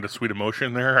a sweet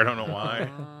emotion there. I don't know why.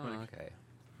 Okay.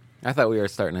 I thought we were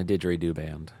starting a didgeridoo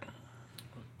band.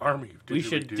 Army. We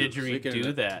should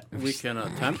didgeridoo that. We can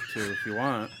attempt to if you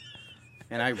want.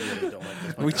 And I really don't like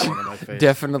this We one should on my face.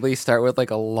 definitely start with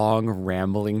like a long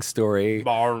rambling story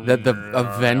that the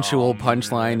eventual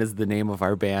punchline is the name of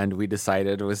our band. We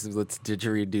decided was let's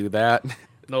didgeridoo that.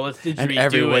 No, let's didgeridoo And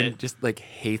everyone it. just like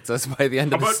hates us by the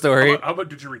end of the story. How about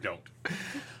didgeridoo?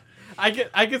 I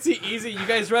can see easy. You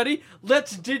guys ready?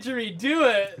 Let's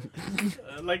didgeridoo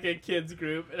it. Like a kids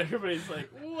group, and everybody's like,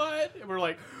 "What?" And we're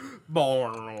like,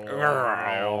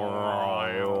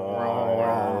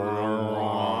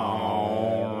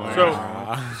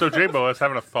 So J-Bo, I was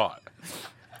having a thought.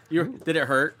 Did it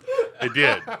hurt? It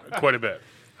did quite a bit.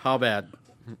 How bad?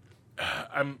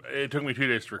 It took me 2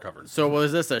 days to recover. So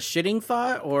was this a shitting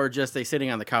thought or just a sitting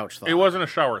on the couch thought? It wasn't a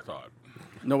shower thought.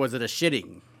 No, was it a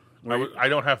shitting? I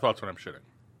don't have thoughts when I'm shitting.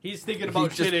 He's thinking He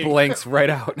about just shitting. blanks right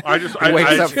out. I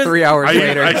Wakes up 3 hours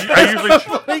later. I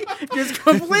usually. Just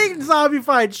complete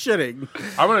zombified shitting.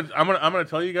 I'm gonna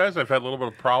tell you guys I've had a little bit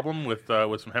of problem with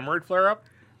some hemorrhoid flare up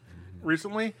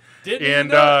recently, Didn't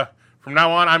you know? from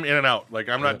now on I'm in and out. Like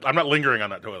I'm not lingering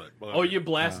on that toilet. Oh, you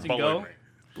blast and go?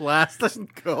 Blast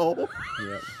and go.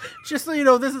 Just so you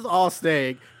know, this is all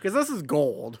staying because this is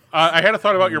gold. I had a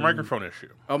thought about your microphone issue.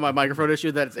 Oh, my microphone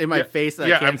issue that's in my face.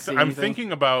 That I can't see I'm anything?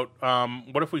 thinking about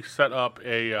what if we set up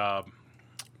a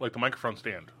like the microphone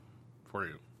stand for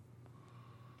you,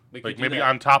 We could like do maybe that.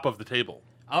 on top of the table,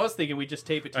 I was thinking we just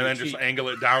tape it to and your then just cheek. angle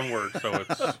it downward so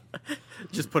it's.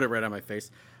 Just put it right on my face.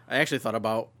 I actually thought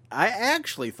about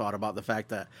the fact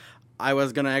that I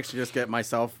was gonna actually just get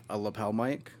myself a lapel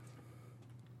mic.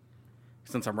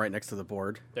 Since I'm right next to the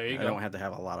board, There you I go. don't have to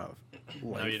have a lot of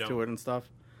length you don't. to it and stuff.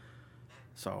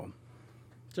 So,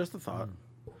 just a thought.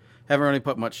 Haven't really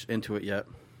put much into it yet.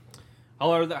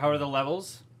 How are the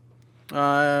levels?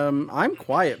 I'm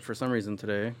quiet for some reason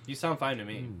today. You sound fine to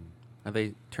me. Are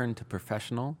they turned to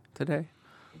professional today?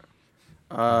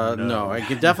 No, I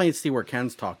can definitely see where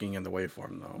Ken's talking in the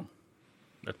waveform though.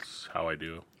 That's how I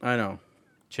do. I know.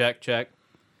 Check.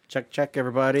 Check,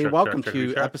 everybody. Check, Welcome check,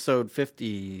 to check. episode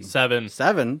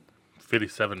 57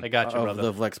 57. I got you, of brother.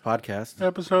 the Vlixx Podcast.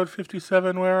 Episode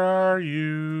 57. Where are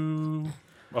you?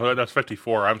 Oh, that's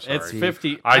 54. I'm sorry. It's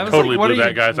 50. I was totally what blew are that,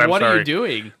 you- guys. I'm what sorry. are you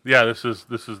doing? Yeah, this is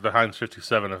the Heinz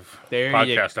 57 of There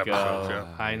podcast you go. episodes.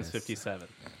 Yeah. Heinz 57.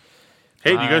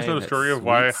 Hey, do you guys know the That story of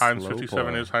why sweet Heinz slow 57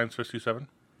 pour. is Heinz 57?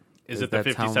 Is it the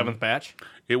That's how- 57th batch?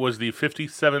 It was the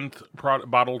 57th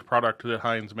bottled product that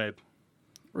Heinz made.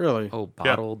 Really? Oh,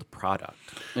 bottled product.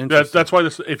 That's why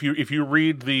this. If you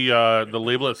read the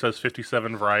label, it says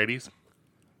 57 varieties.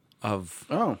 Of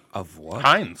what?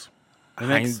 Heinz, that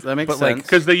makes but sense. like,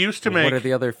 because they used to make. what are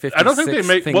the other 56 I don't think they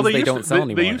make. things Well, they used don't to, sell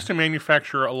anymore? They used to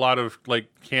manufacture a lot of like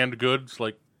canned goods,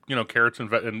 like carrots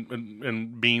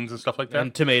and beans and stuff like that.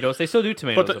 And tomatoes. They still do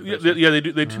tomatoes. But I'm pretty sure. yeah, they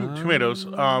do. They do tomatoes.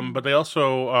 But they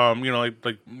also,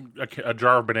 like a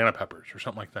jar of banana peppers or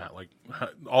something like that. Like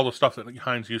all the stuff that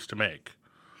Heinz used to make,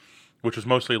 which is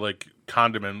mostly like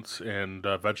condiments and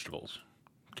vegetables,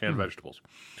 canned vegetables.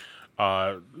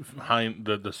 Heinz,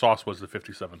 the sauce was the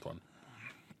 57th one.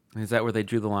 Is that where they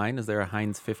drew the line? Is there a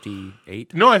Heinz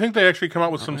 58? No, I think they actually come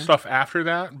out with some stuff after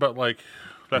that. But like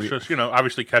that's just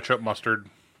obviously ketchup, mustard.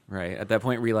 Right. At that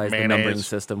point, realized Mayonnaise. the numbering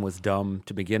system was dumb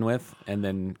to begin with, and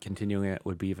then continuing it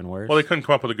would be even worse. Well, they couldn't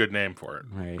come up with a good name for it,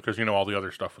 Right. Because all the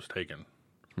other stuff was taken.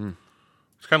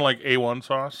 It's kind of like A1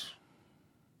 sauce.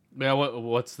 Yeah,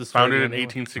 what's the story? Founded in anyway?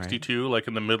 1862, like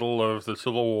in the middle of the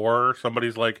Civil War.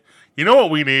 Somebody's like, you know what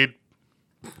we need?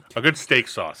 A good steak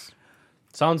sauce.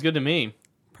 Sounds good to me.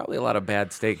 Probably a lot of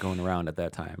bad steak going around at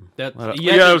that time. That, Lot of-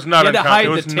 Yeah, it was not you had to uncommon. hide It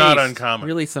was the not taste. uncommon.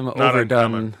 Really some Not overdone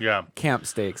uncommon, yeah. camp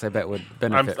steaks, I bet, would I'm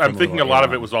benefit from thinking a little lot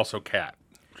of A1. it was also cat.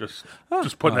 Just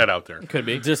putting that out there. Could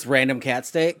be. Just random cat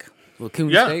steak. Little coon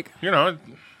Yeah, steak.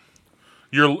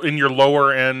 you're in your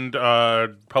lower end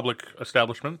public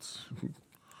establishments.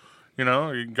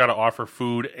 You got to offer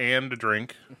food and a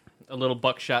drink. A little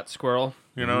buckshot squirrel.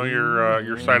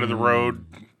 Your side of the road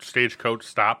stagecoach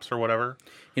stops or whatever.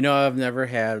 I've never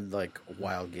had like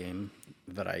wild game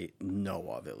that I know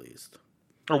of at least.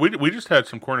 Or we just had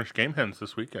some Cornish game hens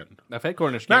this weekend. I've had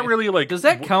Cornish game. Not really like. Does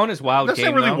that count as wild That's game?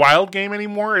 not really though? wild game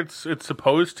anymore. It's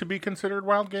supposed to be considered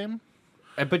wild game.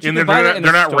 But you And can buy that in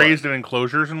they're a not store. raised in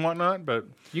enclosures and whatnot. But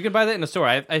You can buy that in a store.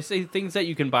 I say things that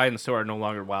you can buy in the store are no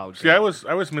longer wild. see, I was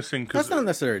missing because That's not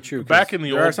necessarily true. 'cause back in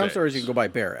the there old are some stores you days. can go buy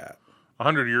bear at.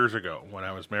 100 years ago when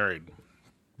I was married,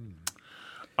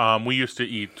 we used to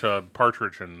eat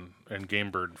partridge and game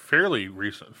bird fairly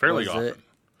Was often. it?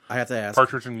 I have to ask.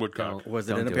 Partridge and woodcock. Was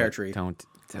it Don't in a do pear it. tree? Don't.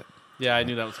 Yeah, I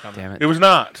knew that was coming. Damn It it! was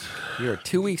not. You're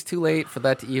 2 weeks too late for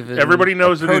that to even. Everybody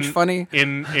knows approach that funny.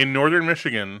 in northern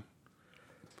Michigan,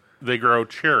 they grow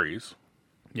cherries,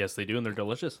 Yes, they do, and they're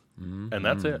delicious. and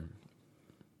that's it.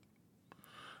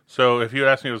 So if you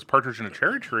asked me if it was partridge in a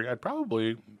cherry tree, I'd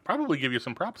probably give you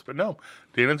some props. But no,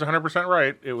 Danon's 100%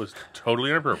 right. It was totally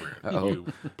inappropriate. You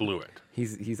blew it.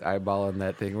 He's eyeballing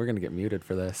that thing. We're gonna get muted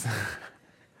for this.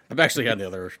 I've actually got the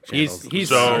other channels. He's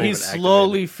So-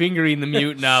 slowly fingering the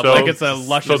mute now, So- like it's a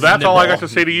luscious. So that's all I got nibble.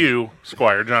 to say to you,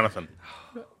 Squire Jonathan.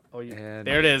 Oh, yeah. And-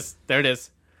 There it is. There it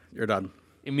is. You're done.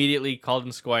 Immediately called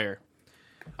him Squire.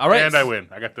 All right, And I win.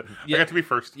 I got to be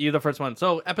first. You're the first one.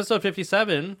 So episode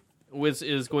 57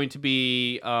 is going to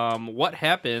be what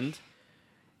happened.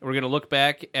 We're going to look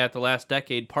back at the last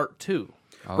decade, part 2.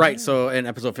 Oh. Right, so in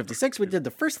episode 56, we did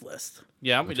the first list.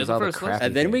 Yeah, we Which did is the all the first crap. list.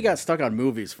 And then we got stuck on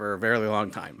movies for a very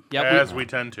long time. Yeah, As we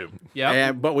tend to.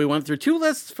 yeah, But we went through 2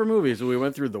 lists for movies. We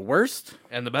went through the worst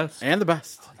and the best. and the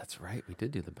best. That's right. We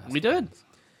did do the best. We did,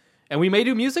 and we may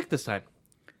do music this time.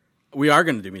 We are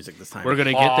going to do music this time. We're going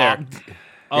to get there.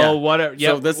 Yeah. Oh, whatever. Yeah.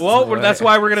 So this is- That's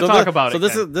why we're going to talk about so it.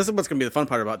 this then. is what's going to be the fun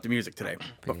part about the music today.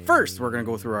 But first, we're going to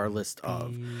go through our list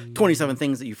of 27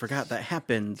 things that you forgot that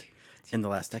happened in the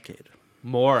last decade.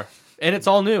 More, and it's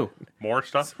all new. More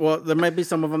stuff? Well, there might be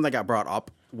some of them that got brought up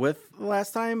with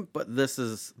last time, but this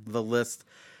is the list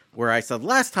where I said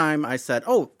last time, I said,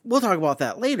 oh, we'll talk about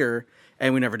that later,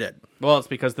 and we never did. Well, it's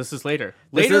because this is later.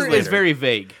 This Later is is later. very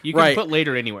vague. You can Right. put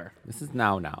later anywhere. This is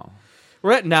now.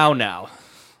 We're at now.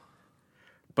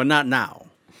 But not now,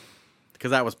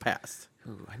 because that was past.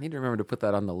 Ooh, I need to remember to put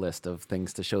that on the list of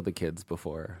things to show the kids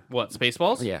before. What,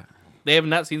 Spaceballs? Yeah. They have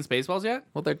not seen Spaceballs yet?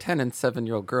 Well, they're 10 and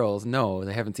 7-year-old girls. No,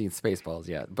 they haven't seen Spaceballs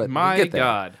yet. But My we'll get there.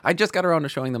 God. I just got around to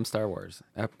showing them Star Wars,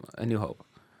 A New Hope.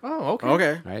 Oh, okay.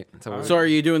 Okay. Right? So, So are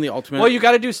you doing the ultimate? Well, you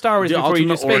got to do Star Wars The before you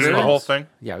do ultimate order. Is it the Spaceballs. whole thing?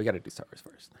 yeah, we got to do Star Wars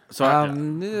first. So I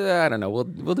don't know.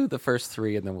 We'll do the first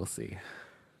 3 and then we'll see.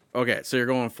 okay, so you're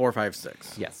going 4, 5,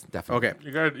 6. Yes, definitely.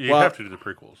 Okay. You Well- have to do the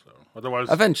prequels, though. Otherwise,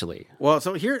 Eventually. Well,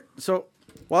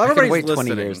 while I can everybody's wait 20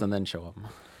 listening, years and then show them.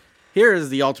 here is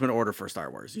the ultimate order for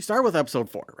Star Wars. You start with episode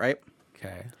 4, right?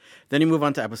 Okay. Then you move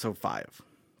on to episode 5.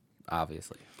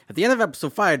 Obviously. At the end of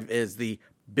episode 5 is the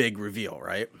big reveal,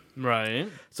 right? Right.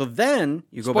 So then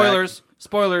you go Spoilers. back.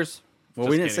 Spoilers. Well, Just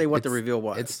we didn't kidding. say what the reveal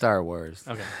was. It's Star Wars.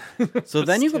 Okay. So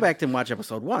then you go back and watch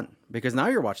episode 1, because now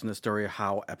you're watching the story of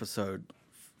how episode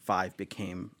 5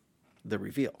 became the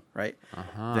reveal, right?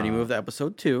 Then you move to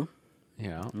episode 2.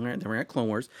 Yeah. All right, then we're at Clone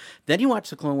Wars. Then you watch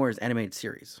the Clone Wars animated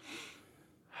series.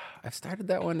 I've started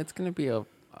that one. It's going to be a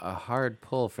hard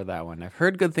pull for that one. I've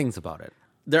heard good things about it.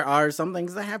 There are some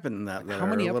things that happen in that. How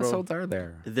many episodes are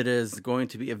there? That is going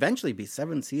to be eventually be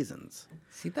 7 seasons.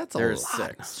 See, that's There's a lot.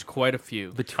 6. It's quite a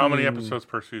few. how many episodes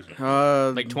per season?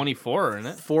 Like 24,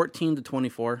 isn't it? 14 to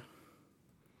 24.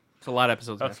 It's a lot of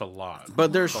episodes. That's a lot.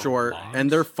 But they're short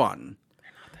and they're fun.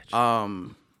 A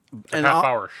And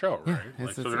half-hour show, right?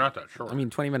 it's- So they're not that short. I mean,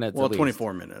 20 minutes. well, at least.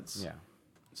 24 minutes. Yeah.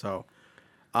 So,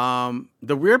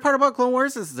 the weird part about Clone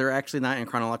Wars is they're actually not in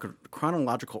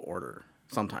chronological order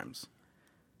sometimes.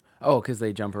 Oh, because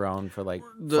they jump around for like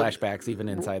flashbacks even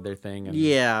inside their thing. And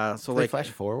Yeah. So They like, flash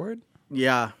forward?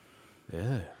 yeah.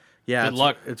 Yeah. Yeah, Good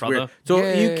luck, It's brother. weird. So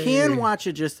you Yay. can watch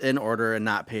it just in order and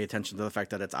not pay attention to the fact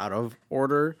that it's out of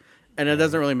order, and it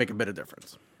doesn't really make a bit of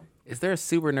difference. Is there a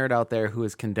super nerd out there who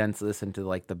has condensed this into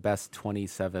like the best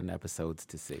 27 episodes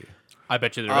to see? I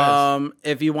bet you there is.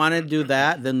 If you want to do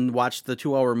that, then watch the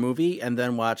 2-hour movie and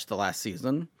then watch the last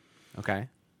season, Okay.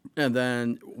 and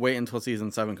then wait until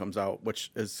season 7 comes out,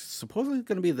 which is supposedly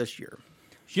going to be this year.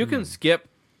 You can skip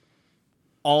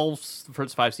all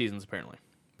first 5 seasons, apparently.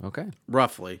 Okay.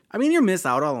 Roughly. I mean, you miss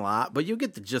out on a lot, but you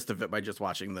get the gist of it by just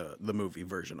watching the movie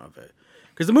version of it.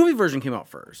 Because the movie version came out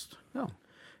first. Oh.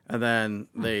 And then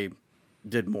they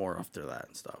did more after that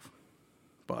and stuff.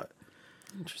 But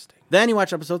Interesting. then you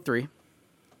watch episode 3,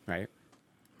 Right.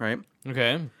 right?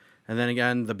 Okay. And then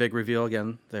again, the big reveal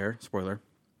again there. Spoiler.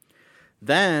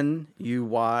 Then you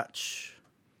watch...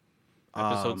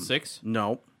 Episode 6.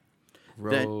 No.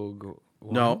 Rogue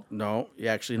One? No.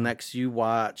 Actually, next you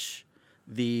watch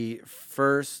the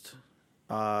first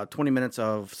 20 minutes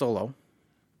of Solo.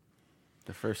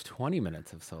 The first 20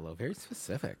 minutes of Solo. Very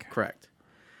specific. Correct.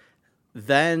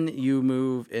 Then you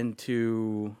move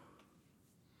into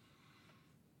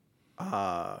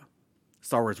Star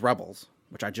Wars Rebels,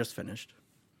 which I just finished.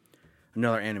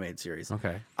 Another animated series.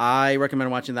 Okay. I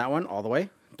recommend watching that one all the way.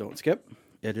 Don't skip.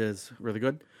 It is really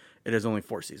good. It is only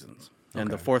 4 seasons. And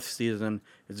the 4th season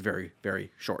is very,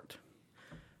 very short.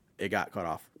 It got cut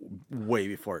off way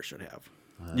before it should have.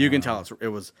 You can tell it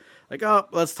was like, oh,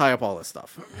 let's tie up all this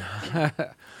stuff.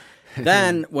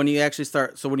 Then when you actually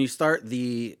start, so when you start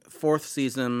the fourth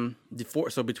season,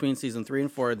 so between season 3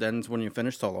 and 4, then is when you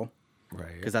finish Solo,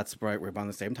 Right. because that's right, we're on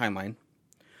the same timeline.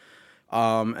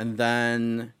 And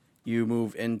then you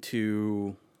move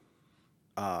into,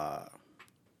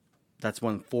 that's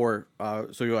when 4.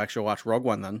 So you'll actually watch Rogue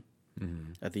One then,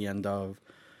 at the end of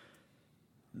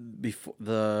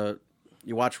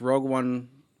you watch Rogue One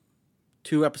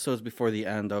 2 episodes before the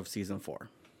end of season 4.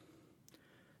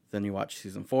 Then you watch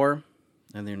season 4,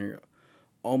 and then you're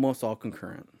almost all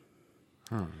concurrent.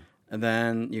 And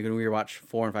then you can rewatch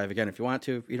 4 and 5 again if you want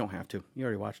to. You don't have to. You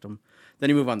already watched them. Then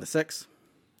you move on to 6,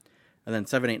 and then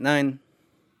 7, 8, 9.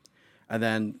 And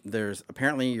then there's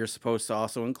apparently you're supposed to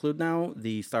also include now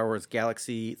the Star Wars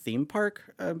Galaxy theme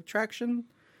park attraction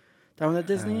down at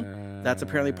Disney. That's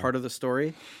apparently part of the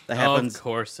story. That happens. Of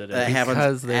course it is. That happens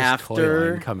Because there's after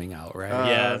Toy Line coming out, right?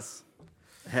 Yes.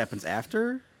 It happens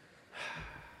after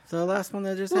the last one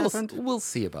that just happened. We'll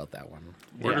see about that one.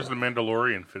 Where does the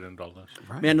Mandalorian fit into all this?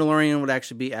 Right. Mandalorian would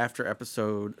actually be after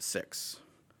episode 6.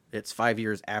 It's 5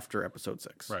 years after episode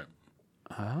 6. Right.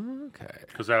 Okay.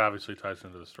 Because that obviously ties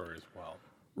into the story as well.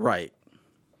 Right.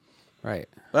 Right.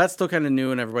 But that's still kind of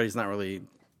new, and everybody's not really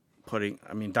putting.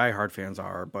 I mean, diehard fans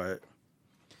are, but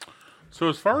So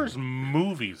as far as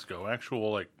movies go,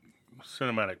 actual like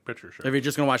cinematic picture shows, if you're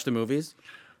just gonna watch the movies,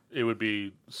 it would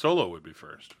be Solo would be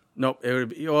first. nope. It would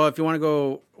be. Well, if you want to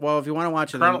go, if you want to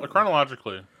watch it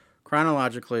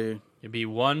Chronologically, It'd be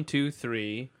 1, 2,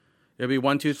 3. it'd be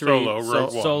 1, 2, 3. Solo,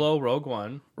 Rogue One. Solo, Rogue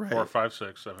One. Right. 4, 5,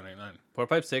 6, 7, 8, 9. 4,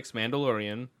 5, 6,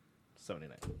 Mandalorian,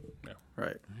 79.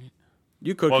 Right.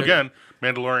 You could. Well, again,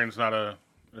 Mandalorian's not a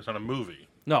movie.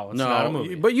 No, it's no, not a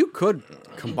movie. but you could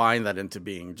combine that into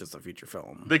being just a feature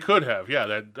film. They could have, yeah.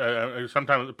 That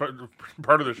sometimes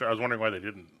part of the show, I was wondering why they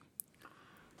didn't.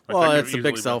 Like, Well, they it's could a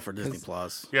big easily sell been- for Disney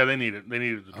Plus. Yeah, they needed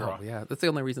to draw. Oh, yeah. That's the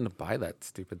only reason to buy that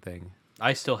stupid thing.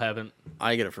 I still haven't.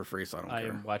 I get it for free, so I don't I care.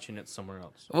 am watching it somewhere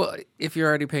else. Well, if you're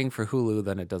already paying for Hulu,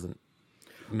 then it doesn't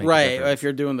make a Right. difference. If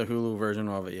you're doing the Hulu version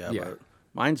of it, yeah. Yeah. But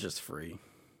mine's just free.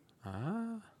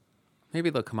 Maybe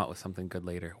they'll come out with something good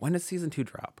later. When does season 2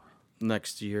 drop?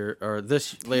 Next year or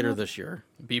later this year.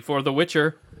 Before The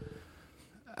Witcher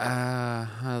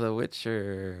The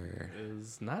Witcher.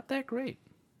 is not that great.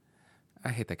 I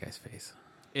hate that guy's face.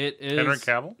 It is. Henry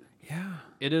Cavill? Yeah.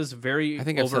 It is very. I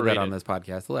think I've overrated. said that on this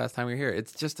podcast the last time we were here.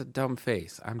 It's just a dumb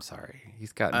face. I'm sorry.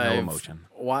 He's got no I've emotion.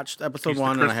 Watched episode He's the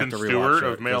 1 and I have to Kristen rewatch Stewart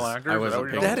it. of male 'cause actors? I Is that wasn't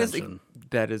what paying you're attention.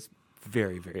 That is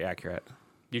very, very accurate.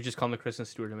 You just call him the Kristen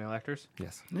Stewart of male actors.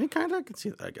 Yes. You kind of can see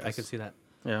that, I guess. I can see that.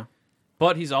 Yeah.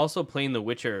 But he's also playing the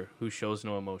Witcher, who shows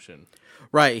no emotion.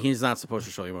 Right. He's not supposed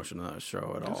to show emotion in that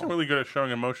show at He's not all. really good at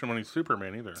showing emotion when he's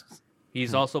Superman either.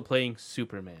 He's also playing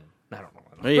Superman. I don't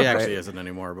know. He actually isn't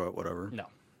anymore, but whatever. No.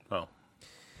 Oh.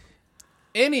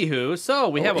 Anywho, so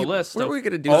we have a list. Were Of, we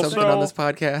going to do Also, something on this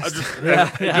podcast?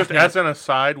 Just as an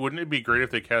aside, wouldn't it be great if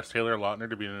they cast Taylor Lautner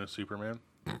to be in a Superman?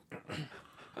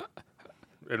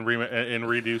 and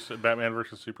redo Batman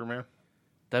versus Superman?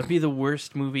 that'd be the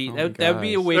worst movie. Oh my That would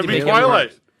be a gosh. way That'd to be make Twilight.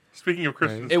 it worse. Speaking of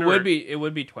Kristen It Stewart.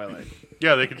 would be Twilight.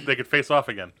 Yeah, they could face off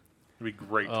again. It'd be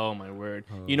great. Oh my word!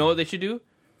 You know what they should do?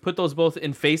 Put those both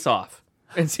in Face Off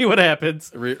and see what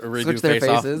happens. Redo Switch their Face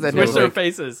Off. faces and Switch It's their like-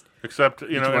 faces. Except,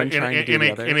 Each one trying to do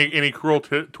the other. in a cruel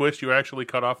twist, you actually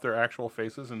cut off their actual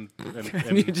faces and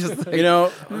you just like, You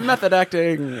know, method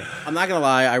acting. I'm not going to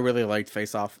lie. I really liked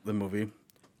Face Off, the movie.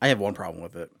 I have one problem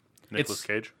with it. Nicolas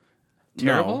It's- Cage.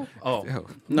 Terrible. Oh, Oh,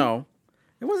 No.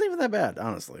 It wasn't even that bad,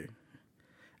 honestly. It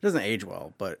doesn't age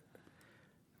well, but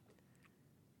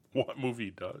What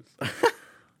movie does?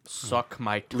 suck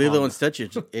my tongue. Lilo and Stitch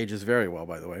ages very well,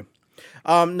 by the way.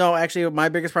 No, actually, my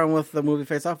biggest problem with the movie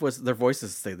Face Off was their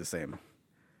voices stayed the same.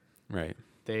 right.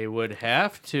 They would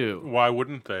have to. Why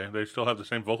wouldn't they? They still have the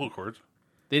same vocal cords.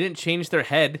 They didn't change their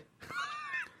head.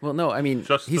 Well, no, I mean,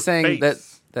 Just he's the saying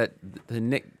face. that the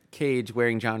Nick Cage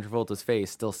wearing John Travolta's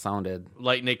face still sounded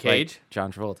Like Nick Cage. like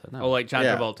John Travolta. No, Oh, like John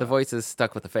Yeah. Travolta. the voice is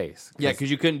stuck with the face. Yeah, because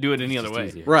you couldn't do it any other just way.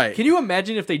 easier. Right. Can you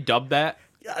imagine if they dubbed that?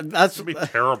 Yeah, that's It'd be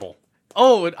terrible.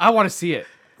 Oh, I want to see it.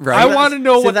 Right. I want to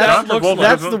know See, what that's- that looks Travolta like.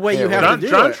 that's doesn't- the way you Yeah, have to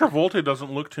do John it. Travolta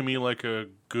doesn't look to me like a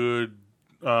good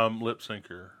lip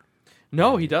syncer.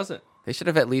 No, he doesn't. They should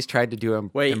have at least tried to do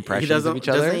Wait, impressions he doesn't. of each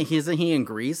other. Isn't he in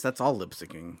Grease? That's all lip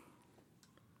syncing.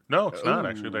 No, it's not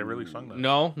actually. They really sung that.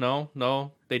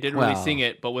 No. They didn't really Well. sing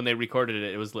it, but when they recorded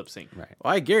it, it was lip sync. Right.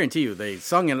 Well, I guarantee you, they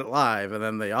sung it live, and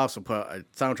then they also put a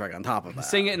soundtrack on top of that.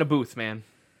 Sing it in a booth, man.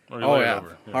 Or you Oh lay yeah,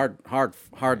 over, yeah.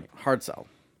 hard sell.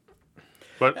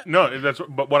 But no,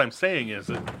 but what I'm saying is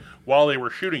that while they were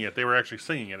shooting it, they were actually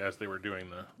singing it as they were doing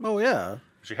the. Oh yeah.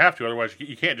 Because you have to, otherwise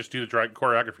you can't just do the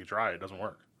choreography dry. It doesn't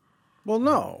work. Well,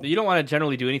 no. You don't want to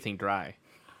generally do anything dry.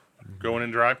 Going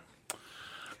in dry.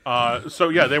 So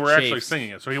yeah, they were actually Chafes. singing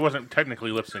it. So he wasn't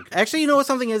technically lip syncing. Actually, you know what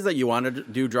something is that you want to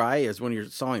do dry is when you're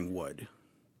sawing wood.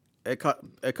 It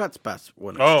cuts best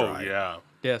when it's dry. Yeah,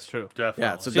 Yeah, it's true. definitely.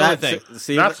 Yeah, so the only that's thing.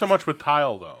 see, Not so much with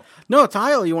tile though. No,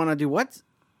 tile. You want to do what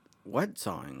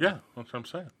sawing? Yeah, that's what I'm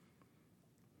saying.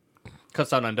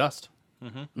 Cuts down on dust.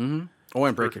 Oh,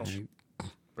 and breakage.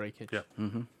 Breakage. Yeah.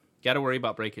 Got to worry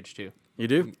about breakage too. You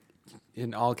do.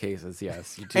 In all cases,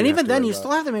 yes. You do And have even to then, worry you about-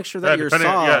 still have to make sure that your depending-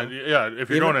 saw, yeah. If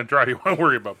you're going in dry, you want to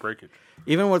worry about breakage.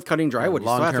 even with cutting dry wood, you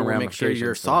still have to long-term make sure your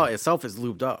ramifications saw for itself is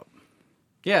lubed up.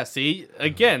 Yeah. See,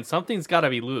 again, something's got to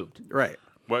be lubed. Right.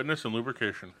 Wetness and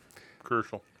lubrication,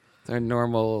 crucial. It's our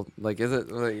normal, like, is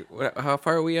it, like, how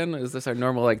far are we in? Is this our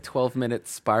normal, like, 12-minute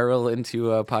spiral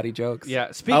into potty jokes?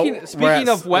 Yeah. Speaking we're at-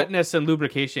 of wetness and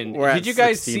lubrication, we're at did you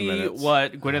guys 16 see minutes.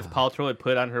 what Gwyneth Paltrow had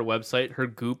put on her website, her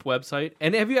Goop website?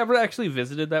 And have you ever actually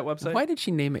visited that website? Why did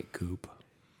she name it Goop?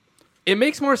 It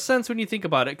makes more sense when you think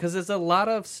about it because there's a lot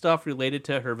of stuff related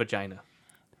to her vagina.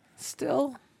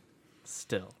 Still,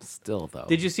 though.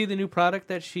 Did you see the new product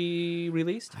that she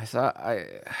released? I saw,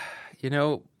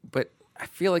 but I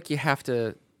feel like you have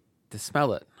to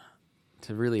smell it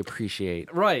to really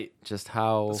appreciate Right. just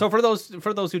how. So for those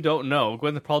who don't know,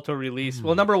 Gwyneth Paltrow released.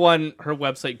 Well, number one, her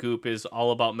website Goop is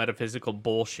all about metaphysical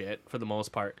bullshit for the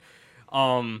most part.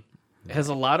 It has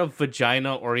a lot of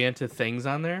vagina-oriented things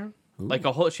on there. Like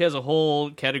she has a whole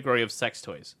category of sex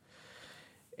toys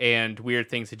and weird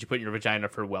things that you put in your vagina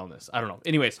for wellness. I don't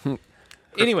know.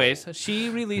 Anyways, she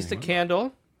released a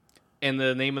candle, and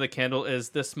the name of the candle is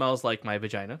 "This Smells Like My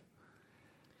Vagina."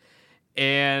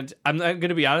 And I'm not going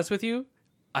to be honest with you,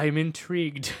 I'm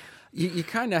intrigued. you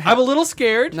kind of I'm a little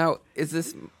scared. Now, is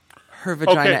this her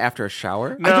vagina Okay. after a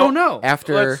shower? I don't know.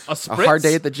 After A a spritz? hard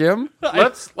day at the gym?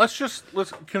 Let's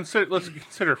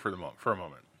consider for a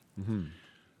moment.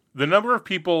 The number of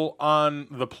people on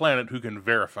the planet who can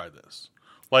verify this.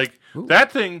 Like, that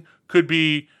thing could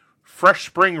be fresh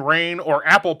spring rain or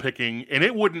apple picking, and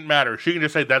it wouldn't matter. She can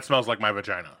just say, that smells like my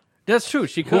vagina. That's true.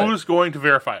 She could. Who's going to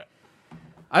verify it?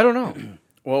 I don't know.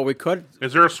 Well, we could.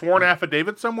 Is there a sworn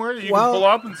affidavit somewhere that you Well- can pull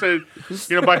up and say,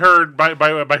 by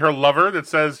her lover that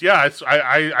says, yeah,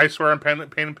 I swear on pain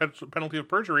and penalty of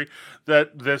perjury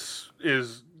that this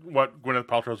is what Gwyneth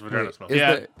Paltrow's vagina smells. Is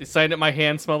Yeah, the- decided my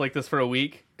hand smelled like this for a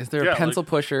week. Is there Yeah, a pencil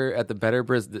pusher at the Better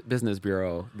Business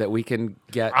Bureau that we can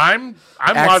get I'm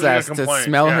lodging a access to complaint.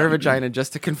 smell yeah. her vagina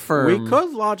just to confirm? We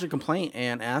could lodge a complaint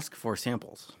and ask for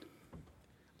samples.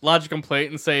 Lodge a complaint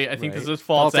and say, I think Right. this is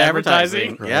false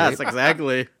advertising. Right. Yes,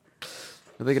 exactly.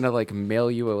 Are they gonna like mail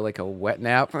you a wet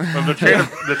nap? Well, the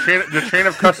chain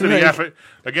of custody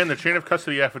the chain of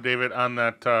custody affidavit on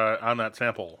that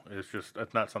sample is just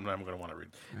that's not something I'm going to want to read.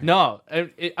 No,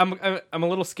 I'm a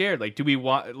little scared. Like, do we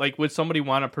want? Like, would somebody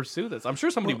want to pursue this? I'm sure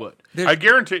somebody would. I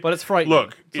guarantee. But it's frightening.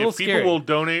 Look, It's a little if people scary. will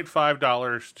donate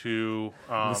 $5 to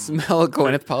Smell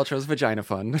Gwyneth Paltrow's vagina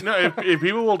fund. no, if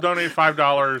people will donate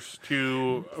 $5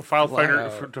 to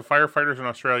firefighters in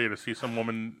Australia to see some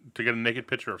woman to get a naked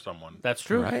picture of someone, That's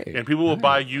true. Right. and people will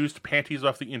buy used panties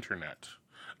off the internet,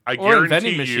 I Or in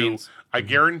vending guarantee you, machines. I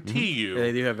guarantee you Yeah,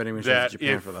 they do have vending machines in that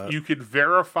Japan if for that. you could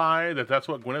verify that that's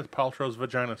what Gwyneth Paltrow's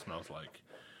vagina smells like,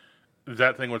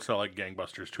 that thing would sell like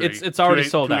gangbusters to It's already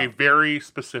sold to out. a very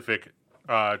specific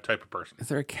type of person. Is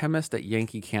there a chemist at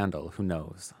Yankee Candle who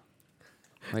knows?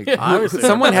 Like Obviously,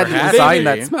 someone had there to has design to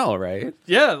that be. smell, right?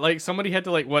 Yeah, like somebody had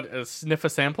to sniff a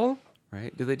sample.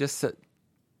 Right? Do they just sit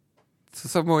so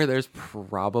somewhere there's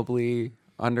probably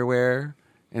underwear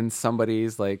in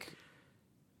somebody's like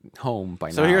home by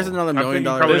now? So here's another $1 million.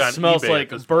 thinking probably This on smells eBay like at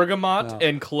this point. bergamot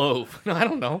and clove. No, I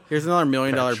don't know. Here's another $1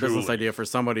 million business Patchouli. idea for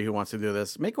somebody who wants to do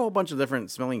this. Make a whole bunch of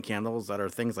different smelling candles that are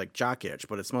things like jock itch,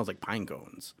 but it smells like pine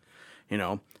cones. You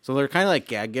know, so they're kind of like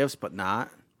gag gifts, but not.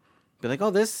 Be like, oh,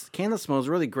 this candle smells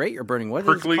really great. You're burning. What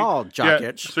is it called? Jock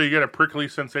itch. So you get a prickly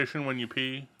sensation when you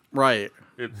pee. Right.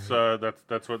 It's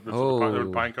that's what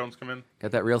the pine cones come in.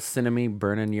 Got that real cinnamon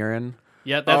burning urine.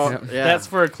 Yeah, that's Oh, yeah. that's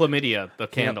for chlamydia, the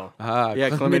candle. Ah, Yeah,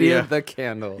 chlamydia. the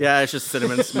candle. Yeah, it's just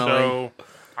cinnamon smelling. So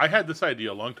I had this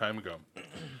idea a long time ago.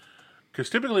 Because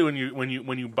typically when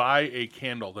you buy a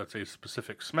candle that's a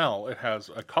specific smell, it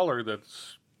has a color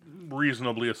that's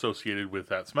reasonably associated with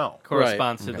that smell.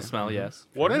 Corresponds to the smell, yes.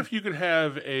 What if you could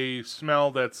have a smell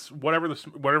that's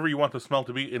whatever you want the smell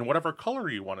to be in whatever color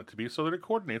you want it to be, so that it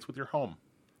coordinates with your home?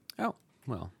 Oh,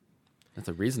 well, that's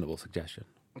a reasonable suggestion.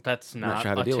 That's not sure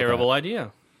how to a deal with terrible that.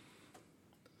 idea.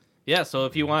 Yeah, so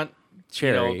if you want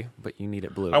Cherry, but you need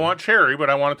it blue. I want cherry, but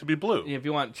I want it to be blue. if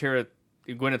you want Gwyneth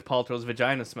Paltrow's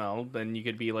vagina smell, then you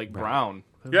could be like brown.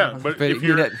 Yeah, but But if you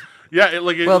you're need Yeah,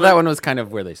 that one was kind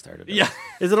of where they started. Yeah.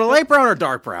 Is it a light brown or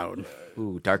dark brown?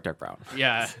 Ooh, dark brown.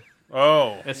 Yeah.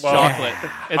 Oh, It's chocolate.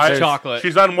 It's chocolate.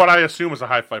 She's on what I assume is a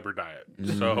high fiber diet.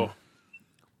 So,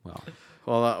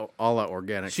 Well, all that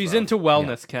organic. She's stuff. into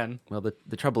wellness, Ken. Well,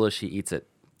 the trouble is she eats it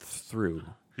through.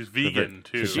 she's vegan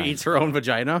too. She eats her own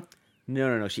vagina.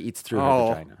 No. She eats through Oh.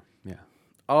 her vagina. Yeah,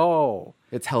 Oh,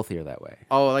 it's healthier that way.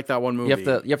 like that one movie. You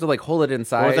have to like hold it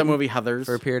inside. What was that movie, Heathers?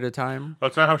 For a period of time.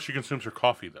 That's not how she consumes her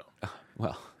coffee, though.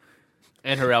 Well,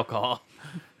 And her alcohol.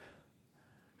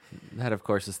 that of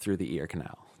course is through the ear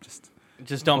canal.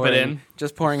 Just dump it in.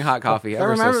 Just pouring hot coffee. That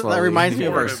reminds me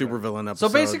of our Yeah. supervillain episode.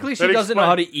 So basically, she That doesn't know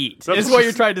how to eat. That's Is what you're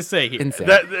just- trying to say here. Insane.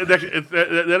 That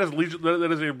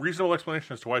is a reasonable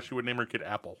explanation as to why she would name her kid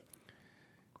Apple.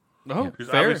 Oh, She's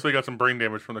fair. obviously got some brain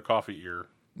damage from the coffee ear.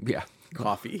 Yeah,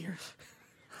 coffee.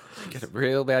 get a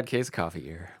real bad case of coffee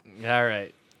ear. All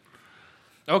right.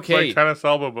 It's Okay. like tennis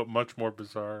elbow, but much more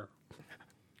bizarre.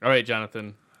 All right,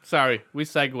 Jonathan. Sorry, we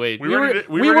segued. We We were ready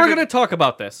to- we we ready were to- going to talk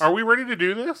about this. Are we ready to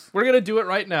do this? We're going to do it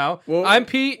right now. Well- I'm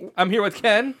Pete. I'm here with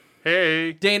Ken,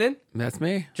 Hey, Danon, That's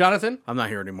me. Jonathan. I'm not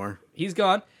here anymore. He's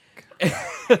gone.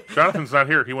 Jonathan's not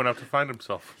here. He went out to find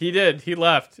himself. He did. He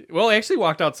left. Well, he actually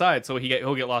walked outside, so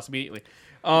he'll get lost immediately.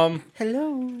 Hello.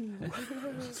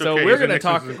 So okay, we're he's going in to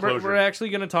talk. Nixon's We're enclosure. actually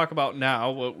going to talk about now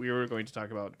what we were going to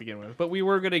talk about to begin with. But we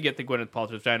were going to get the Gwyneth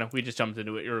Paltrow vagina. We just jumped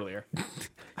into it earlier.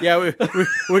 Yeah,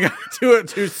 we got to it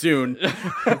too soon.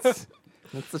 That's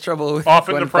the trouble with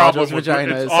Often Gwyneth the problem Paltrow's with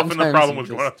vagina. it's is often the sometimes problem you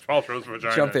with just Gwyneth Paltrow's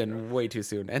vagina. jump in way too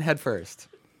soon and head first.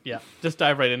 Yeah, just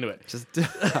dive right into it. Just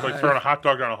It's like throwing a hot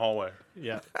dog down a hallway.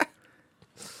 Yeah.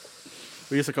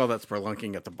 We used to call that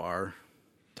spelunking at the bar.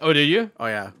 Oh, did you? Oh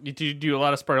yeah, Did you do a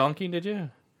lot of spelunking? Did you?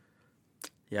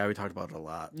 yeah. We talked about it a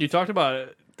lot. You talked about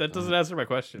it. That doesn't answer my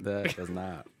question. that does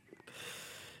not.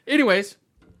 Anyways,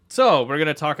 so we're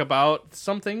gonna talk about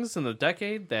some things in the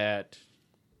decade that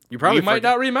You probably we might forget-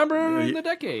 not remember in the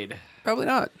decade. Probably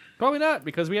not. Probably not,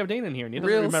 because we have Dane in here and he doesn't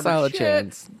Real remember solid shit.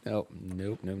 chance. Nope.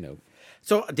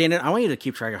 So, Dana, I want you to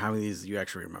keep track of how many of these you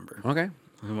actually remember, Okay.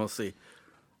 and we'll see.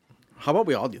 How about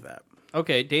we all do that?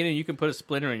 Okay, Dana, you can put a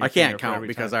splinter in your I can't finger for count every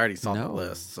because time. I already saw the No.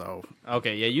 list. So,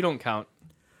 Okay, yeah, you don't count.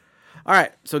 all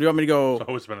right. So, do you want me to go? It's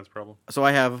always been his problem. So,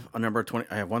 I have a number of 20.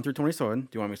 I have 1 through 27. Do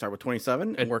you want me to start with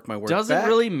 27 and work my way Doesn't back?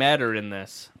 really matter in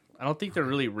this. I don't think they're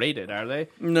really rated, are they?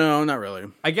 No, not really.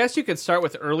 I guess you could start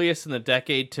with earliest in the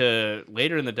decade to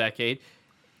later in the decade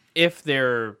if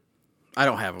they're I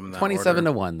don't have them in that 27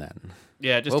 order. to 1 then.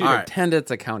 yeah, just We'll do all right. pretend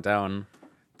it's a countdown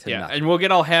to yeah, nothing. and we'll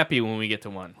get all happy when we get to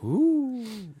one. Ooh.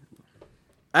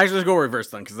 Actually, let's go reverse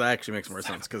then because that actually makes more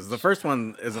sense because the first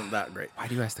one isn't that great. Why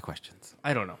do you ask the questions?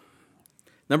 I don't know.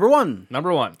 Number 1,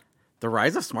 Number one. the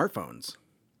rise of smartphones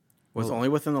was only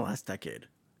within the last decade.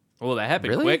 Oh, that happened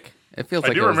Really? quick. It feels I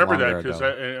like do it was remember longer that because ago.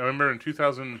 I remember in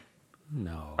 2000,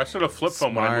 No. I still had a flip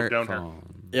phone when I moved down here. Smartphone.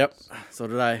 Yep. So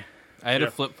did I. I had Yeah.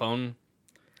 a flip phone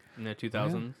in the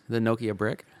 2000s. The Nokia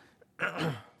brick.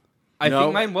 I No.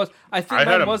 think mine was. I think I had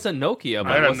mine a- was a Nokia,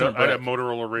 but I it had, wasn't I had a brick.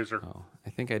 Motorola Razor. Oh, I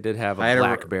think I did have a I had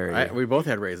BlackBerry. we both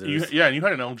had razors. Yeah, and you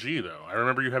had an LG though. I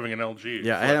remember you having an LG.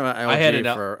 Yeah, I had an LG I had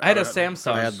for. I had a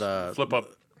Samsung. I had the flip up.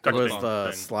 It was texting the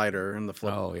thing. slider and the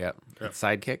flip. Oh, yeah.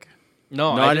 Sidekick.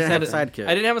 No, No, I just didn't have had a sidekick.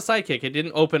 I didn't have a sidekick. It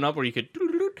didn't open up where you could.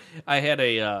 I had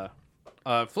a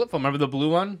flip phone. Remember the blue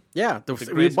one? Yeah, gray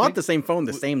we bought screen? the same phone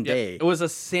the same Yeah, day. it was a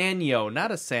Sanyo,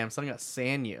 not a Samsung. A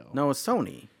Sanyo. No, it was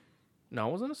Sony. No,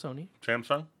 it wasn't a Sony.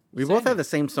 Samsung. We both had the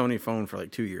same Sony phone for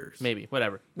like 2 years. Maybe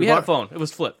whatever. We We had a bought- phone. It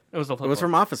was flip. It was a flip. It was phone.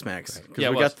 from Office Max because Yeah,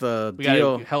 it we was. got the We got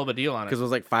deal a hell of a deal on it. because it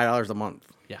was like $5 a month.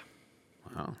 Yeah.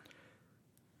 Wow.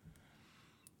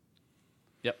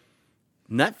 Yep.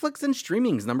 Netflix and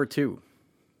streaming's number 2.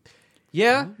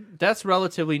 Yeah, that's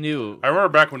relatively new. I remember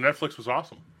back when Netflix was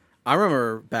awesome. I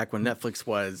remember back when Netflix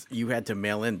was you had to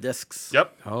mail in discs.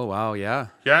 Yep. Oh, wow. Yeah.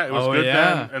 Yeah, it was Oh, good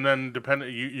yeah. then. And then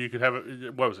depending, you could have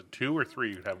it. What was it? 2 or 3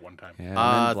 you could have one time. Yeah, and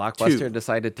then 2. Blockbuster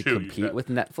decided to 2 you compete could- with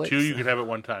Netflix. 2 you could have at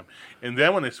one time. And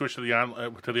then when they switched to the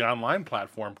online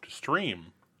platform to stream,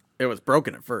 It was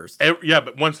broken at first. yeah,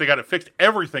 but once they got it fixed,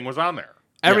 everything was on there.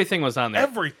 Everything was on there.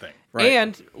 Everything. Right.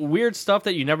 And weird stuff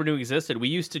that you never knew existed. We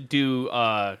used to do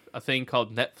a thing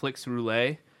called Netflix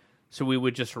Roulette. So we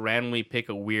would just randomly pick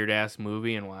a weird ass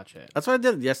movie and watch it. That's what I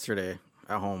did yesterday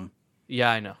at home. Yeah,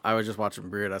 I know. I was just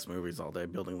watching weird ass movies all day,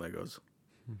 building Legos.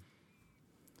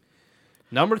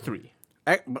 Number 3.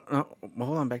 Well,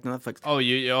 hold on, back to Netflix. Oh,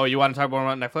 you want to talk more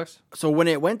about Netflix? So when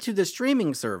it went to the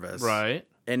streaming service, Right.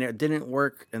 and it didn't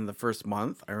work in the first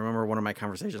month, I remember one of my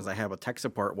conversations I had with tech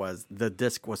support was the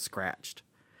disc was scratched.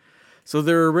 So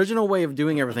their original way of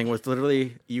doing everything was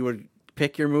literally you would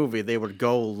pick your movie, they would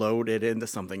go load it into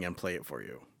something and play it for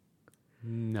you.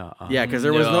 No. Yeah, because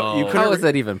there was no. You couldn't. How is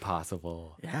that even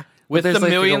possible? Yeah. With the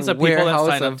millions of people that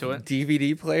sign up to it.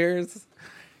 DVD players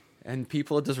and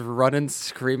people just running,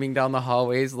 screaming down the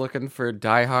hallways looking for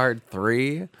Die Hard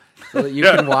 3 so that you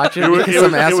can watch it because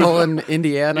some asshole in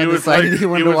Indiana decided he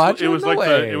wanted to watch it.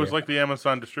 It was like the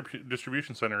Amazon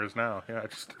distribution center is now. Yeah,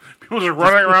 just people just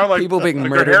running around like people being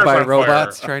murdered by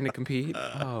robots trying to compete.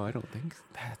 Oh, I don't think so.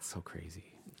 That's so crazy.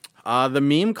 The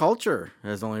meme culture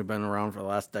has only been around for the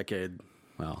last decade.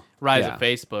 Well, rise of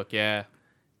Facebook, yeah.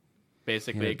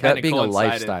 Basically, yeah, it kind that of being coincided. a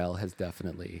lifestyle has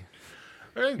definitely.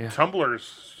 I think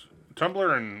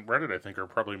Tumblr and Reddit, I think, are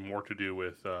probably more to do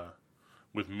with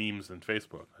memes than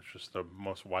Facebook. It's just the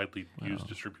most widely used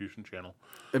distribution channel.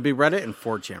 It'd be Reddit and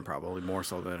 4chan probably more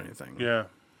so than anything. Yeah.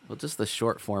 Well, just the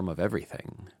short form of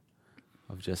everything,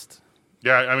 of just.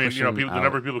 Yeah, I mean, the number out.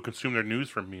 of people who consume their news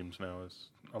from memes now is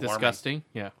alarming. Disgusting.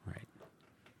 Yeah. Right.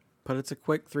 But it's a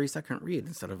quick 3-second read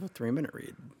instead of a 3-minute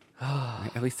read.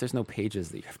 At least there's no pages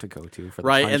that you have to go to for the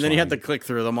Right, and then you have punchline. to click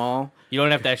through them all. You don't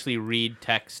have to actually read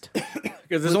text.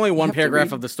 Because there's only You one have to paragraph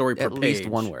read of the story per at page. least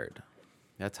one word.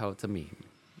 That's how it's a meme.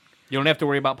 You don't have to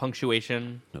worry about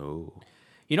punctuation. No.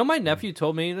 You know, my nephew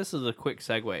told me, this is a quick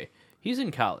segue. He's in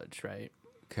college, right?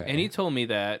 Okay. And he told me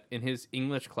that in his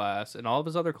English class and all of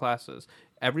his other classes,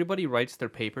 everybody writes their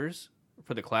papers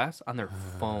for the class on their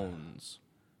phones.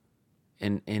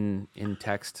 in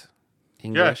text Yeah,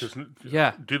 English.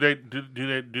 Yeah. Do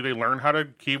they learn how to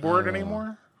keyboard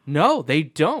anymore? No, they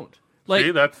don't. Like,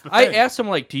 See, that's the I thing. asked him,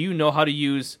 like, do you know how to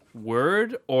use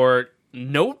Word or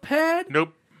Notepad?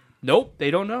 Nope. Nope, they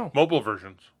don't know. Mobile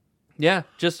versions. Yeah,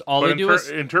 just all But they in, do is...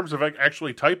 in terms of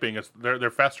actually typing, they're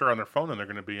faster on their phone than they're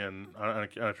going to be on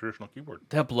a traditional keyboard.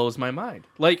 That blows my mind.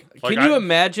 Like Like, can you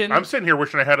imagine... I'm sitting here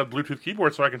wishing I had a Bluetooth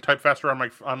keyboard so I can type faster on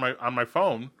my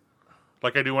phone,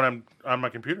 like I do when I'm on my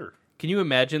computer. Can you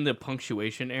imagine the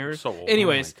punctuation errors? So old.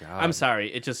 Anyways, Oh my God. I'm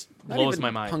sorry. It just Not blows even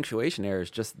my mind. Punctuation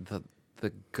errors, just the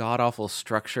god awful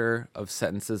structure of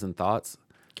sentences and thoughts.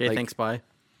 Okay, Like, thanks, bye.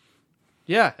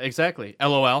 Yeah, exactly.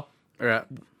 LOL. Yeah.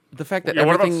 The fact that Yeah,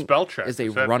 what about everything spell check? is a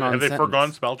Is that- run-on Have they sentence.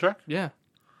 forgone spell check? Yeah.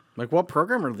 Like, what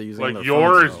program are they using? on Like their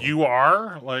yours, phones, though? you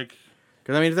are like.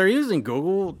 Because, I mean, if they're using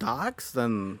Google Docs,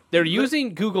 then... They're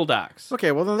using Google Docs.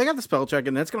 Okay, well, then they got the spell check,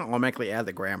 and that's going to automatically add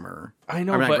the grammar. I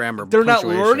know, Or not but grammar, they're not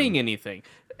punctuation. learning anything.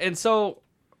 And so...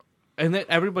 And then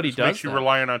everybody This does makes you that.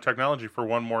 relying on technology for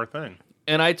one more thing.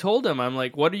 And I told him, I'm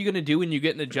like, what are you going to do when you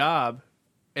get in a job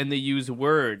and they use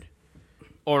Word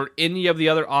or any of the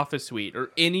other Office suite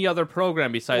or any other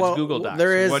program besides Well, Google Docs?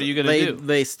 there is, What are you going to do?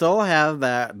 They still have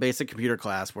that basic computer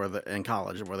class in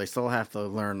college where they still have to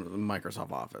learn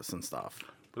Microsoft Office and stuff.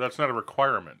 But that's not a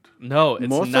requirement. No, it's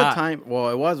Most not. of the time, well,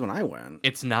 it was when I went.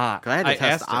 It's not. 'Cause I had to test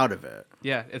asked him. out of it.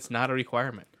 Yeah, it's not a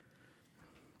requirement.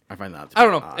 I find that. I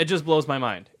don't know. It just blows my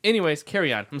mind. Anyways,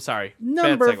 carry on. I'm sorry. Bad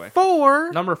Number segue.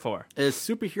 4 Number 4. is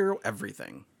superhero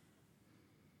everything.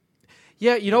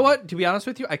 Yeah, you know what? To be honest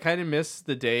with you, I kind of miss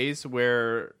the days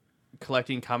where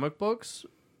collecting comic books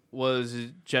was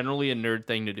generally a nerd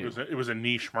thing to do. It was a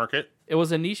niche market. It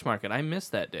was a niche market. I miss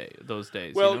those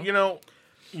days. Well, you know?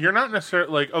 you're not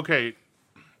necessarily like, okay,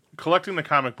 collecting the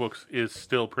comic books is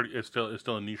still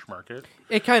a niche market.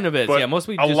 It kind of is. But Yeah, most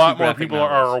people a just lot do more graphic people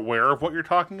novels. are aware of what you're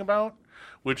talking about,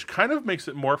 which kind of makes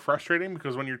it more frustrating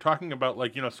because when you're talking about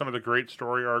like some of the great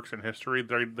story arcs in history,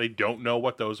 they don't know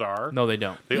what those are. No, they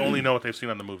don't. They only know what they've seen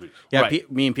on the movies. Yeah,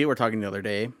 Right. me and Pete were talking the other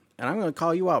day, and I'm going to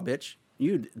call you out, bitch.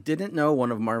 You didn't know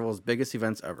one of Marvel's biggest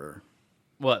events ever.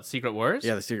 What, Secret Wars?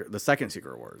 Yeah, the second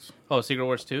Secret Wars. Oh, Secret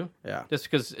Wars 2? Yeah. Just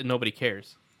because nobody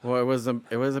cares. Well, it was a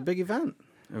big event.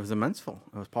 It was immenseful.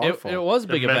 It was powerful. It was a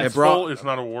big event. Immenseful is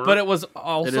not a word. But it was It is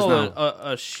also now.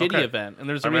 a shitty Okay. event. And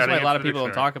there's a I'm reason why adding a it lot to of the people don't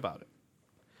dictionary. talk about it.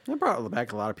 It brought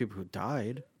back a lot of people who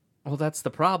died. Well, that's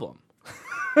the problem.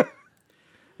 It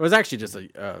was actually just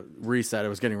a reset. It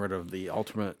was getting rid of the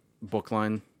Ultimate book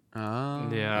line. Oh,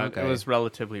 Yeah, okay. it was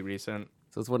relatively recent.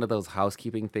 So it's one of those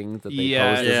housekeeping things that they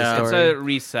Yeah, post yeah. as a it's story. a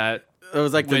reset. It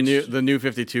was like Which- the new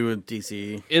 52 in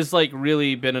DC. Is like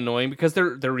really been annoying because they're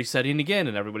resetting again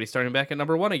and everybody's starting back at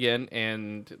number 1 again,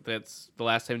 and that's the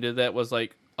last time they did that was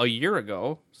like a year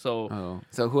ago. So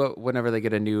So whenever they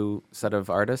get a new set of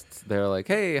artists, they're like,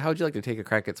 "Hey, how'd you like to take a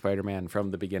crack at Spider-Man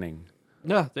from the beginning?"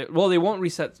 no, they won't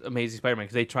reset Amazing Spider-Man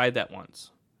because they tried that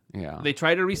once. Yeah. They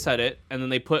tried to reset it, and then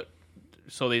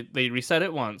they reset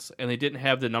it once, and they didn't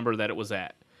have the number that it was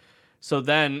at. So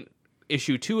then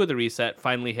issue 2 of the reset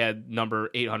finally had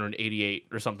number 888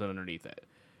 or something underneath it,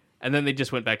 and then they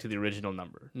just went back to the original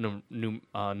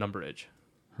numberage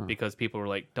because people were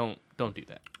like, "Don't do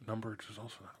that." Numberage is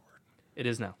also not a word. It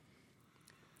is now.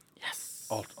 Yes.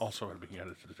 Also being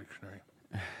added to the dictionary.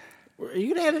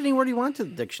 You can add any word you want to the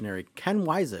dictionary. Ken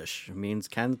Wise-ish means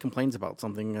Ken complains about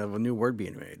something of a new word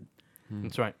being made.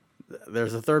 That's right.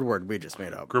 There's a third word we just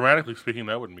made up. Grammatically speaking,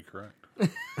 that wouldn't be correct.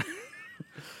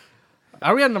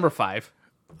 Are we on number 5?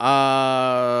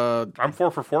 I'm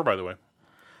 4 for 4, by the way.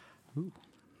 You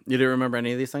didn't remember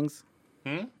any of these things?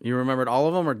 You remembered all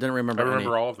of them or didn't remember I remember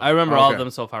any? all of them. I remember all of Okay.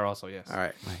 them so far also, yes. All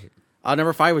right.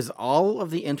 Number 5 was all of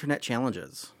the internet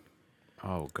challenges.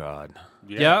 Oh God.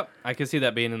 Yeah, I can see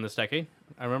that being in this decade.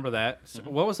 I remember that. So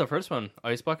what was the first one?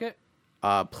 Ice Bucket?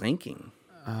 Planking.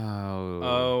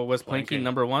 Oh, was planking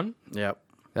number 1? Yep.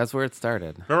 That's where it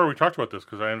started. Remember, we talked about this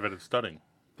because I invented studying.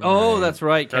 Oh, that's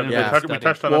right. Ken We invented touched- we studying.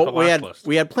 touched on that the last list.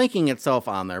 we had planking itself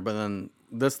on there, but then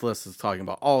this list is talking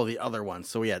about all the other ones.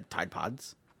 So we had Tide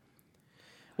Pods.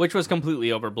 Which was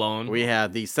completely overblown. We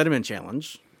had the Sediment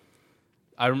Challenge.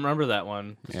 I remember that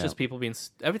one. It's Yeah. just people being...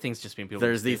 Everything's just being people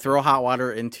There's the Throw Hot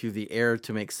Water into the Air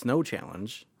to Make Snow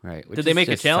Challenge. Right. which Did they is make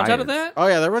a just challenge out of science, that? Oh,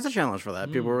 yeah, there was a challenge for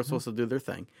that. People were supposed to do their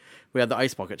thing. We had the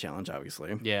Ice Bucket Challenge,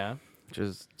 obviously. Yeah. Which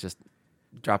is just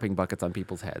dropping buckets on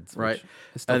people's heads. Right. which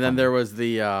is still And then fun. there was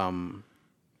the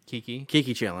Kiki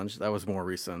Kiki Challenge. That was more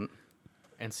recent.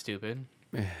 and Stupid.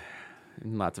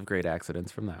 And lots of great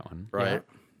accidents from that one. Right.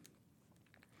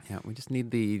 Yeah, we just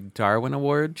need the Darwin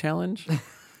Award challenge.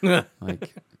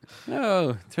 Like,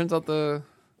 no, turns out the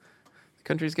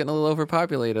country's getting a little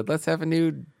overpopulated. Let's have a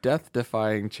new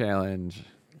death-defying challenge.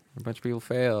 A bunch of people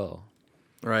fail.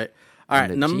 Right. All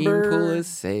right. And the gene pool is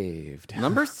saved.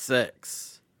 Number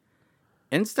 6.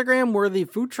 Instagram-worthy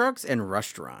food trucks and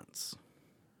restaurants.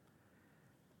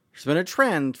 There's been a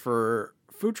trend for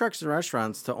food trucks and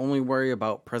restaurants to only worry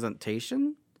about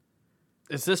presentation.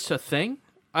 Is this a thing?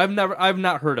 I've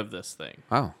not heard of this thing.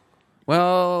 Oh,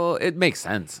 well, it makes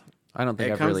sense. I don't think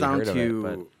It I've comes really down heard of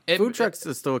to it, food trucks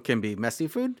still can be messy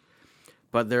food,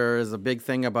 but there is a big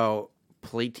thing about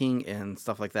plating and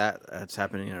stuff like that that's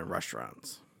happening in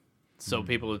restaurants So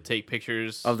people would take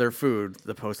pictures of their food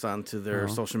to post onto their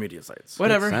social media sites. but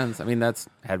whatever. makes sense. I mean, that's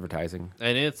advertising.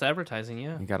 And it's advertising,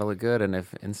 yeah. You gotta look good, and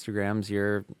if Instagram's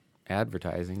your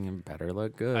advertising, you better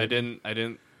look good. I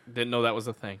didn't know that was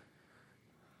a thing.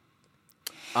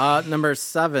 Number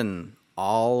 7,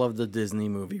 all of the Disney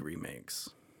movie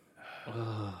remakes.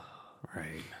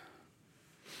 Right.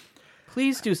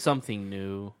 Please do something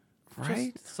new.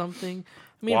 Right? Just something.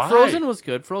 I mean, Why? Frozen was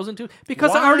good. Frozen 2.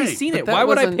 Because I've Why? already seen But it. that Why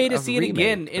would I wasn't pay to a see it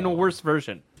again remake, in a though. worse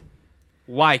version?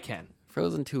 Why, Ken?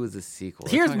 Frozen 2 is a sequel.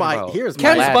 We're Here's talking my- about here's my-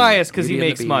 Ken's Aladdin, biased because he Beauty and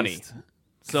makes the money. Beast.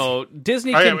 So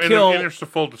Disney I can am, in kill... interest of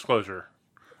full disclosure,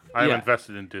 I am Yeah.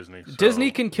 invested in Disney. So.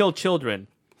 Disney can kill children.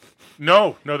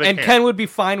 No, they And can't. Ken would be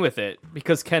fine with it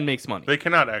because Ken makes money. They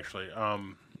cannot actually.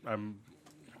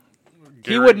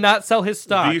 He would not sell his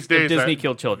stock These days, if Disney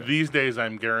killed children. These days,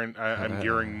 I'm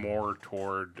gearing more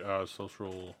toward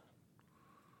social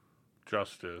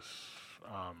justice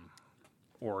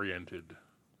oriented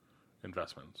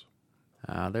investments.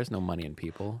 There's no money in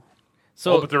people.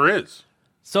 So, But there is.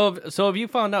 so if you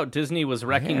found out Disney was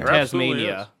wrecking There absolutely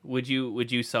Tasmania, would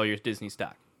you sell your Disney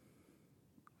stock?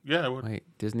 Yeah, it would. Wait,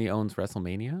 Disney owns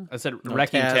WrestleMania? I said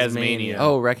wrecking Tasmania.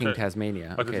 Oh, Wrecking Okay. Tasmania.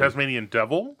 Like Okay. the Tasmanian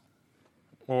devil,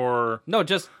 or No,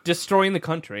 just destroying the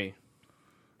country.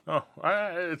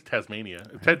 it's Tasmania.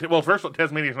 Well, first of all,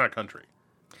 Tasmania is not a country;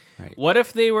 What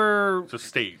if they were? it's a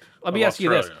state. Let me of ask you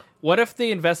this: Australia. what if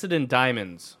they invested in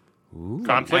diamonds?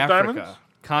 Conflict Africa. diamonds.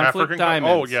 Conflict African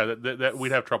diamonds. Oh yeah, that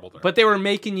we'd have trouble there. But they were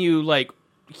making you like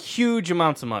huge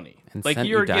amounts of money. And Like sent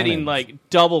you you're getting diamonds. like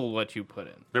double what you put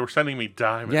in. they were sending me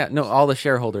diamonds. Yeah, no, all the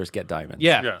shareholders get diamonds.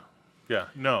 Yeah. Yeah.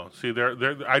 No, see,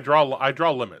 I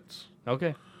draw limits.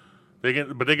 Okay. They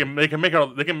can produce all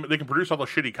the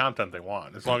shitty content they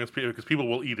want as long as because people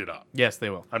will eat it up. Yes, they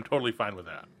will. I'm totally fine with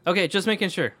that. Okay, just making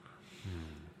sure.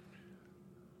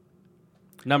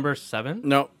 Number 7.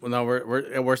 No,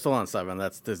 we're still on 7.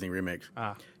 That's Disney remakes.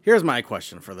 Ah. Here's my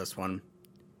question for this one: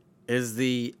 is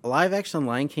the live action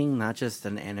Lion King not just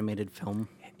an animated film?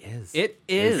 It is. It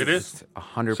is. It is.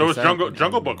 100%. So is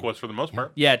Jungle Book was for the most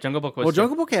part. Yeah, Jungle Book was. Well, too.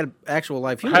 Jungle Book had actual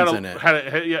live humans in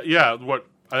it, What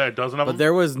a dozen of but them.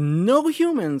 there was no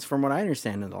humans, from what I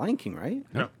understand, in the Lion King, right?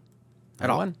 No. At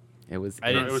all. One. It was.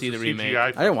 I didn't It was see a the remake. CGI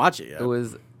I didn't watch it yet. It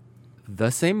was the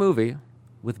same movie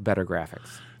with better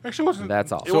graphics. Actually, it wasn't.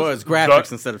 That's all. So it was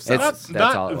graphics instead of sound. It's- That's that's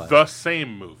not all it was. the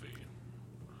same movie.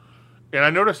 And I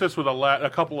noticed this with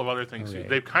a couple of other things. Okay.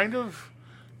 They've kind of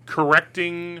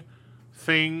correcting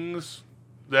things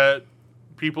that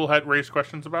people had raised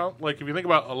questions about. Like if you think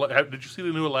about, did you see the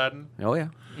new Aladdin? Oh yeah,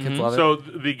 kids love So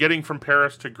it. the getting from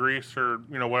Paris to Greece, or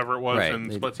whatever it was, Right. in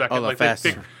They- split second, the like fast-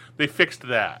 they fixed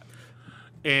that,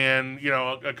 and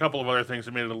a couple of other things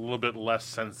that made it a little bit less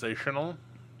sensational.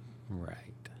 Right.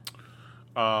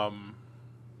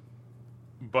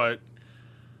 But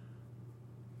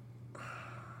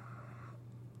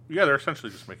yeah, they're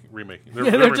essentially just remaking.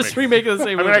 They're just remaking the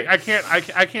same movie. I mean,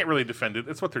 I can't really defend it.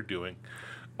 It's what they're doing.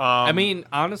 I mean,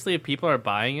 honestly, if people are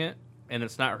buying it and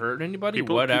it's not hurting anybody,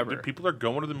 whatever. People are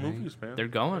going to the movies, man. They're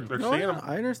going. They're seeing them.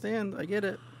 I understand. I get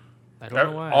it. I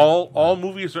don't know why. All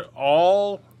movies,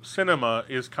 all cinema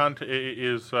is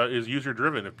user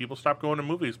driven. If people stop going to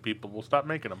movies, people will stop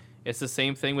making them. It's the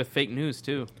same thing with fake news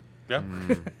too. Yeah,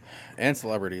 And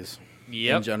celebrities.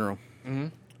 Yep. In general. Mm-hmm.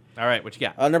 All right, what you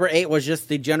got? Number 8 was just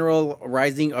the general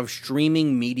rising of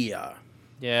streaming media.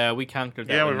 Yeah, we conquered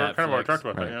that. Yeah, with we kind of already Netflix. talked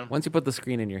about Right. that. Yeah. Once you put the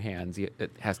screen in your hands,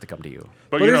 it has to come to you.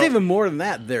 But there's even more than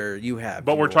that. There you have.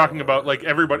 But we're talking about like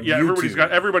everybody. Yeah, YouTube.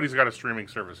 everybody's got a streaming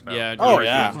service now. Yeah, Oh, right.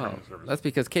 yeah. Well, that's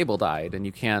because cable died, and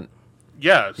you can't.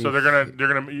 Yeah, so they're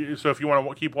gonna. So if you want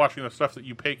to keep watching the stuff that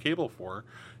you pay cable for,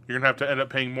 you're gonna have to end up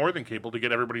paying more than cable to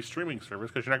get everybody's streaming service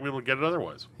because you're not gonna be able to get it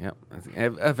otherwise. Yep.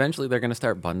 Eventually, they're going to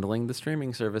start bundling the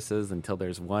streaming services until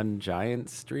there's one giant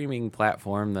streaming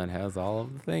platform that has all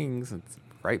of the things. It's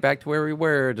right back to where we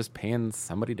were, just paying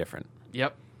somebody different.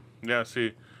 Yep. Yeah,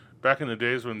 see, back in the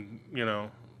days when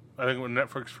I think when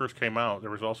Netflix first came out, there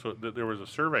was a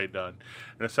survey done,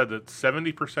 and it said that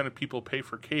 70% of people pay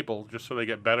for cable just so they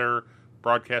get better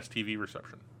broadcast TV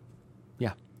reception.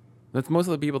 Yeah. That's most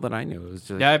of the people that I knew. It was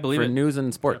just Yeah, I believe for it. news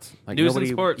and sports. Like News and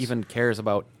nobody sports. even cares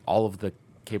about all of the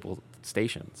cable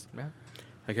stations. Yeah.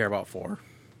 I care about 4.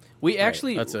 We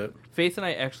actually, that's it. Faith and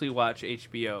I actually watch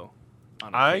HBO.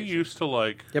 On I occasion. used to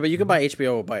like. Yeah, but you can buy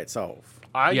HBO by itself.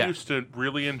 I Yeah. used to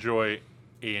really enjoy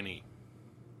A&E.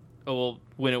 Oh, well,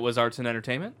 when it was arts and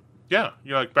entertainment. Yeah,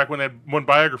 like back when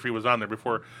Biography was on there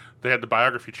before they had the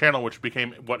Biography channel, which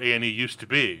became what A&E used to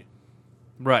be.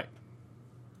 Right.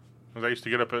 Because I used to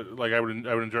get up at I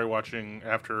would enjoy watching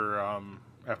after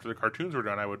the cartoons were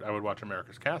done. I would watch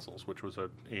America's Castles, which was a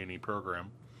A&E program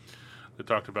that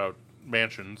talked about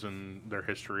mansions and their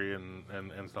history and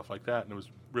stuff like that, and it was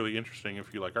really interesting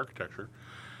if you like architecture.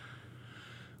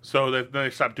 So then they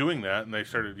stopped doing that, and they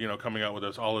started coming out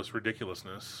with all this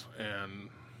ridiculousness, and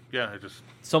yeah,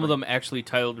 Some of them actually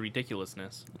titled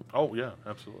Ridiculousness. Oh yeah,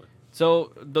 absolutely.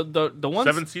 So the one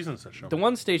 7 seasons that show. The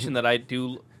one station that I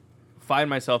do find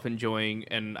myself enjoying,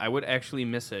 and I would actually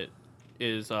miss it,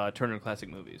 is Turner Classic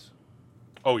Movies.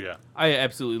 Oh yeah, I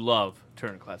absolutely love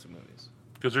Turner Classic Movies.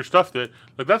 because there's stuff that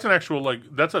that's an actual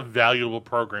that's a valuable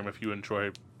program if you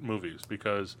enjoy movies,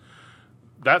 because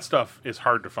that stuff is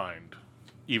hard to find,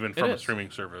 even from a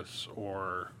streaming service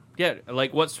or Yeah,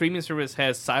 like what streaming service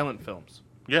has silent films?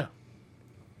 yeah.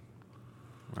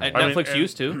 Right. I mean, Netflix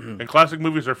used to. And classic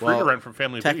movies are free to rent from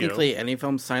Family Technically, Video. any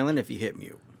film's silent if you hit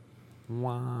mute.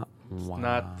 Wah, wah.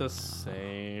 Not the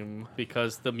same,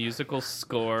 because the musical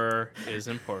score is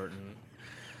important.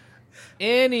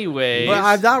 Anyways, But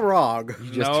I'm not wrong.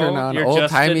 You just No, turn on you're old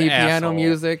just timey an piano asshole.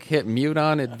 music, hit mute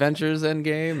on Adventures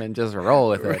Endgame, and just roll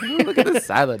with it. Look at this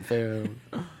silent film.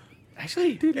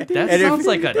 actually, that And if- sounds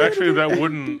like a. Actually, that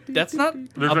wouldn't. That's not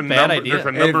There's a a bad number. idea. There's a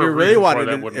And number if you of really reasons want why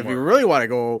to, that wouldn't if you work. really want to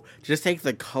go, just take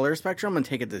the color spectrum and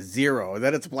take it to 0.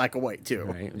 Then it's black and white too.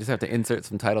 Right? You just have to insert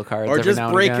some title cards Or every just now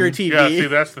and break again. your TV. Yeah, see,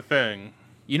 that's the thing.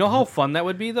 You know how fun that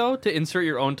would be, though, to insert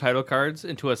your own title cards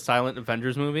into a silent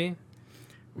Avengers movie?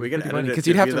 We can edit it Because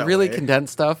you'd have be to that really way. condense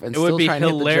stuff and It would still be try and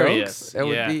hit the hilarious. jokes. It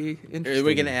Yeah. would be interesting.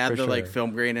 We can add for the sure.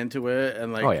 film grain into it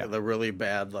and Oh, yeah. the really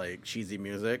bad cheesy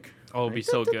music. Oh, it'd be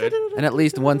so good. And at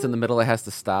least once in the middle, it has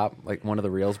to stop. Like one of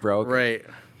the reels broke. Right.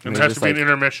 And And it has just to be an like-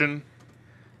 intermission.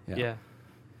 Yeah.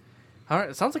 All right,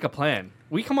 it sounds like a plan.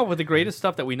 We come up with the greatest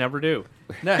stuff that we never do.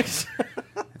 Next.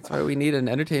 That's why we need an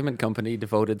entertainment company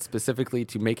devoted specifically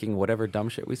to making whatever dumb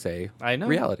shit we say I know.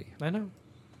 reality. I know.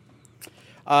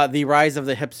 The rise of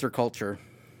the hipster culture.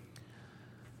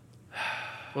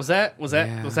 Was that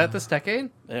Yeah. this decade?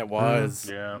 It was.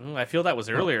 Yeah. I feel that was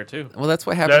earlier too. Well, that's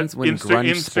what happens That when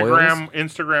grunge spoils.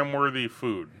 Instagram worthy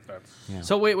food. That's Yeah.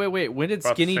 So wait. When did About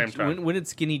the skinny same time. when did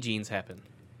skinny jeans happen?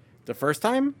 The first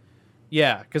time?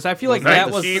 Yeah, because I feel like that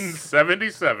was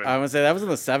 1977. I would say that was in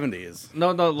the 70s.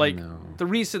 no like No. the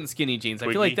recent skinny jeans. I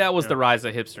feel Twiggy, like that was yeah. the rise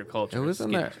of hipster culture. It was in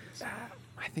skinny there. jeans.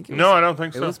 I think it was, No, I don't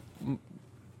think it so. was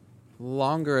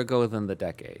longer ago than the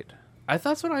decade.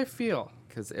 That's what I feel.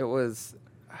 Because it was,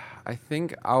 I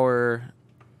think well,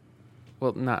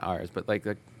 not ours, but like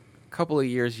a couple of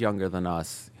years younger than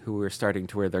us who were starting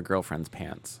to wear their girlfriend's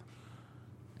pants.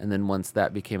 And then once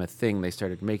that became a thing, they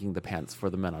started making the pants for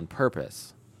the men on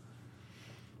purpose.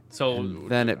 So And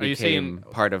then it are you saying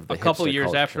became part of the a couple hipster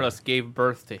years after culture. us gave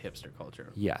birth to hipster culture?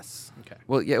 Yes. Okay.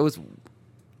 Well, yeah, it was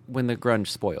when the grunge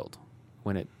spoiled.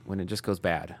 when it just goes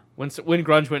bad. When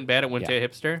grunge went bad, it went to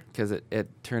hipster. Because it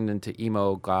turned into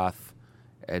emo goth,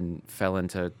 and fell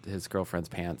into his girlfriend's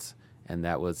pants, and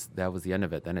that was the end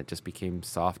of it. Then it just became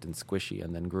soft and squishy,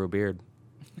 and then grew a beard.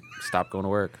 Stopped going to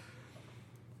work.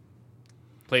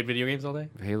 Played video games all day.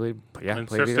 Haley, yeah,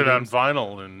 insisted on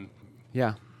vinyl and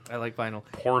I like vinyl.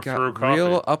 Pour got through coffee.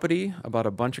 real uppity about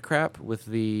a bunch of crap with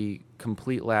the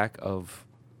complete lack of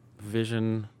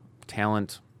vision,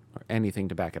 talent, or anything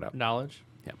to back it up. Knowledge.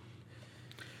 Yeah.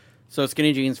 So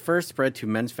skinny jeans first spread to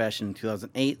men's fashion in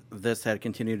 2008. This had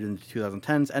continued into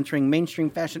 2010s, entering mainstream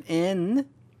fashion in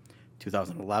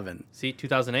 2011. See,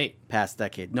 2008. Past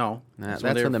decade. No. That's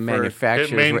when the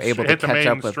manufacturers were able to catch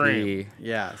up with the...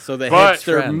 Yeah, so the But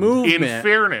hipster movement... In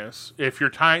fairness, if you're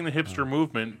tying the hipster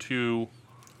movement to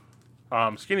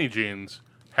skinny jeans,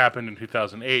 happened in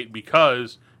 2008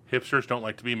 because hipsters don't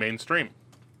like to be mainstream.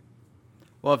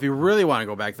 Well, if you really want to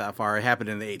go back that far, it happened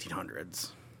in the 1800s.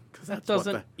 That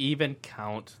doesn't even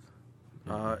count.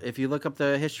 If you look up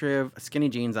the history of skinny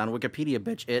jeans on Wikipedia,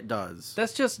 bitch, it does.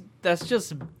 That's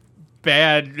just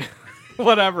bad,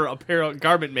 whatever, apparel,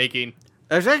 garment making.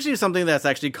 There's actually something that's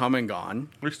actually come and gone.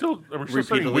 Are we still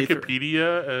saying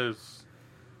Wikipedia as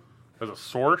a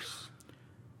source?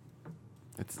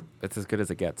 It's as good as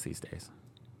it gets these days.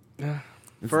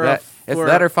 It's For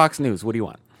that or Fox News. What do you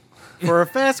want? For a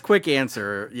fast, quick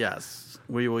answer, yes,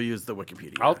 we will use the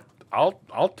Wikipedia.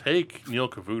 I'll take Neil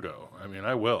Cavuto. I mean,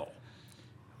 I will.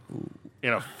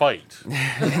 In a fight.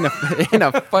 in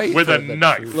a fight with a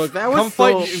knife. Look, that was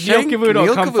Neil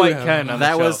Cavuto, come fight Ken on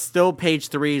that the show. was still page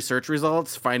 3 search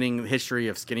results, finding the history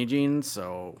of skinny jeans,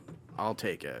 so I'll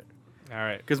take it. All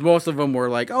right. Because most of them were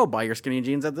like, oh, buy your skinny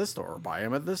jeans at this store, or buy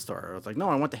them at this store. I was like, no,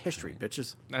 I want the history,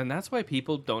 bitches. And that's why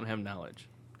people don't have knowledge.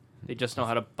 They just know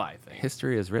how to buy things.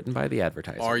 History is written by the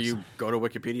advertisers. Or you go to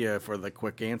Wikipedia for the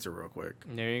quick answer real quick.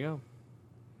 There you go.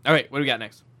 All right, what do we got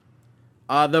next?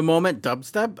 The moment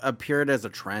dubstep appeared as a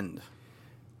trend.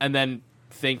 And then,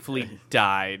 thankfully,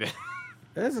 died.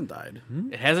 It hasn't died.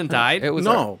 It hasn't died? It was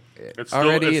it's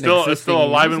still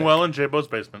alive and well in J-Bo's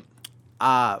basement.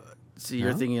 So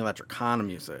you're thinking electronica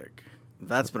music.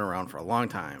 That's been around for a long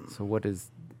time. So what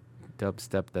is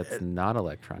dubstep that's not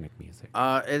electronic music?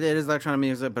 It is electronic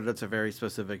music, but it's a very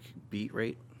specific beat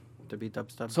rate to be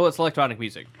dubstep. So it's electronic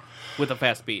music with a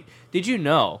fast beat. Did you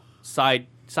know, side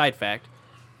fact,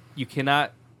 you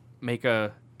cannot make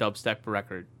a dubstep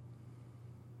record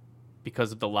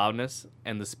because of the loudness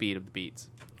and the speed of the beats.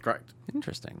 Correct.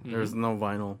 Interesting. There's no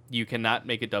vinyl. You cannot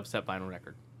make a dubstep vinyl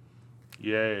record.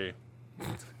 Yay.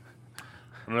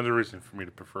 Another reason for me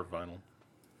to prefer vinyl.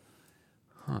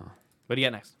 Huh. What do you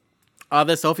got next?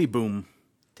 The selfie boom.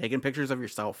 Taking pictures of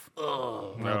yourself.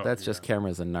 Well, that's just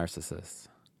cameras and narcissists.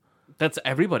 That's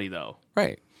everybody, though.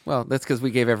 Right. Well, that's because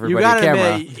we gave everybody a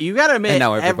camera. You gotta admit,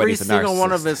 now every everybody's a single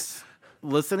one of narcissist. us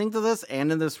listening to this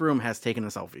and in this room has taken a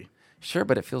selfie. Sure,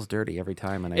 but it feels dirty every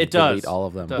time, and I It delete does. all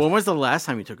of them. It does. When was the last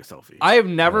time you took a selfie? I have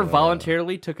never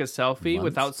voluntarily took a selfie months?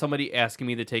 without somebody asking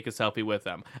me to take a selfie with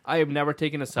them. I have never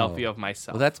taken a selfie of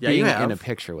myself. Well, that's Yeah, you being in have. a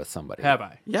picture with somebody. Have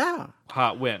I? Yeah.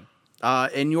 When?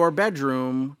 In your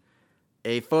bedroom,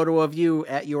 a photo of you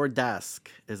at your desk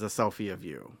is a selfie of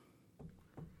you.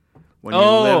 When you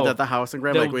lived at the house in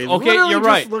Grand Lake. We Okay, literally you're just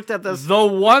right. looked at this. The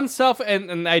one selfie,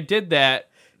 and I did that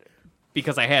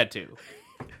because I had to.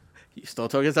 You still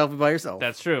took a selfie by yourself.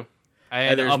 That's true. I had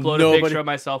to there's upload a nobody- picture of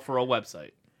myself for a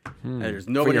website. And there's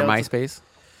For nobody your else. MySpace?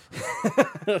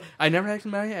 I never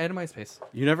actually had a MySpace.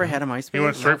 You never had a MySpace? He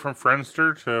went straight from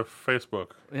Friendster to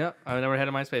Facebook. Yeah, I never had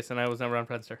a MySpace, and I was never on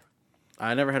Friendster.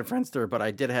 I never had a Friendster, but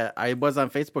I did have. I was on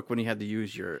Facebook when you had to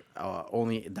use your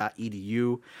only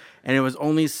 .edu, and it was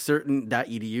only certain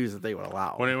 .edus that they would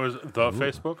allow. When it was the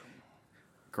Facebook?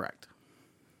 Correct.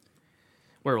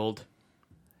 We're old.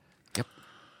 Yep.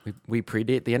 We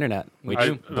predate the internet. We I-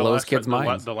 do. Blows kids'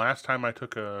 minds. The last time I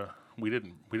took a... We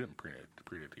didn't predate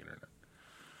the internet.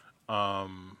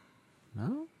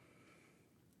 No?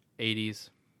 80s.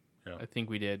 Yeah. I think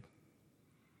we did.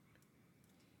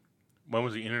 When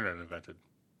was the internet invented?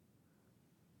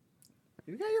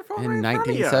 You got your phone In right in front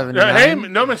of you. 1979. Hey,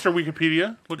 no, Mr.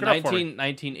 Wikipedia. Look it up for me.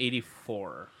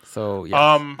 1984. So, yes.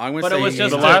 I'm gonna But it say was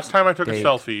just The a last time I took a date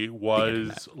selfie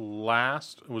was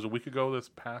it was a week ago this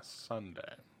past Sunday.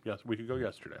 Yes, a week ago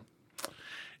yesterday.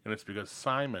 And it's because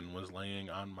Simon was laying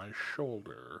on my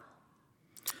shoulder.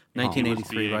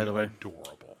 1983, by the way.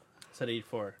 Adorable. I said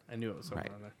 84. I knew it was somewhere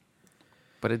Right. on there.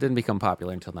 But it didn't become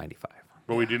popular until 95.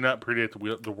 But we did not predate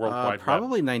the World Wide Web.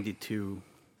 Probably 92.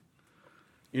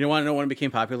 You want to know when it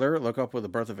became popular? Look up with the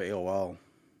birth of AOL.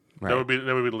 Right. That would be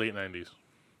the late 90s.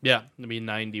 Yeah, it'd be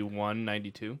 91,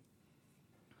 92.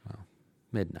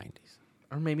 Mid-90s.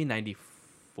 or maybe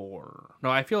 94. No,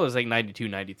 I feel it was like 92,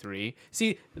 93.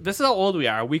 See, this is how old we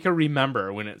are. We can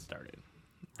remember when it started.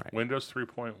 Right. Windows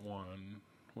 3.1,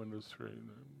 Windows 3.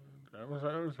 I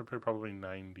was probably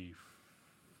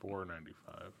 94,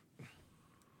 95.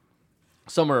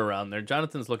 Somewhere around there.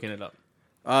 Jonathan's looking it up.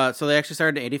 So they actually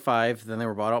started in 85. Then they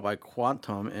were bought out by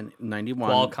Quantum in 91.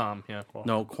 Qualcomm, yeah.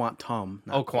 No, Quantum.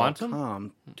 Not Oh, Quantum?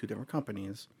 Qualcomm, two different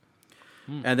companies.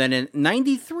 And then in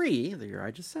 93, the year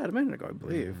I just said a minute ago, I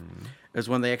believe, is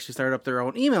when they actually started up their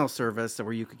own email service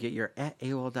where you could get your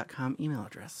 @AOL.com email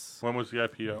address. When was the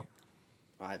IPO?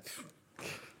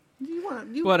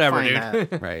 You Whatever, find dude.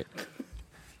 that. Right.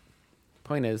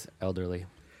 Point is, elderly.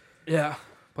 Yeah.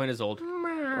 Point is old.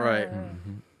 Right.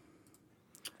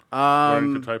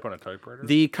 Learning to type on a typewriter?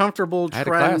 The comfortable I had a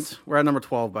trend. class. We're at number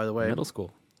 12, by the way. Middle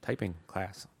school typing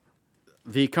class.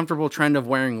 The comfortable trend of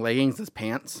wearing leggings as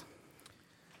pants.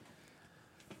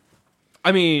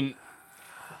 I mean,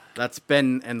 That's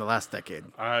been in the last decade.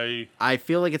 I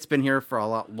feel like it's been here for a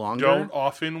lot longer. don't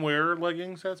often wear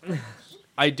leggings as pants.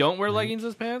 I don't wear leggings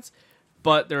as pants,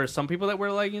 but there are some people that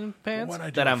wear leggings pants When I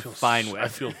do, that I I'm feel fine I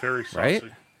with. feel very saucy. Right?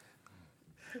 That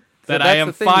So I that's am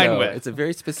the thing, fine though. with. It's a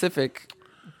very specific.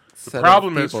 The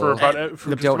problem is for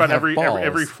just don't about have every balls.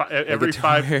 every They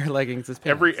five wear leggings as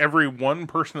pants. every one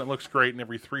person that looks great and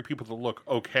every three people that look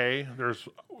okay, there's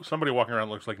somebody walking around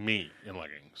that looks like me in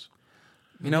leggings.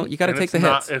 You know, you got to And take the it's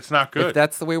not- hits. It's not good. If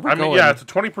that's the way we're I mean, going. yeah, it's a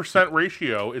 20%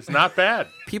 ratio. It's not bad.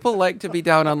 People like to be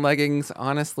down on leggings.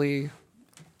 Honestly,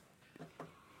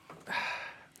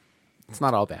 it's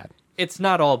not all bad. It's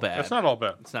not all bad. It's not all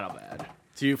bad. It's not all bad.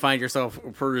 Do you find yourself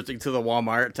perusing to the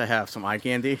Walmart to have some eye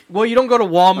candy? Well, you don't go to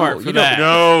Walmart Oh, for you that.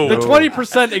 No. The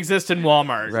 20% exists in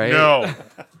Walmart. Right? No.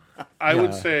 I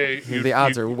would say The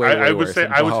odds are way, I way would worse say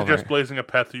in I would suggest Walmart. blazing a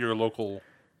path to your local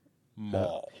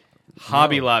mall.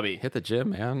 Hobby Lobby. Hit the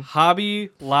gym, man. Hobby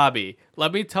Lobby.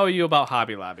 Let me tell you about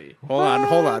Hobby Lobby. Hold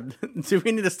on. Do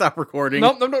we need to stop recording?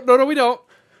 No, we don't.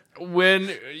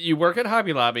 When you work at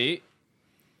Hobby Lobby,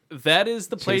 that is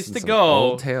the place Chasing to some go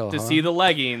old tail, to huh? see the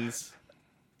leggings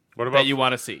What about that you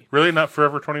want to see. really not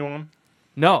Forever 21?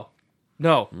 No.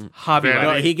 Hobby Vanity.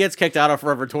 Lobby. No, he gets kicked out of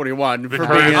Forever 21 for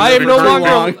Victoria's- being in I am there no for too longer.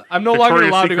 long. I'm no longer Victoria's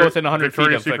allowed to go Secret- within 100 feet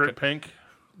Victoria's of the. Secret Pink.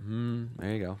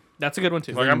 There you go. That's a good one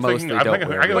too. Like I'm mostly thinking, I don't think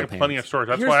wear I get real like plenty of pants. stores.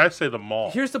 That's Here's- why I say the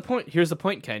mall. Here's the point. Here's the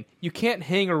point, Ken. You can't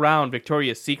hang around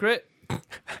Victoria's Secret.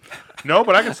 No,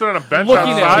 but I can sit on a bench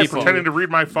Looking at outside people. pretending to read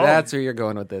my phone. That's where you're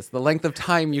going with this. The length of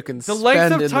time you can The spend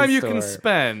length of in time the you can store.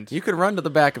 spend. You could run to the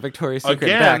back of Victoria's Secret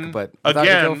again, back, but without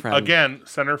your girlfriend. again,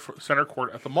 center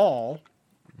court at the mall.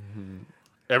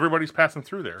 Everybody's passing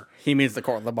through there. He means the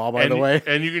court of the ball, by and, the way.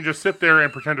 and you can just sit there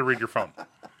and pretend to read your phone.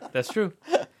 That's true.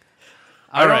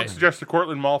 I All don't right. suggest the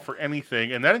Cortland Mall for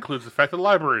anything, and that includes the fact that the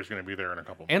library is going to be there in a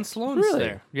couple months. And Sloan's Really?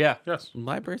 there. Yeah. Yes.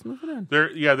 Library's moving in.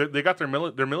 They got their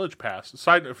millage pass.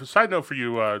 Side note for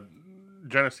you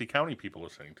Genesee County people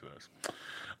listening to this.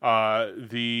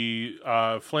 The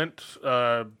Flint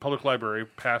Public Library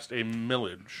passed a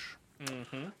millage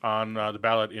on the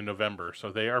ballot in November, so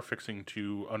they are fixing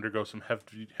to undergo some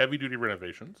heavy-duty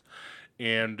renovations,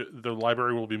 and the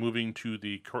library will be moving to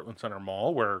the Cortland Center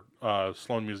Mall, where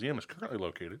Sloan Museum is currently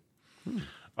located,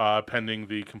 pending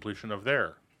the completion of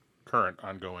their current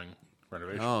ongoing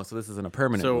renovation. Oh, so this isn't a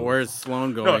permanent So move. where's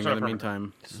Sloan No, going it's not in the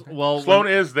permanent. meantime? Well, Sloan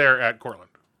is there at Cortland.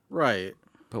 Right.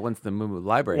 But once the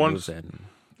library Once- moves in.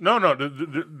 No,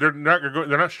 they're not.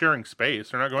 They're not sharing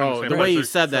space. They're not going. to the Oh, same the place. way you They're-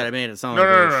 said that, it made it sound No,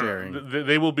 like no, they no, were no, sharing. no.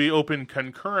 They will be open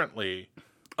concurrently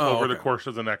over the okay. course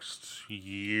of the next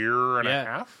year and a yeah,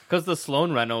 half. because the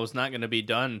Sloan reno is not going to be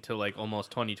done till like almost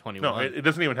 2021. No, it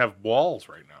doesn't even have walls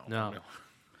right now. No.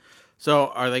 So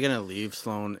are they going to leave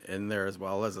Sloan in there as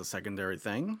well as a secondary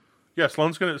thing? Yeah,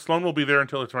 Sloan will be there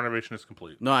until its renovation is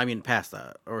complete. No, I mean past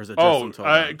that. Or is it just until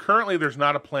then? Currently there's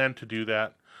not a plan to do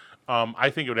that. I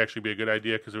think it would actually be a good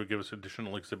idea because it would give us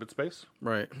additional exhibit space.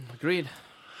 Right. Agreed.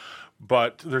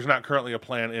 But there's not currently a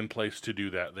plan in place to do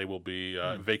that. They will be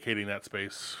vacating that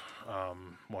space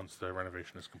once the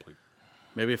renovation is complete.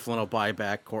 Maybe Flynn will buy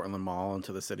back Cortland Mall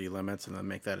into the city limits and then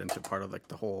make that into part of like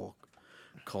the whole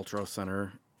cultural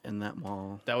center in that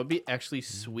mall. That would be actually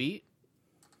sweet,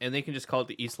 and they can just call it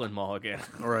the Eastland Mall again.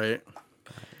 Right.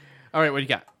 All right, what do you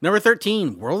got? Number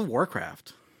 13, World of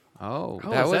Warcraft. Oh, Oh,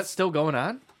 that is was that still going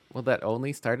on? well. That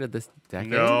only started this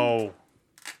decade.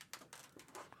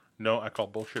 No, I call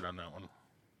bullshit on that one. I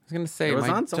was gonna say It was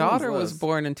my on someone's daughter was list.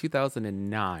 born in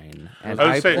 2009, and I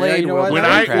would I say- played Yeah, you know World what? of When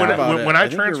I Think Warcraft. about it. when I I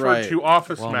think you're transferred right. to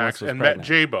Office Well, Max Melissa was and met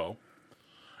pregnant. Jabo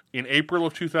in April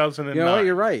of 2009, You know what?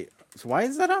 You're right. So why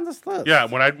is that on this list? Yeah,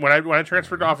 when I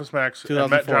transferred to Office Max, I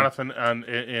met 2004. Jonathan,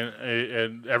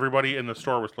 and everybody in the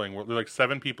store was playing. There were like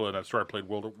 7 people in that store played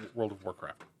World of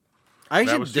Warcraft. I That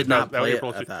actually was did not play it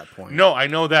April at that point. No, I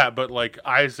know that, but like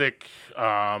Isaac,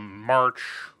 March,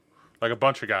 like a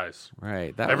bunch of guys.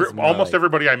 Right. That was more Almost like-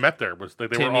 everybody I met there was they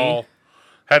were Timmy. all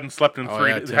hadn't slept in Oh,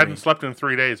 yeah, Timmy. hadn't slept in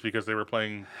 3 days because they were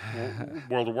playing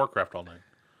World of Warcraft all night.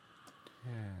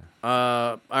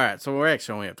 All right, so we're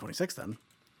actually only at 26 then.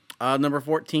 Number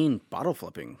 14, bottle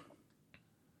flipping.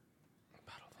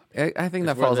 I think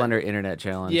that where falls the- under internet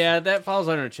challenge. Yeah, that falls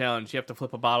under a challenge. You have to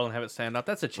flip a bottle and have it stand up.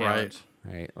 That's a challenge.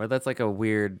 Right. Or that's like a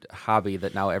weird hobby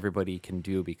that now everybody can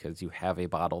do because you have a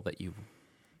bottle that you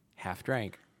half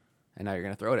drank, and now you're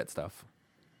gonna throw it at stuff.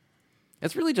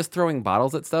 It's really just throwing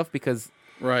bottles at stuff because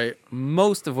Right.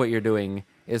 most of what you're doing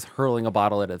is hurling a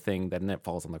bottle at a thing that then it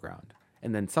falls on the ground.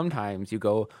 And then sometimes you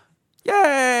go,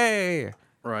 "Yay!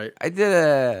 Right. I did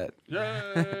it!"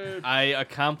 Yay! I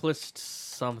accomplished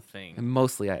something. And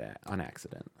mostly on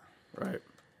accident. Right.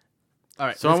 All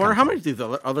right. So I wonder how many of these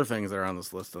other things that are on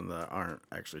this list and that aren't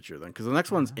actually true then. Because the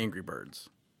next one's Angry Birds.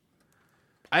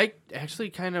 I actually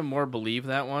kind of more believe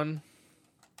that one.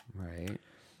 Right.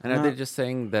 And are they just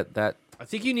saying that I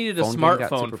think you needed a phone game got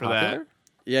smartphone super for popular? that.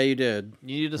 Yeah, you did.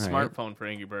 You needed a Right. smartphone for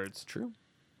Angry Birds. True.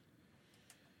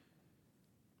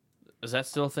 Is that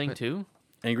still a thing too?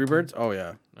 Angry Birds? Oh,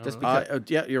 yeah. Just because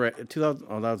Yeah, you're right. 2000.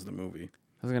 Oh, that was the movie.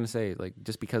 I was gonna say, like,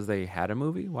 just because they had a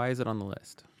movie, why is it on the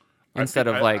list I instead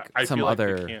feel- of like I some feel like it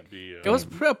other? can't be, It was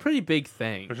a pretty big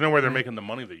thing. there's no way they're making the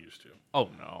money they used to. Oh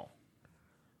no,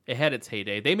 it had its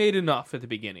heyday. They made enough at the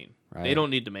beginning. They Right. don't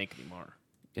need to make anymore.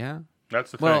 Yeah. That's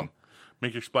the Well- thing.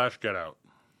 Make your splash, get out.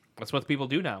 That's what people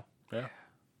do now. Yeah.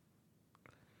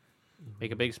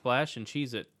 Make a big splash and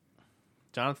cheese it.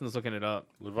 Jonathan's looking it up.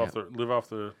 Live off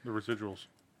the residuals.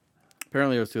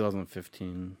 Apparently, it was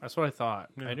 2015. That's what I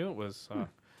thought. I knew it was.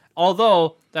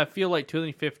 Although I feel like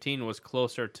 2015 was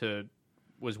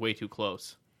way too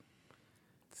close.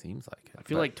 Seems like it. I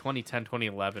feel like 2010,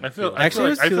 2011. I feel Actually, it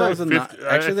was I feel like 2009. 50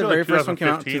 I Actually, the feel very like first one came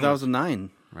out in 2015 was-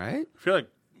 2009. Right. I feel like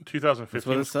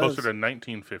 2015 it was closer says. to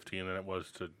 1915 than it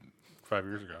was to 5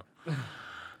 years ago.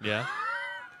 yeah.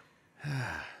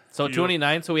 So Feels-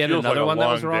 29. So we had Feels another like a one that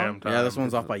was long wrong. damn time. Yeah, this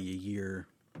one's off by a year.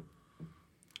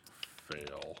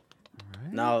 Fail.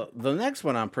 Now, the next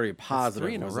one I'm pretty positive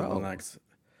 3 in a was row. the next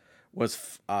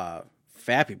was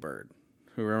Fappy Bird.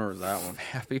 Who remembers that one?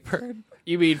 Happy Bird.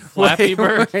 You mean Flappy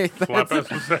Bird? Wait, Flap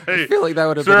that's- us to I say. feel like that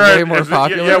would have Sir, been way more is it-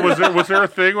 popular. Yeah, was there a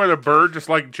thing where the bird just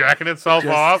like jacking itself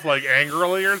off like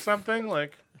angrily or something?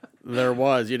 Like There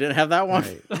was. You didn't have that one?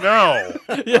 no,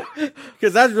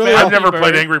 Because that's really I've all- never Bird.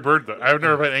 played Angry Bird though. I've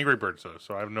never played Angry Birds though,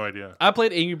 so I have no idea. I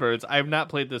played Angry Birds. I have not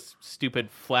played this stupid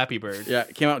Flappy Bird. Yeah,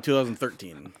 it came out in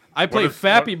 2013. I played is-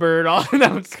 Fappy Bird. No,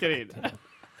 I'm just kidding.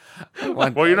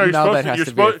 Well, you know, you're now supposed that to, has you're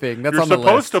to be a supposed, thing. That's you're on the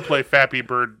supposed list. to play Fappy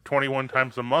Bird 21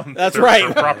 times a month. That's for- right.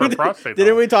 For proper prostate. Didn't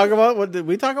health. we talk about what? Did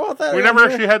we talk about that? We never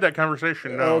actually had that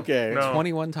conversation. No. Okay. No.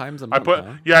 21 times a I month. put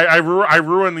huh? yeah. I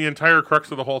ruined the entire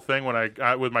crux of the whole thing when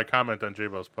I with my comment on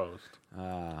J-Bo's post.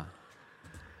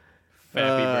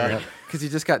 Fappy Bird. Because you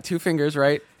just got 2 fingers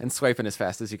right and swiping as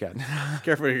fast as you can.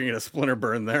 Careful, you're gonna get a splinter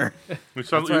burn there. You,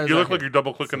 what I was you look like. like you're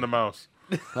double clicking the mouse.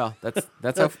 Well, that's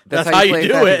That's how you play do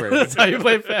Flappy it. Bird. That's how you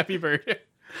play Fappy Bird.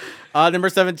 Number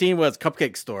 17 was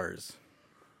Cupcake Stores.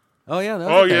 Oh yeah. That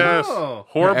was Oh a thing. yes, Oh.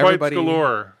 horror bites Everybody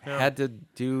galore. Yeah. Had to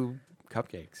do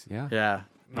cupcakes. Yeah. Yeah.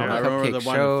 Yeah. I remember the Cupcake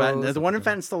one in Fenton. shows. Is the one in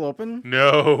Fenton still open?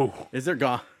 No, Is there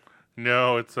gone?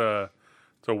 no, it's a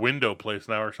window place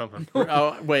now or something.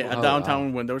 Oh, wait, a Oh,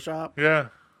 downtown window shop? Yeah.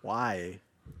 Why?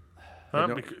 Huh?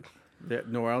 No. Bec- There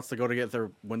nowhere else to go to get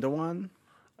their window on?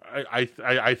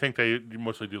 I think they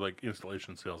mostly do like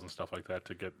installation sales and stuff like that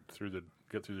to get through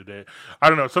the day. I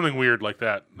don't know, something weird like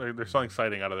that. There's something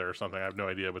exciting out of there or something. I have no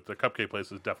idea, but the cupcake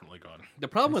place is definitely gone. The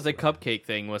problem with the cupcake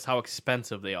thing was how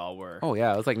expensive they all were. Oh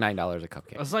yeah, it was like $9 a I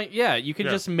cupcake. was like, yeah, you can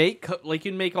Yeah. just make you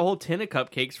can make a whole tin of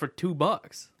cupcakes for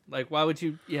 $2. Like, why would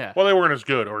you? Yeah. Well, they weren't as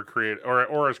good or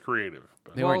or as creative.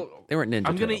 But. They Well, weren't Ninja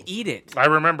I'm gonna Turtles. eat it. I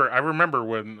remember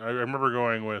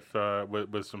going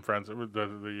with some friends.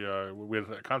 We had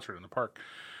a concert in the park.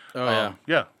 Oh, yeah.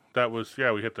 Yeah, that was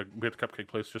we hit the cupcake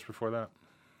place just before that.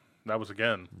 That was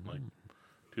again like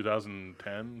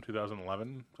 2010,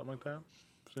 2011, something like that.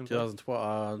 Seems like.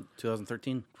 2012,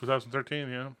 2013. 2013,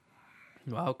 yeah.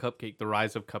 Wow, cupcake, the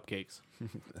rise of cupcakes.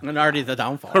 And already the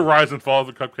downfall. The rise and fall of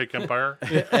the cupcake empire.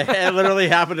 It literally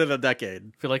happened in a decade.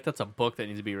 I feel like that's a book that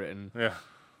needs to be written. Yeah.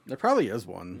 There probably is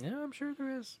one. Yeah, I'm sure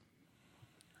there is.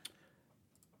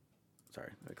 Sorry,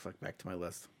 I click back to my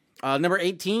list. Number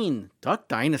 18, Duck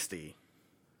Dynasty.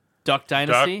 Duck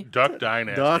Dynasty. Duck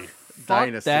Dynasty. Duck Fuck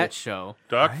Dynasty. that show.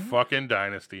 Duck fucking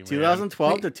Dynasty, man.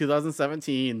 2012 to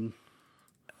 2017.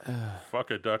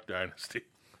 Fuck a Duck Dynasty.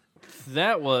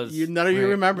 That was. None of you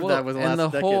remembered well, that was the and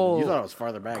last the decade. whole You thought it was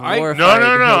farther back. I- No. glorified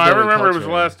I hillbilly remember it was the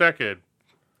culture. last decade.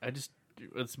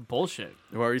 It's bullshit.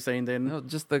 What were you saying, Dan? No,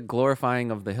 just the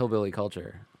glorifying of the hillbilly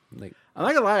culture. Like, I'm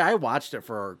not gonna lie, I watched it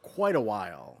for quite a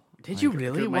while. Did you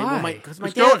really? Why? Because my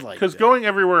dad liked Because it. going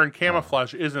everywhere in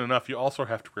camouflage isn't enough. You also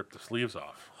have to rip the sleeves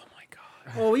off.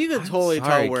 Well, you can totally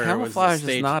sorry, tell where camouflage it was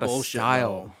the is not a bullshit,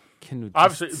 style. though. Can we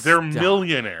Obviously, just they're stop?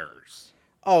 millionaires.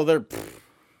 Oh, they're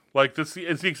Like it's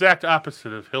the exact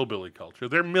opposite of hillbilly culture.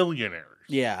 They're millionaires.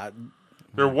 yeah.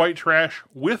 They're white trash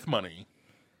with money,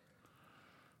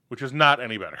 which is not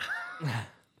any better.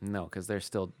 No, because they're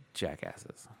still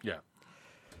jackasses. Yeah.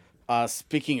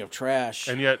 Speaking of trash,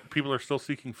 And yet, people are still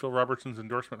seeking Phil Robertson's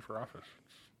endorsement for office.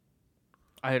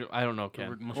 I don't know,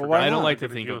 Ken. Most Well, why I don't not? like to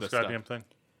think of ridiculous this stuff. goddamn thing.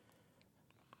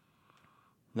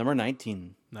 number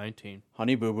 19, 19.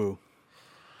 Honey Boo Boo.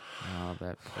 Oh,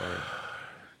 that poor.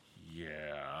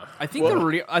 Yeah. I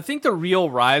think the real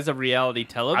rise of reality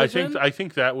television. I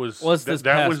think that was this that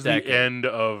past was the decade. end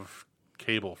of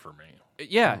cable for me.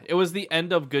 Yeah, it was the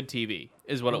end of good TV,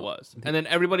 is what it was. And then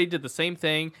everybody did the same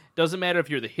thing. Doesn't matter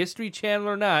if you're the History Channel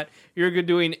or not. You're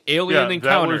doing alien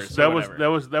encounters. that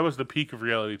was the peak of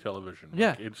reality television. Like,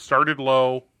 Yeah. it started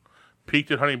low,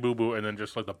 peaked at Honey Boo Boo, and then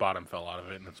just like the bottom fell out of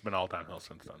it, and it's been all downhill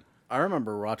since then. I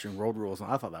remember watching Road Rules,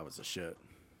 and I thought that was the shit.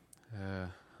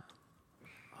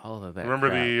 All of that. Remember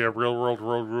crap. the Real World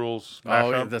Road Rules Oh,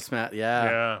 mashup? the smash, yeah,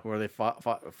 Yeah. where they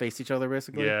faced each other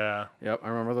basically. Yeah. Yep, I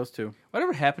remember those two.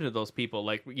 Whatever happened to those people?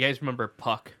 Like, you guys remember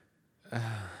Puck? Puck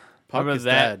Remember is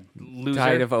that dead. loser?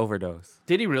 died of overdose.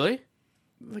 Did he really?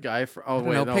 The guy from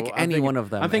Pick any one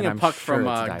of them. I'm and thinking I'm Puck sure from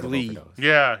it's died of Glee. overdose.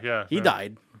 Yeah. He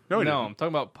died. No, he No, didn't. I'm talking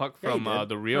about Puck Yeah, he from did.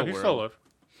 the real No, he's world. still alive.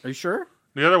 Are you sure?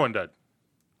 The other one died.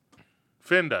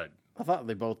 Finn died. I thought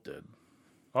they both did.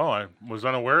 Oh, I was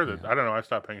unaware that. I don't know. I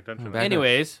stopped paying attention. to that.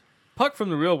 Anyways, Puck from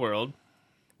the real world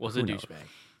was a Who knows? douchebag.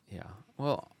 Yeah.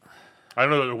 Well, I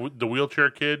know the wheelchair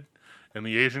kid and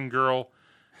the Asian girl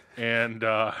and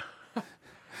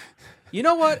You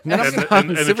know what? And I'm and, gonna- the, and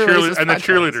the Super cheerleaders. racist And the podcast.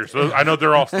 cheerleaders. Those- I know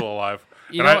they're all still alive.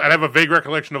 You And know I have a vague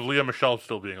recollection of Leah Michelle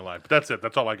still being alive. But that's it.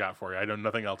 That's all I got for you. I know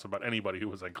nothing else about anybody who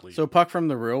was on Glee. So Puck from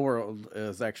the real world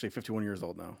is actually 51 years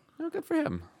old now. oh, good for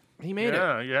him. he made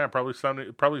it. yeah,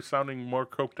 probably sounding more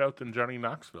coked out than Johnny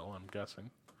Knoxville, I'm guessing,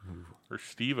 or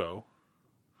Steve-O.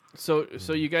 So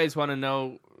you guys want to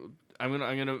know? I'm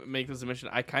gonna make this admission.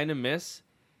 I kind of miss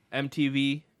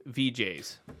MTV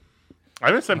VJs.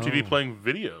 I miss MTV playing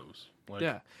videos. Like,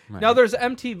 Yeah. Right. Now there's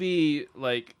MTV.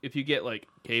 Like if you get like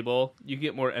cable, you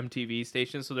get more MTV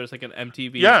stations. So there's like an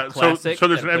MTV. Yeah, classic so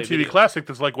there's that an play MTV video. classic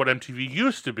that's like what MTV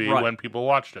used to be Right. when people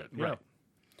watched it. Yeah. Right.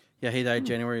 Yeah, he died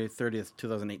January 30th,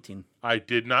 2018. I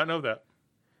did not know that.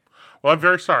 Well, I'm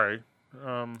very sorry. I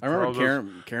for remember all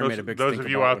Karen made a big those stink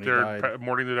of you about out when he there died.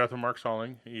 mourning the death of Mark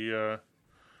Salling.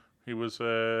 He was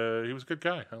a good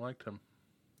guy. I liked him.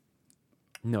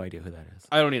 No idea who that is.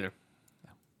 I don't either.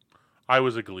 I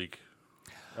was a gleek.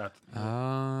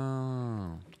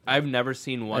 Oh. I've never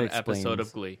seen one That episode of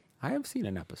explains. Glee. I have seen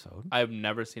an episode. I've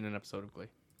never seen an episode of Glee.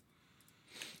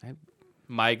 I-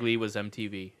 My Glee was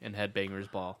MTV and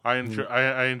Headbangers Ball. I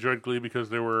enjoyed Glee because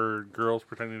there were girls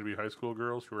pretending to be high school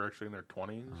girls who were actually in their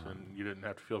 20s, and you didn't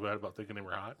have to feel bad about thinking they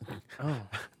were hot.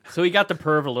 So he got the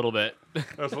perv a little bit.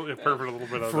 That's a perfect little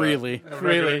bit of Freely. that.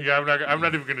 Freely. I'm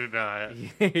not even going to deny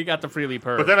it. He got the freely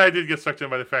perv. But then I did get sucked in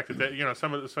by the fact that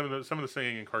some of the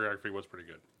singing and choreography was pretty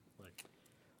good.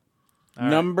 Like,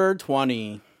 Number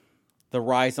 20, The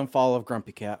Rise and Fall of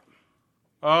Grumpy Cat.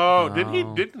 did he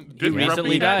recently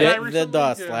Grumpy died. die Bit the recently?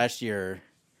 dust Yeah. last year,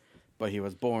 but he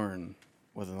was born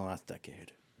within the last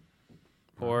decade.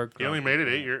 Poor He only Grumpy.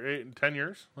 made it 10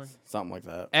 years. Like, Something like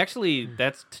that. Actually,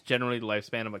 that's generally the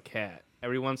lifespan of a cat.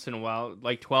 Every once in a while,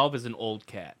 like 12 is an old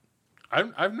cat.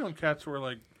 I've known cats who were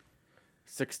like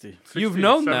 60. 16, You've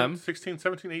known 7, them. 16,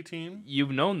 17, 18.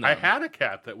 You've known them. I had a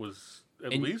cat that was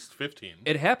at And- least 15.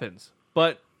 It happens.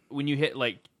 But when you hit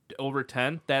like over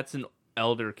 10, that's an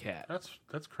elder cat.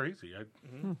 That's crazy. I've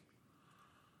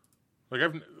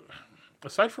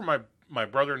aside from my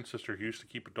brother and sister who used to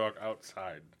keep a dog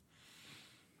outside.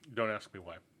 Don't ask me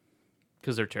why.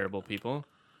 Because they're terrible people.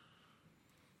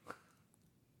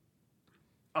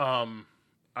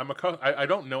 I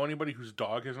don't know anybody whose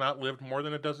dog has not lived more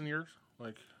than a dozen years.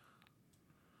 Like,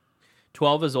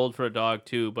 12 is old for a dog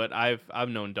too, but I've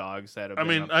known dogs that have I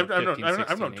been mean, up to I've 15, known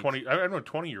 16 20. I've known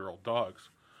 20-year-old dogs.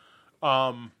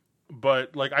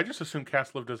 But like, I just assumed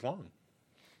cats lived as long.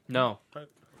 No.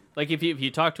 Like if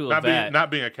you talk to a not vet,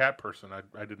 not being a cat person,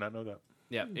 I did not know that.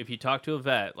 yeah, if you talk to a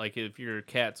vet, like if your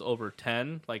cat's over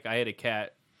 10, like I had a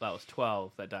cat that was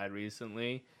 12 that died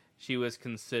recently, she was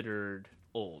considered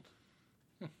old.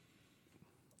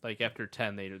 Like after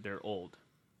 10, they're old.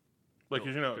 Like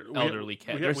they're elderly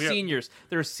cats. They're seniors.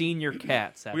 They're senior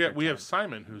cats. After we have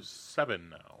Simon, who's 7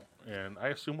 now, and I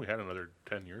assume we had another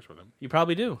 10 years with him. You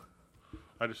probably do.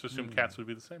 I just assumed cats would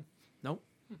be the same. Nope.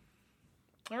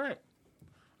 All right,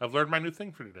 I've learned my new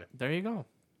thing for today. There you go.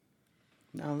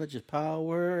 Knowledge is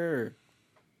power.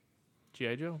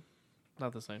 G.I. Joe.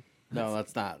 Not the same. No,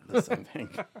 that's not the same thing.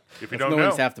 If you don't no know,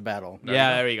 one's half the battle.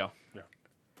 Yeah, there you go.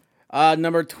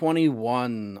 Number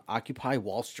 21, Occupy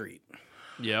Wall Street.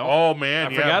 Yeah. Oh man,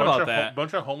 I forgot about that.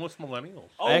 Bunch of homeless millennials.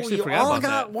 I actually you forgot all about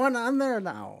got that. one on there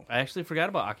now. I actually forgot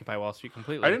about Occupy Wall Street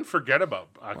completely. I didn't forget about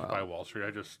Occupy Wall Street.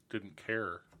 I just didn't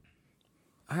care.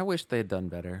 I wish they had done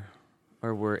better,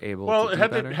 or were able. Well, to do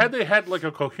had better. they had like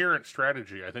a coherent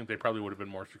strategy, I think they probably would have been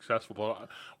more successful. But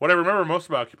what I remember most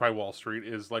about Occupy Wall Street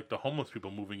is like the homeless people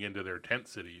moving into their tent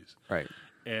cities, Right.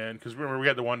 and because remember we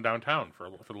had the one downtown for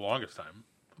the longest time.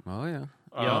 Oh yeah.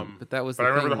 But that was. But I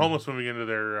remember thing. the homeless moving into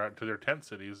their tent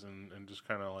cities and just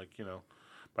kind of like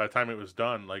by the time it was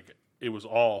done, like it was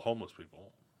all homeless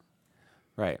people.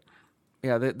 Right.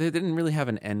 Yeah, they didn't really have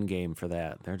an end game for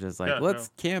that. They're just like, let's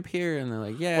camp here, and they're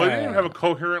like, yeah. Well, they didn't even have a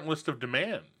coherent list of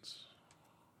demands.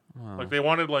 Wow. Like they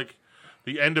wanted like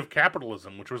the end of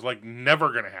capitalism, which was like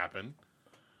never going to happen.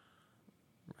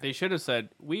 They should have said,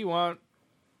 we want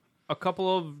a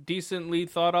couple of decently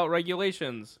thought out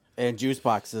regulations. And juice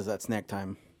boxes at snack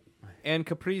time. And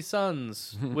Capri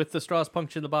Suns with the straws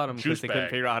punctured in the bottom because Juice they couldn't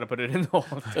bag. figure out how to put it in the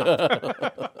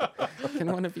hole.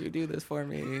 Can one of you do this for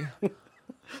me?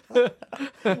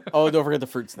 Oh, don't forget the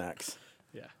fruit snacks.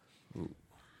 Yeah.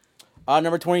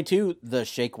 Number 22, the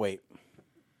shake weight.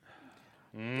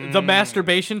 The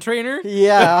masturbation trainer?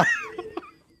 Yeah,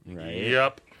 Right.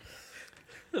 Yep.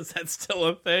 Is that still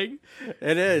a thing?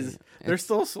 it is. They're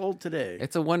still sold today.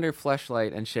 It's a wonder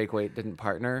Fleshlight and Shake Weight didn't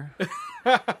partner.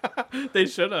 They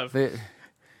should have. They,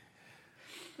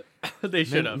 They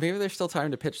should have. maybe there's still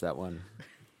time to pitch that one.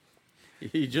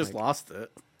 You just lost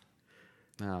it.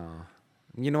 Oh.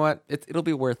 You know what? It'll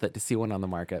be worth it to see one on the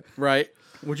market. Right.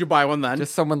 Would you buy one then?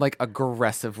 Just someone like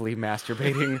aggressively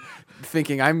masturbating,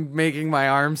 thinking I'm making my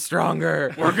arms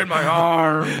stronger. Working my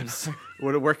arms.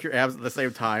 Would it work your abs at the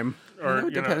same time? Or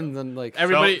It depends on like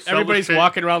Everybody's shake-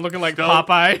 walking around looking like sell-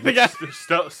 Popeye. They got-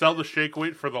 sell the shake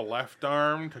weight for the left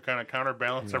arm to kind of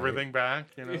counterbalance everything back.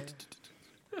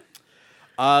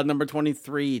 Number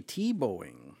 23,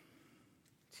 T-bowing.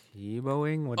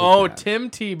 Tebowing. What is Oh, that? Tim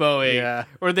Tebowing. Yeah.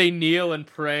 Or they kneel and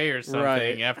pray or something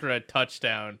Right. after a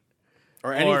touchdown.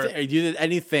 Or anything. You did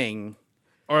anything.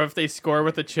 Or if they score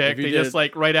with a chick, If you they did- just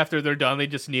like right after they're done, they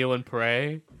just kneel and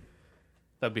pray.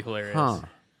 That'd be hilarious. Huh.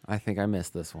 I think I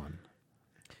missed this one.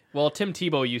 Well, Tim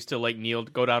Tebow used to like kneel,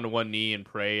 go down to one knee and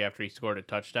pray after he scored a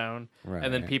touchdown.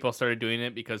 And then Right. people started doing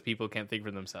it because people can't think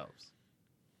for themselves.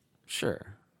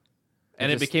 Sure.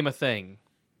 And it just- became a thing.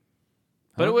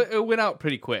 But it went out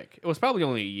pretty quick. It was probably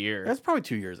only a year. That's probably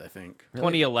 2 years, I think.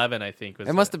 2011, I think. Was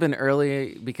It must have been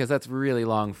early because that's really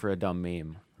long for a dumb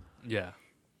meme. Yeah.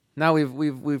 Now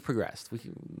we've progressed.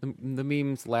 The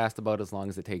memes last about as long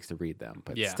as it takes to read them,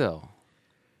 but Yeah. still.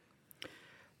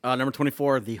 Number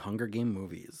 24, the Hunger Game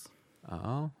movies.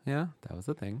 Oh yeah, that was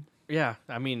a thing, Yeah.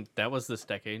 I mean, that was this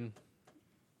decade.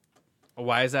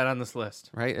 Why is that on this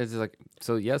list? right? It's just like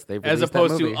so. Yes, they As released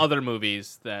opposed that to movie. other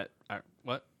movies that are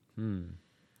what?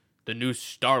 The new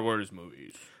Star Wars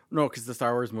movies. No, because the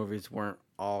Star Wars movies weren't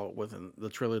all within the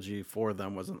trilogy for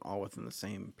them wasn't all within the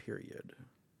same period.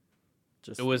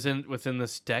 Just It was within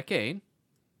this decade.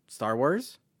 Star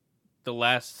Wars The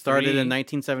last started three, in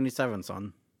 1977,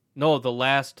 son. No, the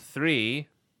last three.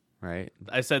 right.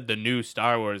 I said the new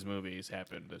Star Wars movies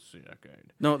happened this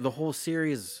decade. No, the whole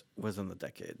series was in the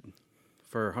decade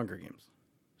for Hunger Games.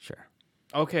 Sure.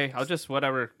 Okay, I'll just go with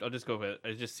it.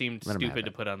 It just seemed Let 'em have stupid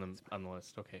to it. put on the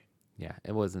list. Okay, Yeah,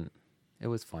 it wasn't. It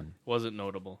was fun. wasn't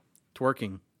notable.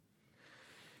 Twerking.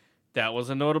 That was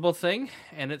a notable thing,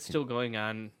 and it's still going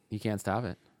on. You can't stop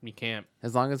it. You can't.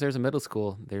 As long as there's a middle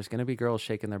school, there's gonna be girls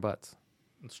shaking their butts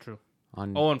It's true.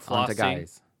 on Oh, and onto flossing.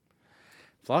 guys.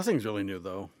 Flossing's really new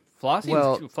though.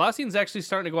 Flossing's actually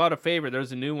starting to go out of favor.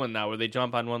 There's a new one now where they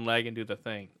jump on one leg and do the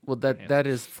thing. Well, that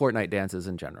is Fortnite dances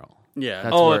in general. Yeah.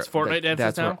 That's Oh, where- it's Fortnite dances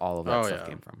That's now? where all of that Oh, stuff yeah.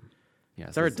 came from.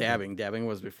 Yes. Started it's- dabbing. Dabbing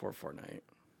was before Fortnite.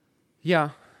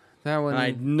 Yeah, that one. And I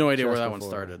had no idea where just that one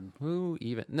before. started. Who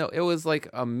even? No, it was like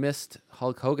a missed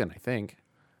Hulk Hogan, I think.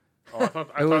 Oh, I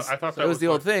thought that was the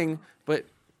old like- thing, but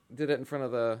did it in front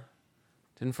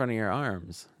of your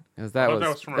arms. Because I thought that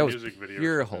was from a music video or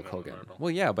pure something, Hulk Hogan. I don't know.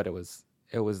 Well, yeah, but it was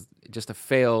just a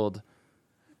failed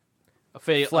A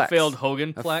failed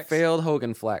Hogan a flex. failed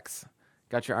Hogan flex.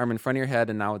 Got your arm in front of your head,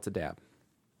 and now it's a dab.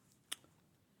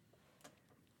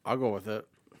 I'll go with it.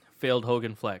 Failed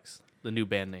Hogan flex. The new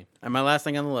band name. And my last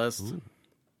thing on the list,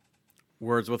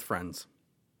 Words with Friends.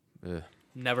 Ugh.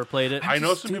 Never played it. I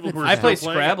know some people who are I still play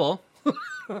playing Scrabble.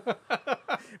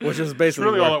 Which is It's basically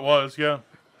really all it was, yeah.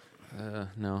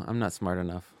 No, I'm not smart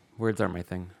enough. Words aren't my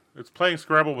thing. It's playing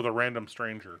Scrabble with a random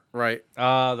stranger. right.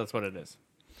 That's what it is.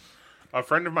 A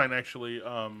friend of mine actually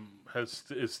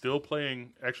is still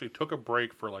playing. Actually, took a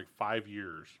break for like 5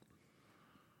 years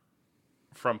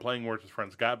from playing Words with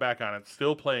Friends. Got back on it.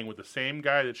 Still playing with the same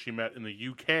guy that she met in the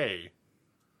UK,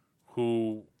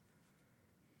 who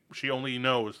she only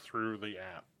knows through the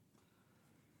app.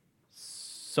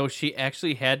 So she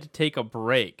actually had to take a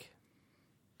break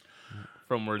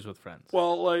from Words with Friends.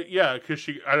 Well, like yeah, because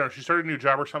she started a new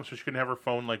job or something, so she couldn't have her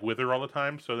phone like with her all the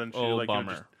time. So then she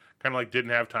Bummer. just kind of like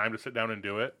didn't have time to sit down and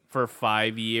do it. For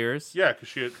 5 years. Yeah, because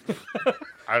she had.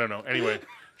 I don't know. Anyway,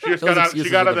 she just Those got out. She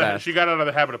excuses got are out the of the, best. she got out of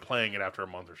the habit of playing it after a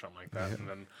month or something like that, and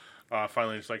then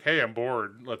finally it's like, hey, I'm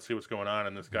bored. Let's see what's going on.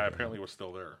 And this guy apparently was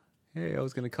still there. Hey, I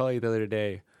was going to call you the other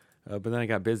day, but then I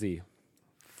got busy.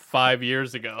 5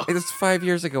 years ago. It was 5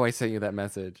 years ago I sent you that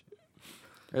message.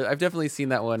 I've definitely seen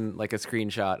that one, like a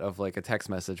screenshot of like a text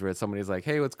message where somebody's like,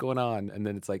 hey, what's going on? And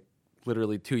then it's like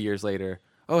literally 2 years later.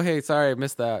 Oh, hey, sorry, I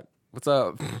missed that. What's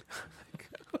up?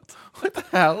 What the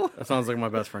hell? That sounds like my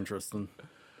best friend, Tristan.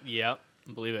 Yep.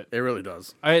 Believe it. It really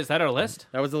does. All right, is that our list?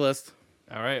 That was the list.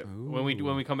 All right. When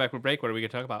we come back from break, what are we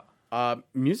going to talk about?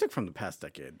 Music from the past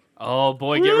decade. Oh,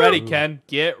 boy. Get ready, Ken.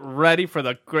 Get ready for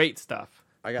the great stuff.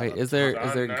 I got Wait, the- is there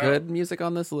now. good music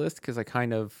on this list? Because I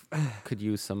kind of could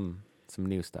use some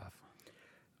new stuff.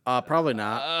 probably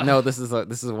not. No, this is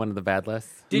one of the bad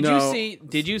lists. Did No.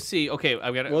 you see? Okay,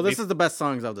 I've got it. Well, this is the best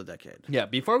songs of the decade. Yeah,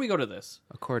 before we go to this,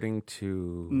 According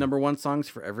to Number one songs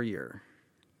for every year.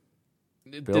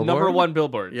 the Billboard? number one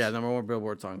Billboard. Yeah, number one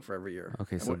Billboard song for every year.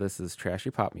 okay, so this is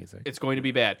trashy pop music. It's going to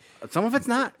be bad. Some of it's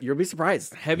not. You'll be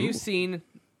surprised. Have you seen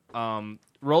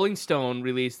Rolling Stone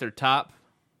released their top,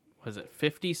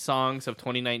 50 songs of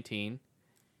 2019?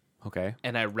 Okay,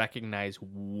 And I recognize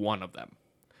one of them.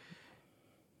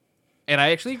 And I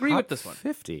actually agree with this one.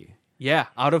 50. Yeah,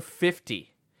 out of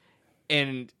 50.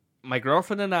 And my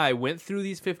girlfriend and I went through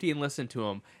these 50 and listened to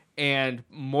them, and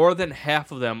more than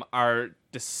half of them are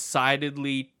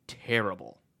decidedly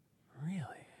terrible. Really?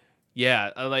 Yeah,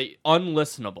 like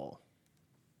unlistenable.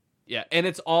 Yeah, and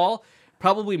it's all,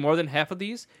 probably more than half of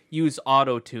these use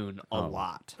auto-tune a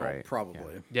lot. Right.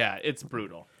 Probably. Yeah, it's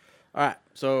brutal. All right.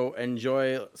 So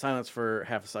enjoy silence for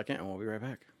half a second, and we'll be right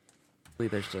back.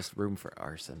 There's just room for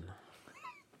arson.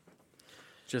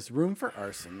 Just room for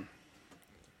arson.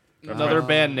 Another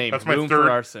band name, That's my Room third. for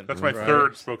Arson. That's my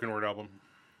third spoken word album.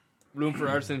 Room for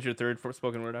Arson is your third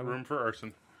spoken word album? Room for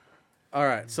Arson. All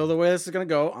right. So the way this is going to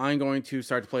go, I'm going to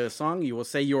start to play the song. You will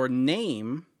say your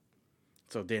name.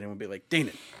 So Dana will be like,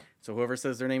 Dana. So whoever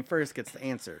says their name first gets the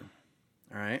answer.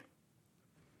 All right.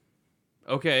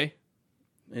 Okay.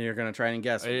 And you're going to try and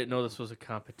guess. I didn't know this was a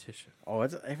competition. Oh,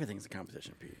 everything's a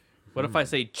competition, Pete. What if I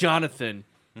say Jonathan?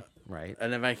 Right.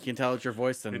 And if I can tell it's your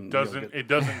voice, then It you'll doesn't. get- It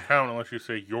doesn't count unless you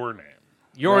say your name.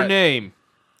 Your Right. name.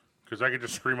 Because I could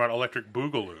just scream out Electric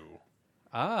Boogaloo.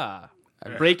 Ah.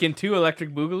 Break into Electric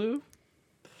Boogaloo?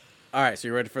 All right. So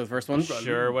you ready for the first one?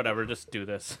 Sure, whatever. Just do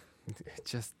this.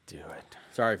 Just do it.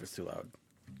 Sorry if it's too loud.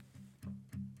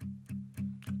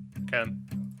 Ken.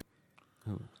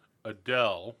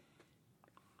 Adele.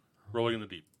 Rolling in the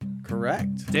Deep.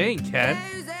 Correct. Dang, Ken.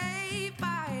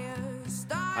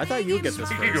 I thought you would get this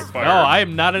You could go first. fire. No, I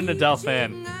am not an Adele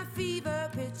fan.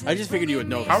 I just figured you would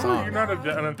know the How song. are you not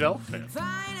an Adele fan?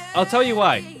 I'll tell you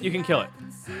why. You can kill it.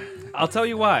 I'll tell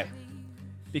you why.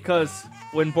 Because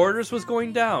when Borders was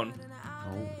going down,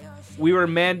 we were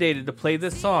mandated to play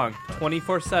this song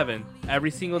 24/7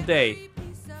 every single day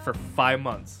for 5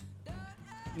 months.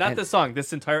 Not And- this song,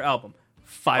 this entire album.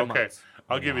 5 Okay, months.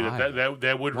 I'll give you that.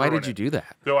 That would. Why ruin did you it. do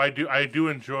that? Though I do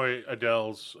enjoy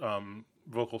Adele's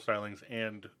vocal stylings,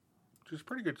 and she's a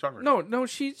pretty good songwriter. No,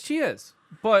 she is.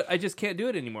 But I just can't do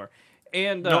it anymore.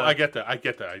 And No, I get that. I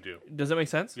do. does that make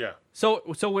sense? Yeah. So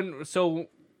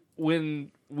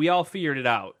when we all figured it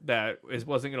out that it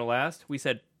wasn't going to last, we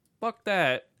said fuck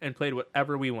that and played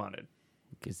whatever we wanted.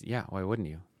 Because why wouldn't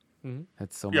you? Mm-hmm.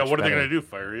 That's so Yeah. much What are they better. going to do?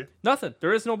 Fire you? Nothing.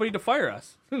 There is nobody to fire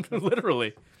us.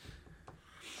 Literally.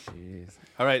 Jeez.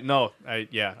 All right, no.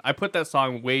 I put that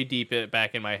song way deep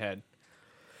back in my head.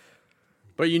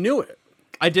 But you knew it.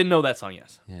 I didn't know that song.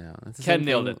 Yes. Yeah, it's the Ken same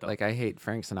nailed thing, it, though. Like I hate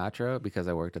Frank Sinatra because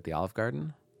I worked at the Olive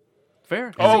Garden.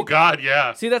 Fair. Oh God,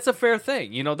 yeah. See, that's a fair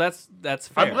thing. That's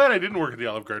fair. I'm glad I didn't work at the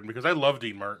Olive Garden because I love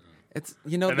Dean Martin. It's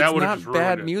And it's that would've not just ruined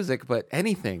bad it. music, but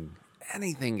anything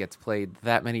gets played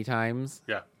that many times,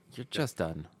 Yeah. you're just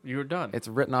done. You're done. It's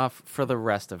written off for the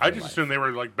rest of I your just life. assumed they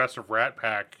were like Best of Rat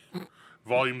Pack,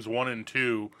 volumes 1 and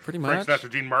 2. Pretty Frank much.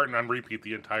 Sinatra, Dean Martin on repeat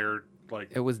the entire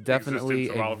It was definitely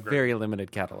existence of a Olive Garden. very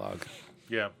limited catalog.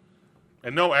 Yeah,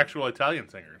 and no actual Italian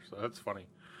singers. So that's funny.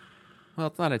 Well,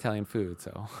 it's not Italian food,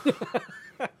 so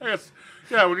I guess.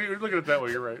 Yeah, when you look at it that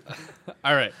way, you're right.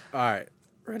 All right. All right,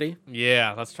 ready?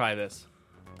 Yeah, let's try this.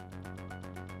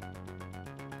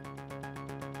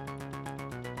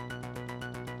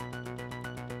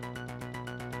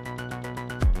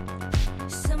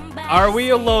 Are We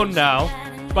Alone Now?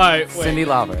 By Cyndi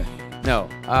Lauper. No,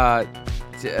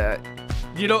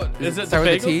 You know, is it the start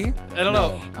with a Bagels? T? I don't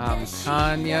know.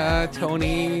 Tanya,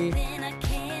 Tony.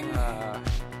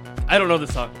 I don't know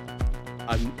this song.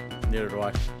 Neither do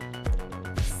I.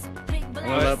 I'm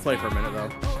gonna let it play for a minute though.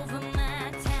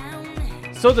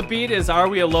 So the beat is "Are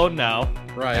We Alone Now?"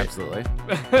 Right. Absolutely.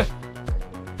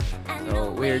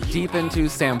 So we're deep into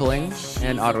sampling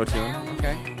and auto tune.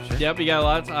 Okay, sure. Yep, you got a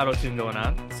lot of auto tune going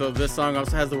on. So this song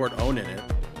also has the word "own" in it.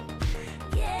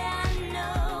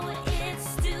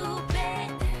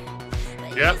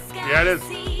 Yep. Yeah, it is.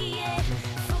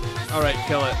 All right,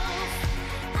 kill it.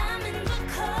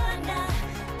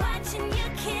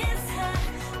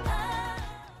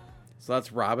 So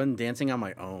that's Robin dancing on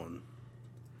my own.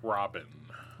 Robin.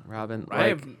 Robin, I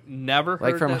have never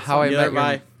heard like from that How song. I Neither Met have Your.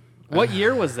 I. What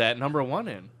year was that number 1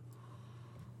 in?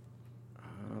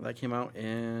 That came out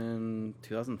in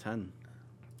 2010.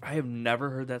 I have never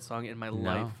heard that song in my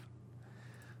life.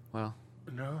 Well,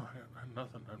 No,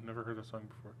 nothing. I've never heard that song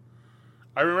before.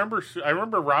 I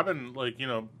remember Robin, like,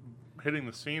 hitting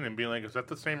the scene and being like, "Is that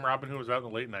the same Robin who was out in the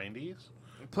late '90s?"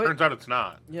 Turns out it's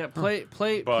not. Yeah, play.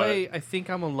 I think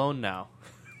I'm alone now.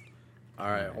 All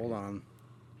right, hold on.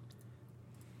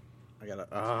 I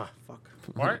gotta. Fuck.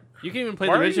 Why? You can even play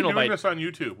Why the are you original doing by. this on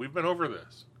YouTube? We've been over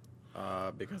this.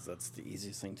 Because that's the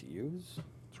easiest thing to use.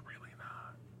 It's really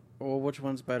not. Well, which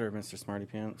one's better, Mr. Smarty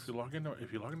Pants? If you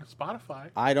log into Spotify,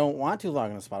 I don't want to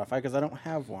log into Spotify because I don't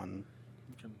have one.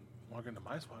 you can log into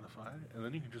my Spotify, and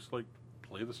then you can just like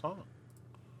play the song.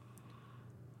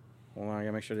 Hold on, I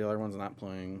gotta make sure the other one's not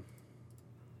playing.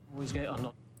 Always get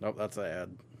on. Nope, that's an ad.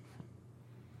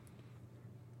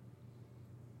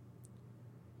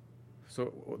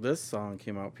 So this song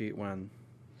came out, Pete, when?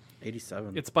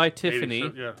 87. It's by Tiffany.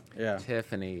 87, yeah. Yeah.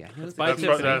 Tiffany. I knew it was by a That's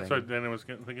Tiffany. why, Tiffany that's why thing. Danny was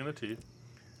thinking the T.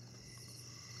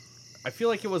 I feel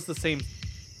like it was the same.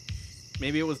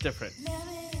 Maybe it was different.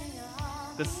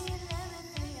 This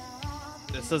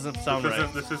doesn't sound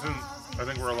right. This isn't. I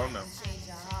think we're alone now.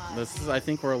 This is I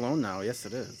Think We're Alone Now. Yes,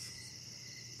 it is.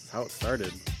 This is how it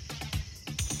started.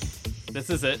 This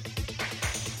is it.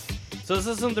 So this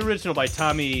isn't the original by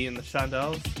Tommy and the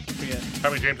Shondells. I forget.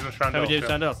 Tommy James and the Shondells. Tommy James yeah.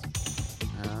 Shondells.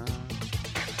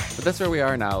 But that's where we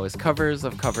are now. Is covers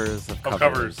of covers of Oh,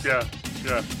 covers. covers.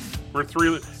 Yeah. We're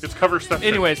three. It's cover stuff.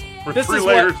 Anyways, we're this three is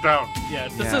layers what, down. Yeah,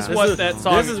 this Yeah. is what that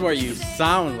song. This is where you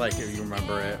sound like if you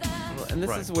remember it. And this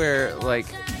Right. is where like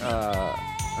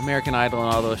American Idol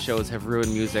and all those shows have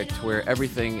ruined music to where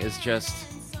everything is just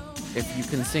if you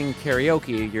can sing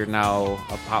karaoke, you're now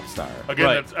a pop star. Again,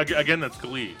 Right. that's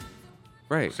Glee.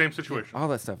 Right. Same situation. All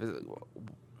that stuff is.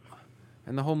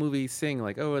 And the whole movie sing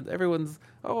like, oh, everyone's,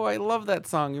 oh, I love that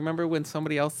song. You remember when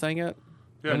somebody else sang it?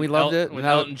 Yeah. And we loved it. When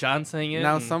Now- Elton John sang it.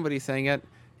 Now and- somebody sang it,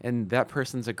 and that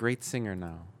person's a great singer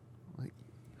now. Like,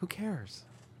 who cares?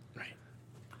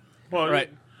 Well, Right.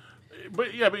 But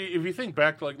if you think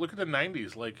back to look at the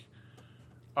 '90s,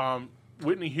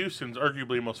 Whitney Houston's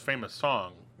arguably most famous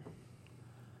song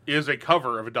is a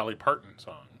cover of a Dolly Parton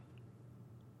song.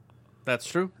 That's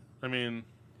true. I mean,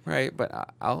 Right, but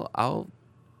I'll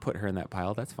put her in that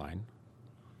pile. That's fine.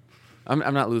 I'm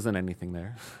not losing anything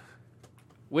there.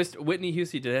 Whitney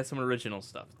Houston did have some original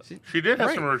stuff, though. she did have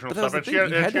Right, some original but that was stuff, the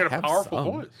and thing, you she had to a have powerful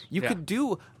some. voice. You Yeah. could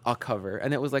do a cover,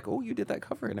 and it was like, oh, you did that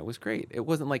cover, and it was great. It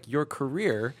wasn't like your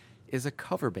career is a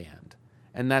cover band,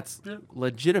 and that's Yeah.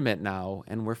 legitimate now,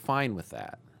 and we're fine with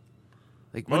that.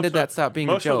 Like, when Most did of- that stop being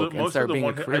a most of joke the- and most start of the being a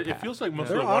one-hit- career It path? feels like most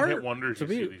There of the are, one-hit wonders to you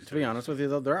see be these to be days. honest with you,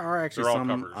 though, there are actually They're all some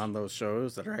covers. on those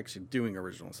shows that are actually doing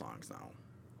original songs now.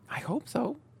 I hope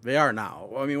so. They are now.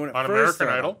 I mean, when it On first American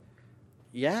started- Idol.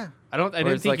 Yeah, I Or didn't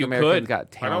it's think like you American could.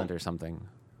 Got Talent don't- or something.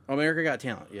 America Got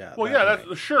Talent. Yeah. Well, that- yeah,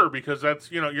 that's sure because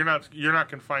that's you're not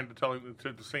confined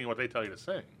to singing what they tell you to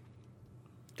sing.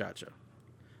 gotcha.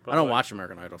 But I don't watch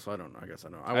American Idol, so I don't know. I guess I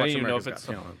know. I watch didn't even know America's if Got it's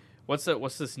some- Talent. What's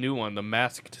this new one? The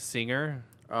Masked Singer?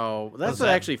 Oh, that's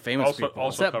actually famous people.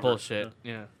 What's that covered. bullshit?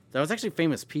 Yeah. That was actually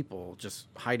famous people just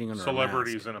hiding under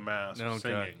Celebrities a in a mask Okay.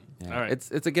 singing. Yeah. All right.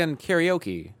 It's again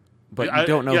karaoke, but you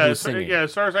don't know who's singing. Yeah,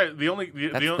 as far as That's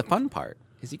the fun part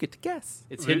is you get to guess.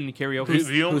 It's hidden karaoke.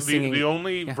 The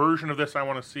only Yeah. version of this I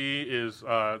want to see is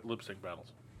lip sync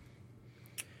battles.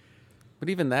 But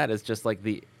even that is just like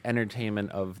the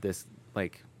entertainment of this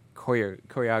like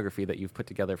choreography that you've put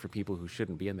together for people who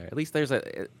shouldn't be in there. At least there's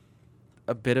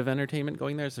a bit of entertainment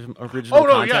going there. Some original. Oh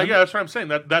no, content. yeah, that's what I'm saying.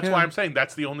 That's Yeah. why I'm saying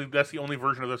that's the only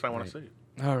version of this I want to see.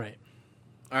 All right.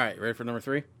 All right, ready for number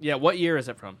 3? Yeah, what year is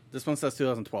it from? This one says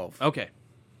 2012. Okay.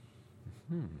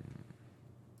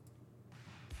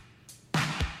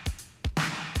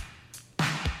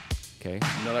 Okay.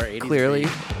 Another 80s. Clearly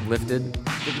beat. lifted.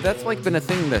 That's like been a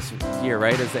thing this year,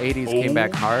 right? As the 80s came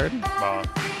back hard,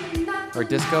 or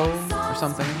disco or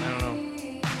something. I don't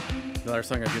know. Another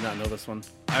song I do not know this one.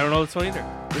 I don't know this one either.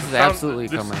 This is absolutely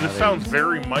this, coming out. This of sounds 80s.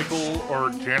 very Michael or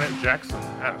Janet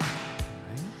Jackson-esque,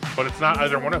 but it's not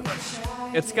either one of them.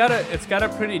 It's got a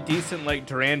pretty decent like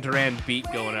Duran Duran beat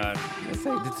going on. Let's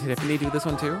say, did Tiffany do this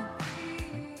one too?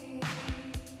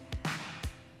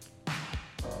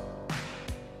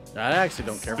 I actually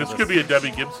don't care for This this. could be a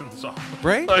Debbie Gibson song.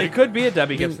 Right? Like, It could be a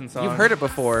Debbie Gibson song. You've heard it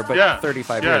before, but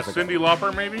 35 years ago. Cyndi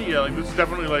Lauper maybe. Yeah, like this is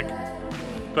definitely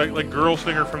like girl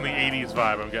singer from the '80s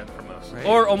vibe I'm getting from this. Right?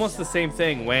 Or almost the same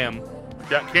thing. Wham.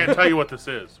 Yeah, can't tell you what this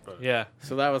is, but Yeah.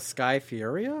 So that was Sky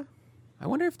Furia? I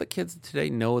wonder if the kids today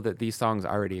know that these songs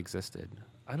already existed.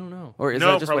 I don't know. Or is No,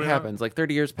 that just what probably not. happens? Like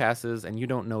 30 years passes and you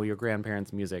don't know your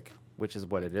grandparents' music, which is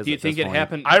what it is. Do you at think this it point.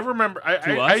 happened? I remember.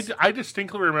 To us? I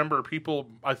distinctly remember people.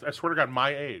 I swear to God,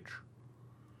 my age,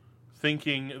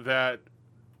 thinking that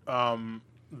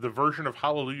the version of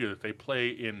Hallelujah that they play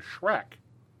in Shrek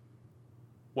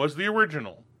was the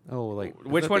original. Oh, like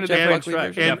Which is that one the did they Jeff play in Buckley Shrek?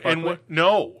 version? Jeff Buckley?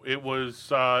 No, it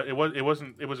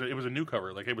wasn't. It was a new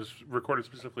cover. Like it was recorded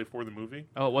specifically for the movie.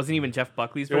 Oh, it wasn't even Jeff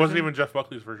Buckley's It version? wasn't even Jeff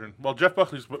Buckley's version. Well, Jeff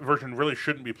Buckley's version really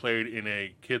shouldn't be played in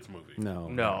a kids movie. No.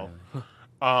 No.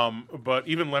 But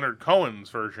even Leonard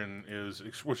Cohen's version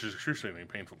which is excruciatingly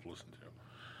painful to listen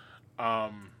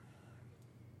to.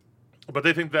 But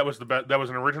they think that was that was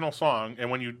an original song, and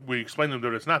when we explain to them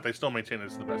that it's not, they still maintain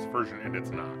it's the best version, and it's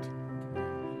not.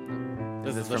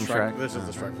 This is Is the this from Shrek. Shrek? This is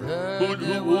the Shrek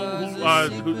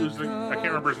version. Who's the? I can't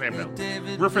remember his name now.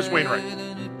 Rufus Wainwright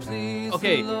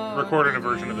Okay, recorded a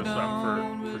version of this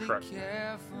song for Shrek.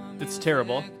 it's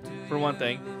terrible, for one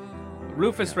thing.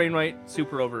 Rufus Wainwright,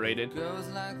 super overrated.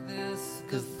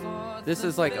 Because this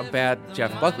is like a bad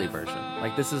Jeff Buckley version.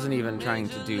 Like this isn't even trying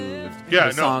to do Yeah,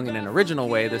 the no. song in an original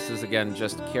way. This is again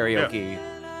just karaoke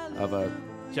of a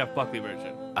Jeff Buckley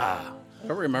version. I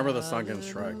don't remember the song in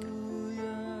Shrek.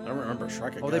 I don't remember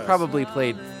Shrek. I Well, they guess. probably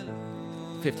played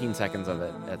 15 seconds of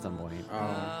it at some point,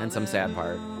 Oh. and some sad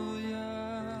part.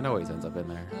 It always ends up in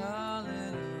there,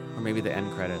 or maybe the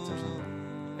end credits or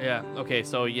something. Yeah, okay,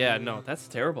 so yeah, no, that's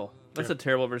terrible. That's a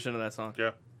terrible version of that song.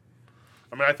 Yeah.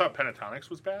 I mean, I thought Pentatonics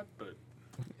was bad, but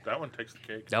that one takes the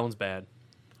cake. That one's bad.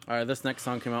 All right, this next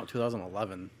song came out in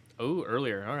 2011. Oh,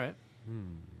 earlier, all right.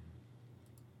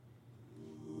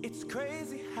 It's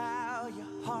crazy how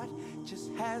your heart just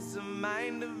has a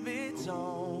mind of its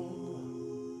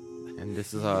own. And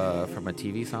this is from a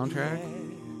TV soundtrack.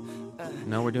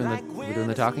 No, we're doing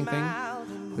the talking thing.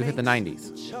 We hit the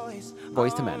 90s.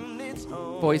 Boys to Men.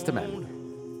 Boys to Men.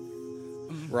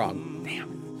 Wrong.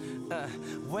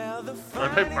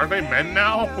 Aren't they men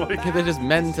now? Like, They're just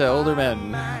men to older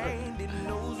men.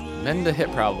 Men to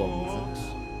hip problems.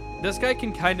 This guy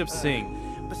can kind of sing.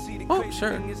 Oh,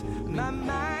 sure.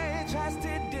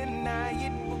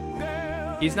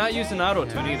 He's not using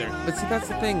auto-tune either. But see, that's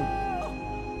the thing.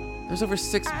 There's over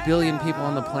 6 billion people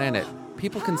on the planet.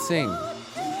 People can sing.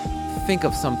 Think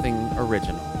of something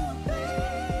original.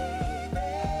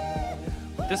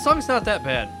 This song's not that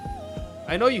bad.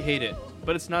 I know you hate it,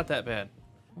 but it's not that bad.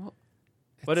 Well,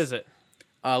 What is it?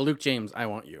 Luke James, I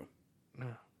Want You.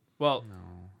 Well,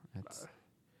 It's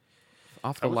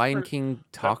off That the was Lion pretty- King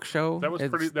talk show. that was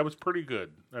It's- That was pretty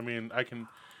good. I mean, I can.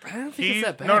 I don't think it's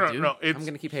that bad, no, dude. It's, I'm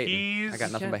gonna keep hating. I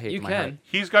got nothing can- but hate you in my can. heart.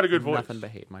 He's got a good voice. Nothing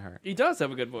but hate in my heart. He does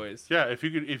have a good voice. Yeah, if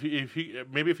you could, if he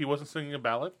maybe if he wasn't singing a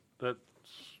ballad, that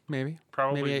Maybe.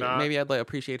 Probably maybe, not. Maybe I'd like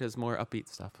appreciate his more upbeat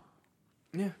stuff.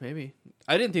 Yeah, maybe.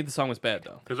 I didn't think the song was bad,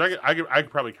 though. because I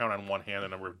could probably count on one hand the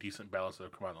number of decent ballads that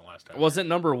have come out in the last time. Was it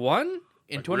number one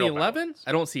in Like real 2011? ballads.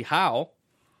 I don't see how.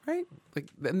 Right? Like,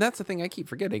 and that's the thing I keep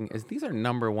forgetting is these are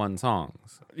number one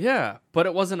songs. Yeah, but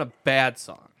it wasn't a bad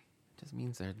song. Just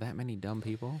means there are that many dumb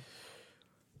people.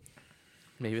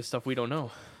 Maybe it's stuff we don't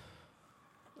know.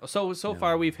 So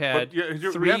far we've had But we have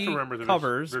to 3 remember that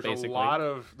covers. there's basically, a lot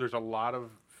of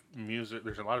music.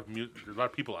 There's a lot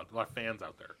of people out, a lot of fans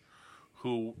out there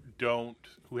who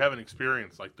haven't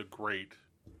experienced like the great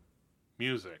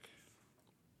music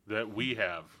that we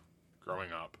have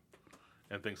growing up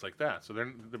and things like that. So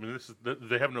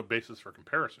they have no basis for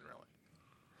comparison really.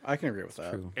 I can agree with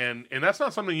that. True. And that's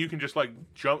not something you can just like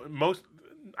jump. I'm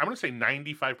going to say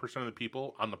 95% of the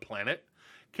people on the planet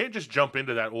can't just jump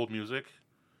into that old music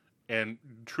and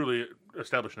truly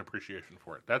establish an appreciation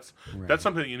for it. That's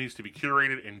something that needs to be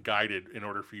curated and guided in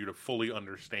order for you to fully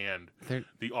understand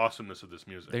the awesomeness of this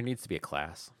music. There needs to be a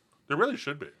class. There really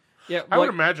should be. Yeah, I would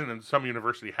imagine that some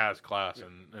university has class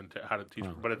and how to teach,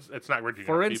 but it's not reaching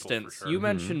for enough instance, people, for sure. you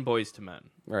mentioned Boys to Men.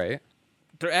 Right.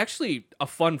 They're actually a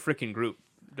fun freaking group.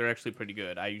 They're actually pretty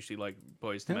good. I usually like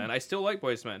Boys to Men. I still like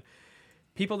Boys to Men.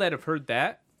 People that have heard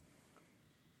that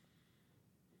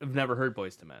have never heard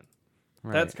Boys to Men.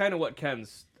 Right. That's kind of what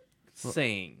Ken's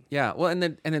saying. Yeah, well, and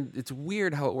then it's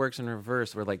weird how it works in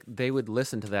reverse, where like they would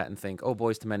listen to that and think, "Oh,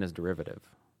 Boys to Men is derivative."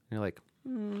 And you're like,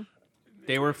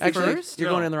 They were actually, first. you're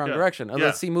going in the wrong direction. Or Yeah.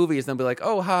 let's see movies, and they'll be like,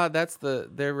 "Oh,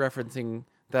 they're referencing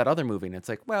that other movie," and it's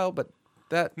like, well, but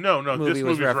that No, movie this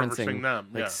was movie's referencing them.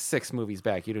 like Yeah. 6 movies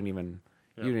back. You didn't even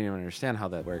understand how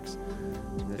that works.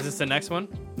 Is this the next one?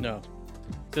 No.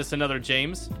 Is this another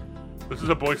James? This is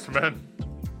a Boys to Men.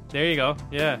 There you go.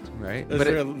 Yeah. Right?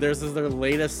 This is their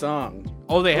latest song.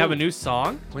 Oh, they have a new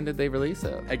song? When did they release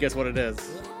it? I guess what it is.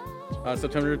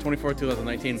 September 24th,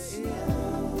 2019.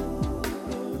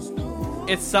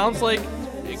 It sounds like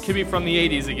it could be from the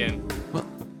 80s again.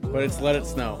 But it's Let It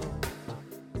Snow.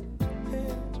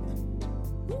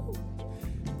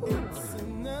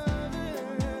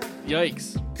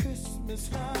 Yikes.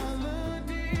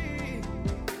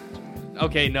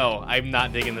 Okay, no, I'm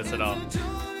not digging this at all.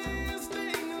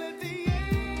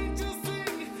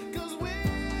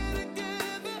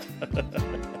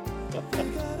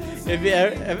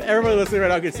 If everybody listening right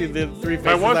now could see the 3 If faces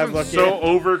I I'm wasn't looking so at.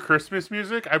 over Christmas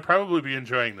music, I'd probably be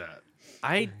enjoying that.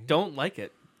 I don't like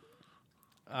it.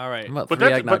 All right. I'm about But 3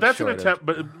 that's eggnogs an short of- attempt.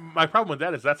 But my problem with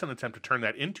that is that's an attempt to turn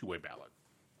that into a ballad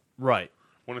Right.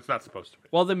 when it's not supposed to be.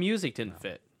 Well, the music didn't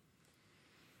fit.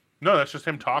 No, that's just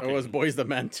him talking It was Boys That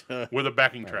Meant with a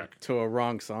backing track. to a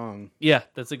wrong song. Yeah,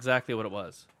 that's exactly what it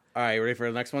was. All right, ready for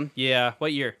the next one? Yeah.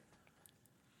 What year?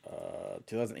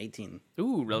 2018.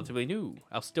 Ooh, relatively new.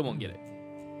 I still won't get it.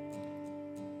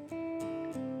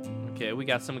 Okay, we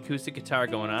got some acoustic guitar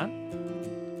going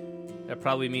on. That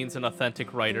probably means an authentic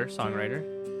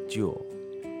songwriter. Jewel.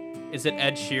 Is it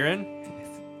Ed Sheeran?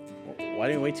 Why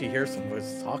didn't you wait till you hear some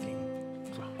voices talking?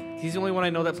 He's the only one I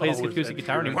know that plays always acoustic Ed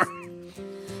guitar Sheeran. anymore.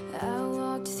 I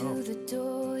walked through the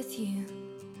door with you.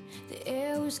 The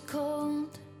air was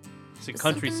cold. He's a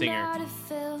country Something singer. about it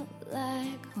felt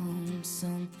like home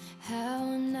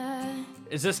somehow, and I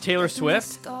Is this Taylor Swift?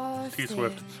 scarf T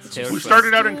Swift, Taylor who Swift.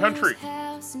 started out in country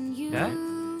house and you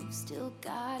Yeah. still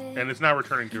got it and is now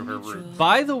returning to her roots.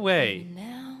 By the way,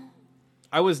 now.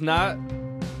 I was not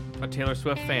a Taylor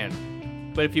Swift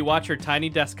fan, but if you watch her Tiny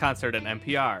Desk concert at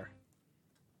NPR,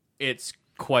 it's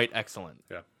quite excellent.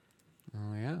 Yeah.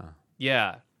 Oh yeah.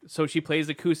 Yeah. So she plays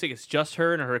acoustic. It's just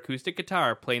her and her acoustic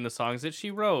guitar playing the songs that she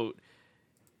wrote.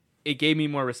 It gave me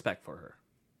more respect for her.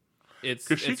 It's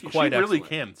Because she quite really excellent.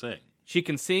 can sing. She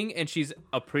can sing, and she's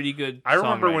a pretty good I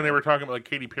remember when songwriter. they were talking about like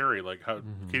Katy Perry, like how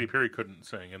Katy Perry couldn't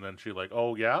sing, and then she like,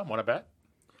 oh yeah, want to bet?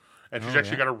 And she's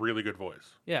actually got a really good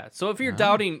voice. Yeah. So if you're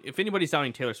doubting, if anybody's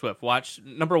doubting Taylor Swift, watch.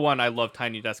 Number one, I love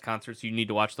Tiny Desk concerts. You need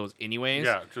to watch those anyways.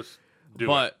 Yeah, just do it.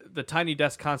 But the Tiny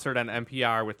Desk concert on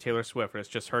NPR with Taylor Swift, where it's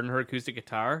just her and her acoustic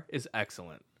guitar, is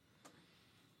excellent.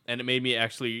 And it made me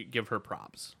actually give her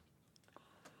props.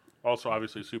 Also,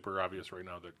 obviously, super obvious right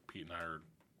now that Pete and I are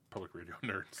public radio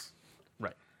nerds.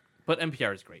 Right. But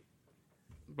NPR is great.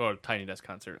 Or Tiny Desk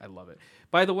concert, I love it.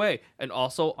 By the way, and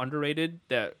also underrated,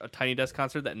 that a Tiny Desk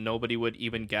concert that nobody would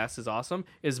even guess is awesome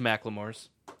is Macklemore's.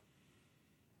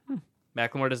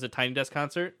 Macklemore does a Tiny Desk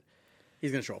concert.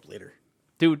 He's gonna show up later.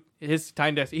 Dude, his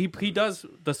Tiny Desk, he does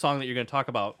the song that you're going to talk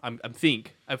about.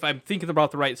 If I'm thinking about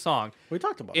the right song, We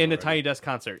talked about in it a already. Tiny Desk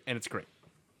concert, and it's great.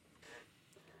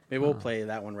 Maybe we'll play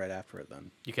that one right after it then.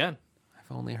 You can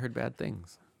I've only heard bad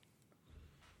things.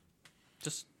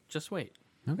 just wait.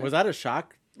 Was that a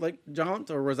shock like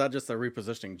jaunt, or was that just a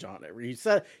repositioning jaunt? You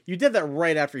said you did that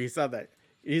right after he said that.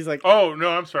 He's like, Oh no,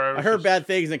 I'm sorry. I heard bad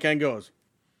things, and Ken goes,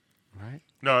 Right?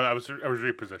 No, I was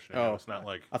repositioning. Oh. It's not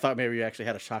like. I thought maybe you actually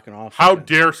had a shock and off. How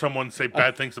dare someone say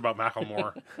bad things about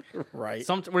Macklemore? Right.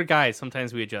 We're guys.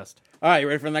 Sometimes we adjust. All right, you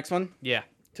ready for the next one? Yeah.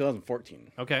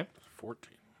 2014. Okay.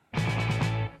 14.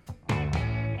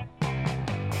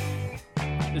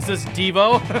 Is this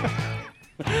Devo?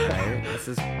 Right? This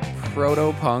is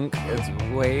proto-punk. It's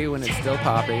way when it's still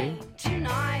poppy.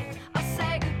 Tonight, I'll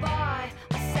say goodbye.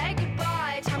 I'll say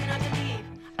goodbye. Tell me not to leave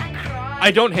and cry.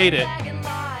 I don't hate it. Bag and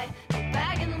lie,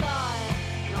 bag and lie.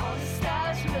 And all the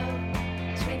stars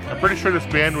will twinkle I'm pretty sure this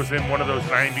band was in one of those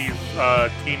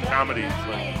 90s teen comedies,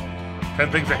 like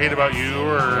 10 Things I Hate About You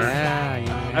or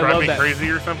Yeah, I Drive love Me that. Crazy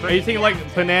or something. Are you thinking like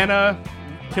Banana,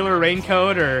 Killer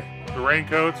Raincoat, or The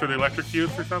Raincoats or the Electric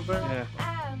Youth or something? yeah?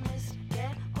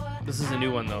 This is a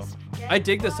new one though. I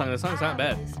dig this song. This song's not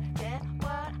bad.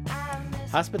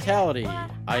 Hospitality.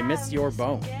 I miss your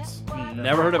bones.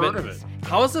 Never heard of it.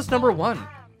 How is this number one?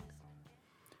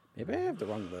 Maybe I have the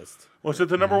wrong list. Was it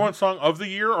the number one song of the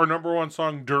year or number one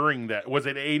song during that? Was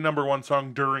it a number one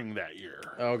song during that year?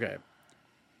 Okay.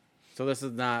 So this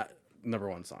is not number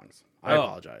one songs. I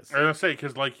apologize. I was gonna say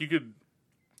because like you could,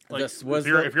 like This was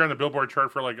if you're on the Billboard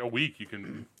chart for like a week, you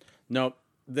can. Nope.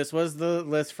 This was the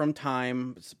list from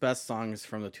Time's best songs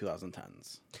from the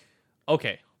 2010s.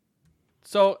 Okay.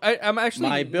 So I'm actually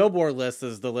My Billboard list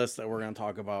is the list that we're going to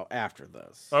talk about after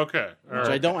this. Okay, Which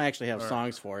I don't actually have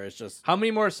songs for. It's just How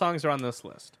many more songs are on this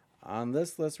list? on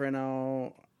this list right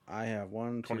now. I have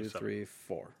 1, 2, 27. 3,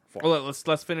 4. Well,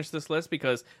 let's finish this list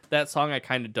because that song I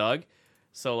kind of dug.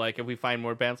 So like if we find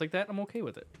more bands like that, I'm okay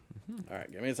with it. All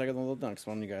right, give me a second. The little next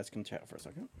one. You guys can chat for a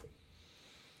second.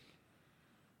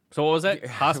 So what was that? Yeah,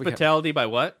 Hospitality by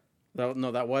what?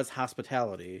 No, that was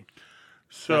Hospitality.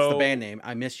 So That's the band name.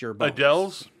 I miss your bones.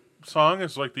 Adele's song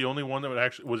is like the only one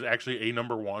that was actually a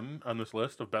number one on this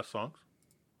list of best songs.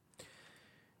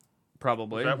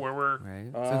 Probably. Is that where we're? Right.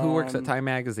 So who works at Time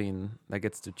Magazine that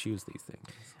gets to choose these things?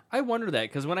 I wonder that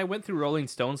because when I went through Rolling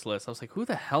Stone's list, I was like, who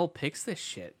the hell picks this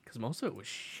shit? Because most of it was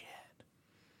shit.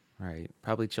 Right.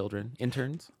 Probably children,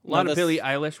 interns. A lot No, of this- Billie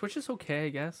Eilish, which is okay, I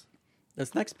guess.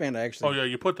 This next band I actually Oh yeah,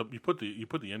 you put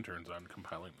the interns on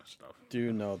compiling this stuff.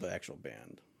 do know the actual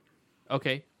band.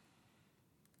 Okay.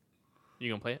 You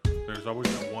gonna play it? There's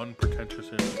always that one pretentious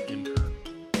intern.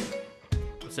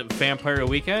 Was it Vampire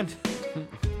Weekend?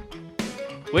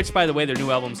 Which, by the way, their new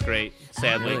album's great.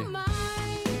 Sadly, Really? I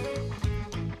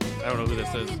don't know who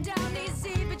this is.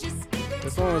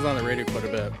 This one was on the radio quite a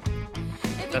bit.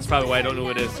 That's probably why I don't know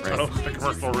who it is. I don't listen to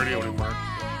commercial radio anymore.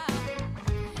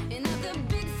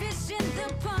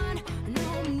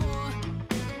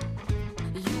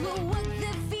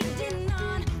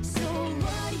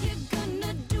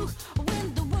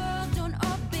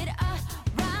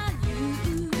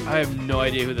 I have no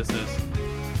idea who this is.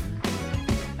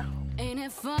 Ain't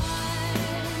it fun?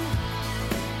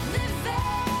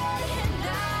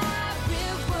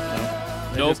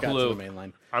 I No just got to clue. the main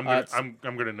line. I'm it's-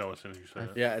 gonna know as soon as you say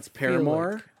it. Yeah, it's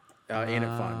Paramore. Ain't it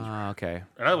fun? Ah, okay.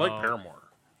 And I like Paramore.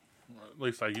 At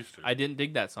least I used to. I didn't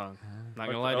dig that song. Not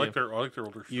gonna lie I to like you. I like their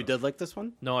older stuff. You did like this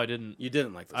one? No, I didn't. You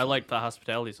didn't like this I one. liked the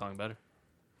Hospitality song better.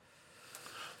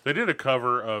 They did a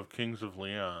cover of Kings of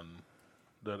Leon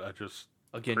that I just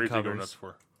Again, crazy go covers. nuts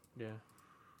for. Yeah.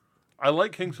 I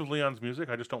like Kings of Leon's music.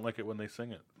 I just don't like it when they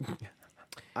sing it.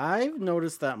 I've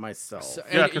noticed that myself. So-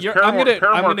 Yeah, and because you're- Paramore, I'm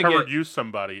Paramore gonna covered get "Use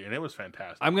Somebody" and it was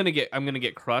fantastic. I'm gonna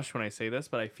get crushed when I say this,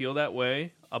 but I feel that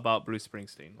way about Bruce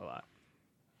Springsteen a lot.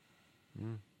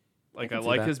 Like I can see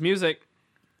like that. his music,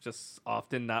 just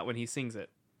often not when he sings it,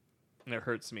 and it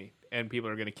hurts me. And people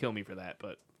are gonna kill me for that,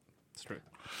 but it's true.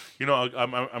 You know,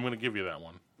 I'm going to give you that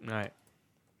one. All right.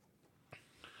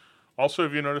 Also,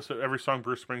 have you noticed that every song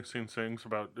Bruce Springsteen sings is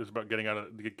about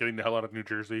getting the hell out of New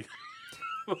Jersey?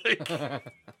 Like,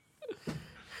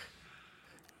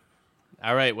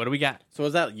 All right. What do we got? So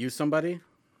is that You Somebody?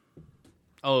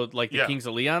 Oh, like the Yeah. Kings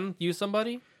of Leon use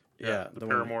somebody? Yeah, the the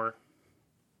one- Paramore.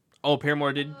 Oh,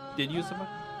 Paramore did use somebody?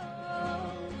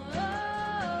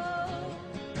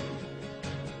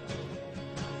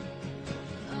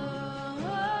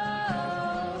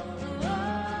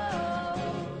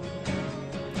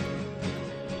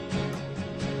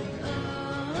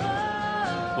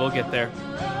 We'll get there.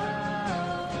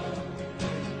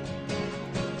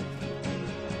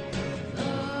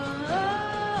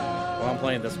 Well, I'm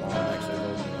playing this one. I'm actually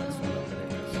loading the next one up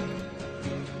anyways.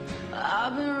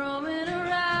 I've been roaming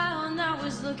around, I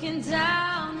was looking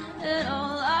down at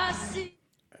all I see.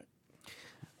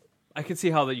 I could see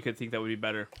how that you could think that would be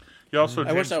better. You also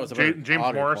I wish that was a better James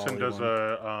audio Morrison quality does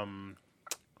one.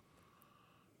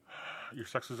 Your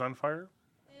Sex Is on Fire.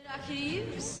 I could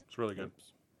use. It's really good.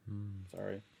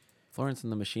 Sorry. Florence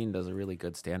and the Machine does a really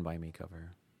good Stand By Me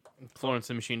cover. Florence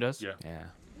and the Machine does? Yeah. Yeah.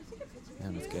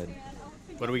 That was good.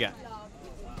 What do we got?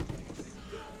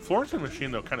 Florence and the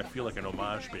Machine though kind of feel like an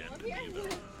homage band to me though.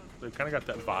 They've kind of got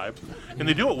that vibe, and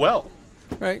they do it well,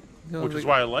 Right. No, which is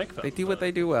why I like them. they do what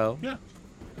they do well. Yeah.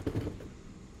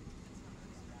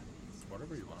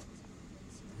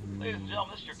 Ladies and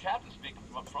gentlemen, this is your captain speaking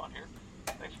from up front here.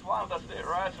 Thanks for flying with us today at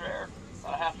Riser Air.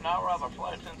 About a half an hour, we'll have our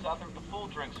flight attendants out there with the full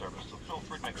drink service, so feel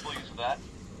free to make full use of that.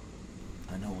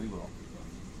 I know we will.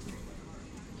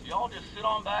 So y'all just sit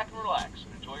on back and relax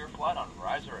and enjoy your flight on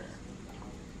Riser Air.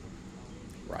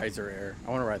 Riser Air.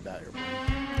 I want to ride that airplane.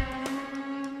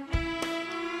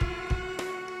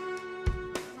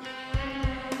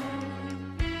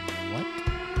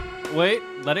 What? Wait,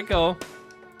 let it go.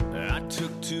 I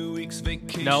took 2 weeks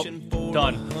vacation. Nope,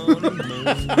 done.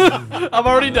 I'm I'm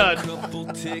already done. Couple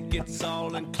tickets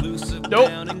all inclusive. Nope.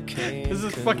 Down in This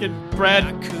is fucking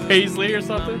Brad Paisley or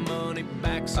something.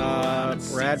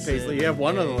 Brad Paisley. You have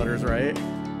one of the letters right.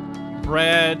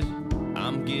 Brad.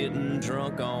 I'm getting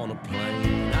drunk on a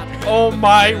plane. Oh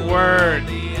my word.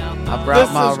 I brought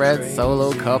This my is red great.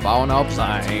 solo cup on a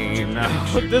plane.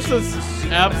 This is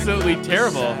absolutely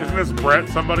terrible. Isn't this Brett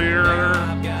somebody or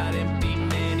other?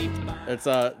 It's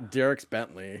Derek's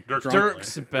Bentley.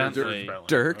 Dirks Bentley.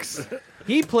 Dirks.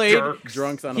 He played. Dirks.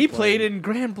 Drunks on a He plane. played in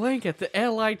Grand Blanc at the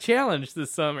LI Challenge this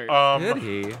summer. Did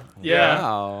he? Yeah.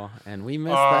 Wow. And we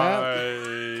missed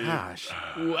that? Gosh.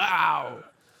 Wow.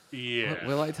 Yeah. What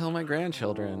will I tell my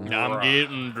grandchildren? I'm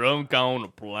getting drunk on a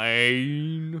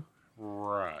plane.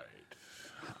 Right.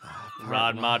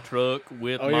 Ride my truck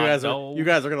with Oh, my you dog.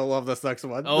 guys are gonna love this next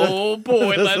one. Oh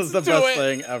boy, this let's is the do best it.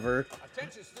 thing ever.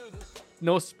 Attention students.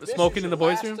 No smoking in the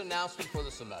boys' Last room. announcement for the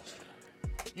semester.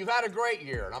 You've had a great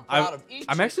year, and I'm proud of each.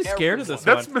 I'm actually and scared every of this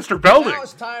one. That's one. Mr. Belding. Now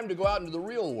it's time to go out into the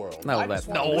real world. No, I that's- just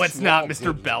wanna No, wish it's you not all Mr.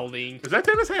 good Belding. Is that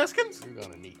Dennis Haskins? luck. You're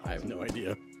gonna need. I have no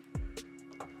idea.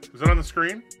 Is it on the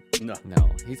screen? No. No,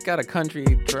 he's got a country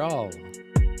drawl.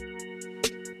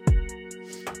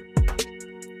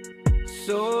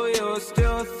 So you're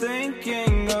still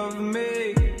thinking of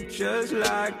me, just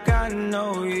like I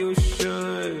know you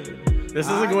should. This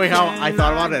isn't going how I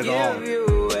thought about it at all. Give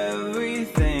you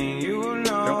everything, you know.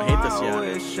 Don't hate this yet. I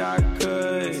wish I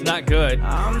could. It's not good.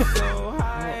 I'm so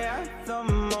high at the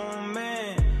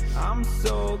moment. I'm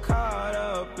so caught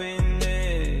up in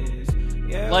this.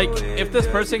 Yeah, Like, we're if this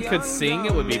person just could young, sing,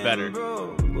 it would be dumb, better. and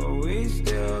broke, but we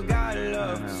still got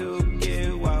love to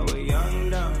give while we're young,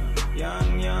 dumb,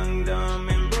 young, dumb,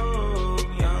 and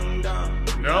broke, young, dumb.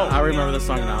 No. I remember this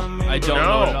song now. I don't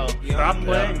know it at No. all. Stop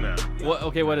playing that. What?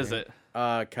 Okay, what is it?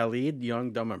 Khalid,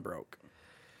 Young, Dumb, and Broke.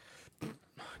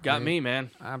 Got me, man.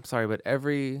 I'm sorry, but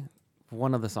every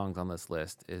one of the songs on this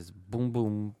list is boom,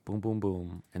 boom, boom, boom,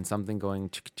 boom, and something going.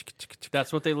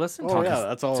 That's what they listen to. Oh yeah,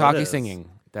 that's all. it Talkie is. singing.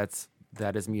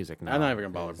 That is music now. I'm not even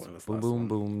gonna bother playing this. Boom, last boom, one.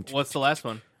 boom. What's the last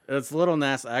one? It's Little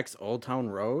Nas X, Old Town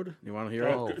Road. You want to hear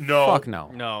Oh, it? No. Fuck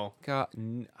no. No. God,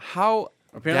 how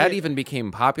that Apparently- even became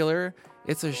popular?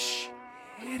 It's a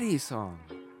shitty song.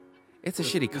 It's a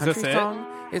shitty this country it? song.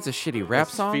 It's a shitty rap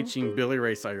It's song. featuring Billy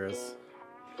Ray Cyrus.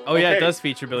 Oh yeah, it Okay, does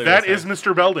feature Billy. That Ray is Cyrus.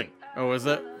 Mr. Belding. Oh, is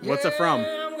it? What's it from?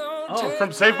 Oh,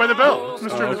 from Saved by the Bell. It's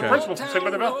Mr. okay. Principal from Saved by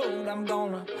the Bell.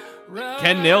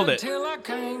 Ken nailed it.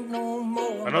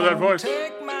 I know that voice.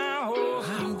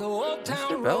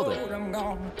 Mr. Belding.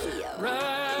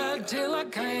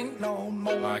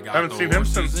 I haven't seen him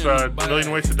since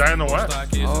Million Ways to Die in the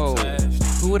West. Oh,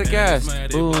 who would have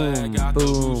guessed? Boom,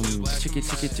 boom, chicky,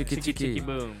 chicky, chicky, Chicky, chicky, chicky.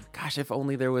 boom. Gosh, if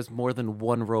only there was more than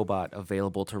one robot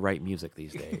available to write music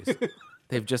these days.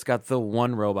 They've just got the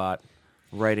one robot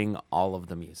writing all of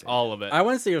the music. All of it. I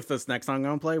want to see if this next song I'm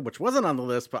gonna play, which wasn't on the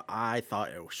list, but I thought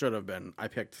it should have been. I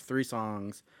picked 3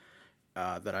 songs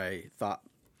that I thought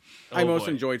I most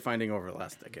boy. enjoyed finding over the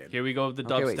last decade. Here we go with the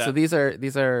Okay, dubstep. wait. So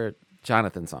these are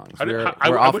Jonathan songs. I We're wish off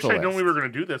the I'd known list. we were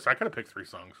going to do this. I could have picked 3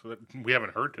 songs that we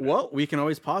haven't heard today. Well, we can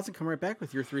always pause and come right back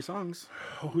with your 3 songs.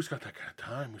 Oh, who's got that kind of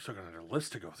time? We still got another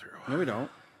list to go through. No, we don't.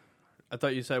 I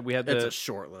thought you said we had It's the. a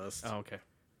short list. Oh, okay.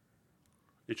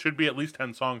 It should be at least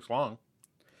 10 songs long.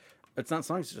 It's not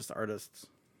songs, it's just artists.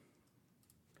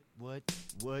 What?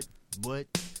 We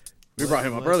brought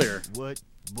him up earlier, What?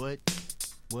 but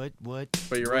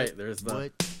you're right. There's the.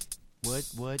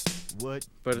 What?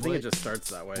 But I think it just starts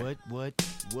that way. What?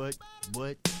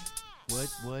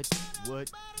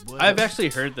 I've actually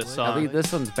heard this At song. least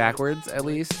this one's backwards. At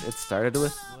least it started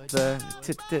with the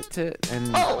tit tit tit, and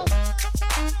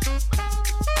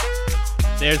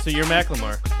There's your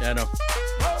Macklemore. Yeah, I know.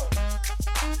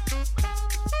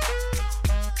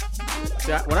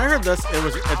 Yeah, when I heard this,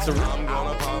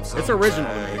 it's original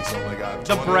to me.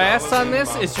 The brass on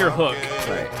this is your hook.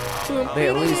 right, they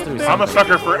at least threw I'm a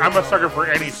something. sucker for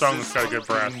any song that's got a good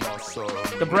brass.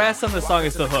 The brass on the song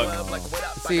is the hook.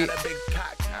 See,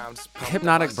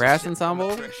 Hypnotic Brass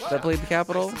Ensemble that played the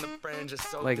Capitol,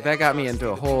 like that got me into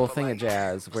a whole thing of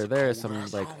jazz where there is some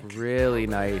like really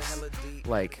nice,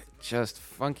 like just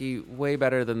funky, way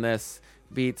better than this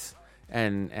beats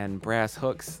and brass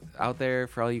hooks out there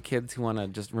for all you kids who want to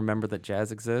just remember that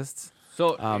jazz exists.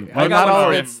 So I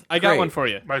got one for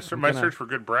you. My search for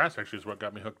good brass actually is what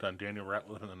got me hooked on Daniel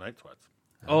Ratliff and the Night Sweats.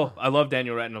 Oh, I love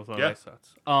Daniel Ratliff and the Night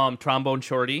Sweats. Trombone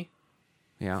Shorty.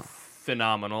 Yeah.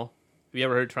 Phenomenal. Have you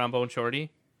ever heard Trombone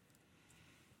Shorty?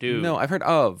 Dude. No, I've heard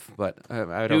of, but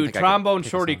I don't think Trombone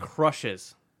Shorty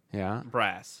crushes. Yeah.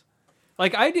 Brass.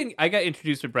 Like I got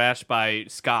introduced to brass by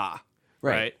ska.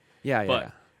 Right? Yeah, but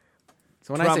yeah.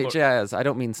 So when I say jazz, I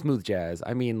don't mean smooth jazz.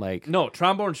 I mean like no,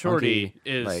 Trombone Shorty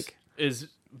funky, is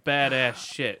badass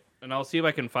shit. And I'll see if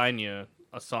I can find you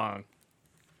a song.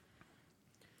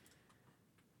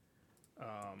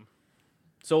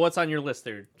 So what's on your list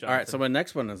there, Jonathan? All right, so my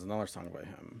next one is another song by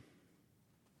him.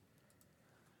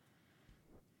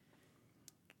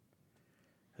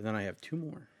 And then I have 2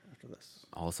 more after this.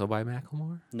 Also by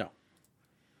Macklemore? No.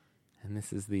 And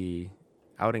this is the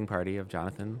outing party of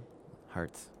Jonathan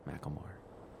Hart's Macklemore.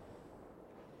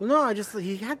 Well, no,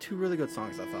 he had 2 really good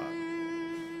songs, I thought.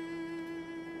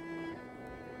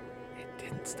 It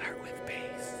didn't start with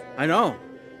bass. I know.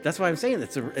 That's why I'm saying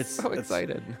it's so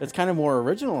excited. It's kind of more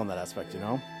original in that aspect, you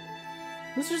know?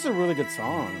 This is just a really good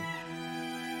song.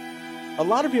 A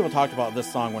lot of people talked about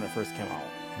this song when it first came out.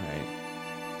 Right.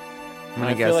 And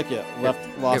I feel like it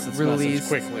lost its message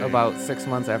quickly. About 6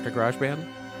 months after GarageBand.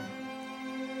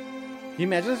 Can you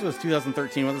imagine this was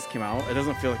 2013 when this came out? It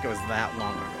doesn't feel like it was that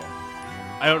long ago.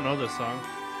 I don't know this song.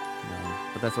 No,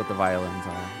 but that's what the violins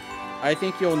are. I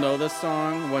think you'll know this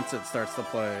song once it starts to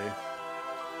play.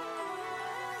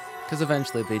 Because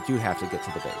eventually they do have to get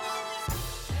to the bass.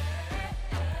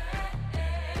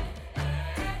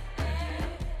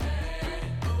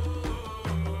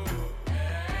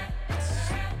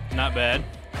 Not bad.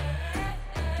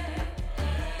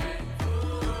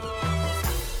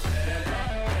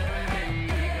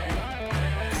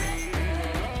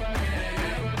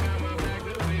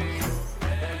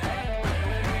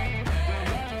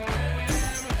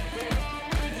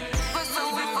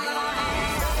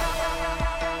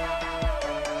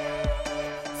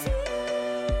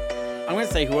 I'm going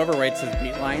to say whoever writes his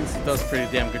beat lines does a pretty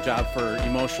damn good job for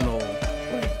emotional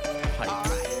hype.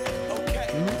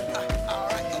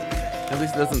 At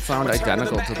least it doesn't sound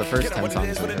identical to the first 10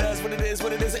 songs. Who is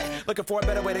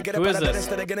this?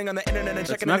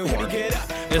 That's Macklemore.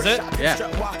 Is it? Yeah.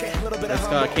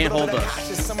 That's Can't Hold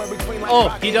Us. Oh,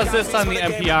 he does this on the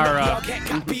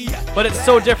NPR. But it's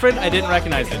so different, I didn't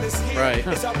recognize it. Right.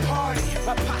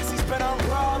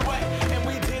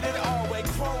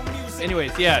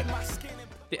 Anyways, yeah.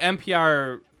 The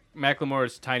NPR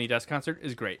Macklemore's Tiny Desk concert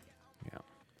is great.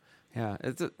 Yeah,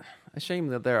 it's a shame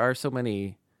that there are so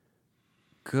many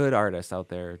good artists out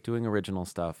there doing original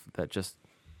stuff that just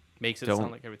makes it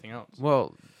sound like everything else.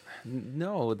 Well,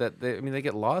 no, they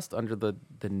get lost under the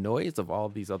noise of all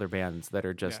these other bands that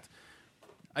are just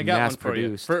I got mass one for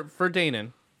produced. You. For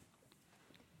Danon.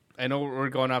 I know we're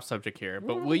going off subject here,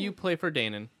 but will you play for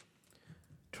Danon?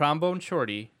 Trombone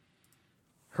Shorty,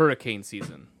 Hurricane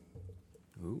Season.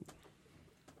 Ooh.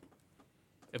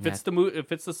 If it's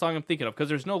the song I'm thinking of, because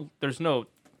there's no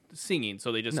singing,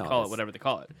 so they just call it whatever they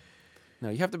call it. No,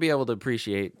 you have to be able to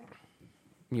appreciate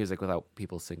music without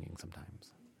people singing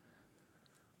sometimes.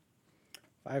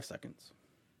 5 seconds.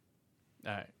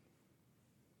 All right.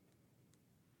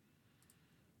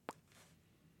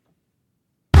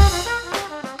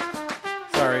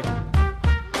 Sorry.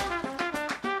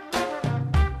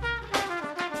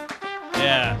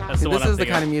 Yeah, that's the one. This is the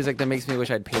kind of music that makes me wish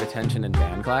I'd paid attention in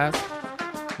band class.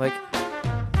 Like,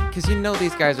 because you know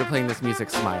these guys are playing this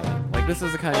music smiling. Like, this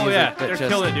is the kind of music that they're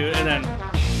killing it, dude. And then,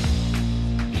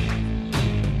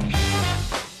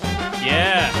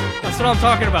 yeah, that's what I'm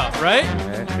talking about, right?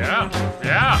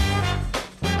 Yeah.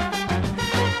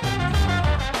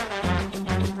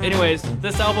 Anyways,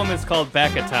 this album is called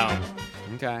Back of Town.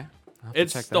 Okay.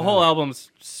 It's the whole album's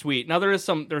sweet. Now there's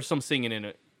some singing in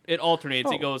it. It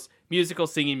alternates. It goes musical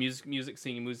singing, music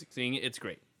singing, music singing. It's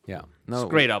great. Yeah. No, it's a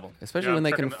great album. Especially when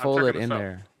they can fold it in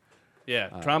there. Yeah.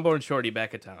 Trombone Shorty,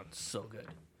 Back of Town. So good.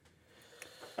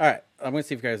 All right. I'm going to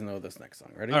see if you guys know this next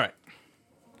song. Ready? All right.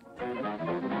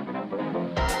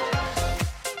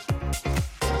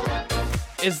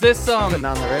 Is this Sitting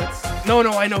on the Ritz? No,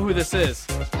 I know who this is.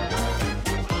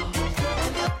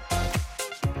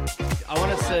 I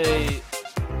want to say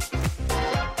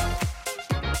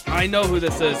I know who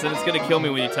this is, and it's gonna kill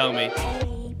me when you tell me.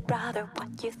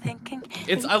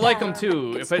 I like them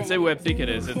too. If I say who I think it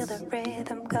is, it's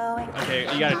okay.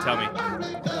 You gotta tell me.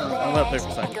 I'm gonna play for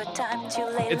a second.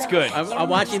 It's good. I'm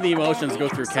watching the emotions go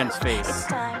through Ken's face.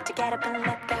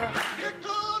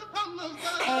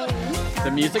 The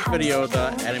The music video, the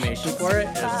animation for it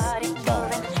is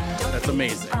baller. That's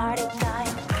amazing.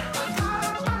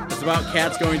 It's about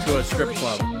cats going to a strip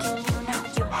club.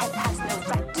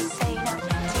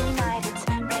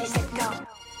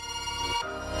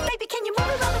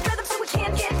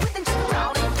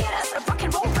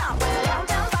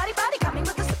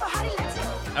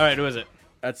 All right, who is it?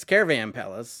 That's Caravan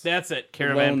Palace. That's it,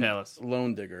 Caravan Palace.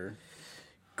 Lone Digger.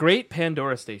 Great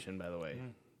Pandora station, by the way.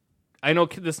 I know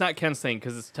that's not Ken's thing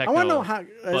because it's techno. I want to know how.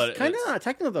 but It's kind of not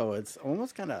techno though. It's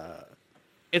almost kind of.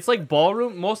 It's like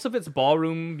ballroom. Most of it's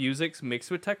ballroom music's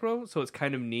mixed with techno, so it's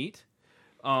kind of neat.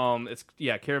 It's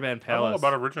Caravan Palace. I don't know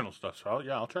about original stuff, so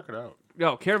I'll check it out.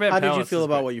 No, Caravan How Palace. did you feel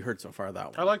about what you heard so far? That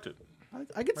one. I liked it.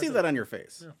 I could see that on your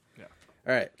face. Yeah.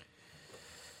 All right.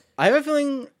 I have a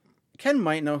feeling Ken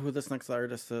might know who this next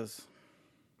artist is.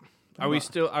 Are we?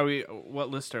 What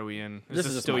list are we in? Is this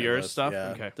just still my your list, stuff?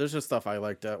 Yeah. Okay. There's just stuff I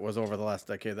liked that was over the last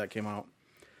decade that came out.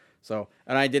 So,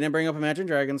 and I didn't bring up Imagine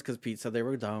Dragons because Pete said they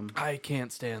were dumb. I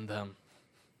can't stand them.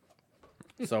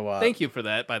 So thank you for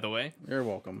that, by the way. You're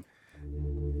welcome.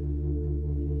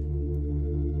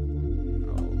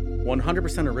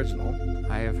 100%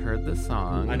 original. I have heard the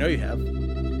song. I know you have.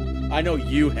 I know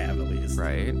you have at least.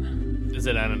 Right. Is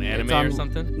it on an anime or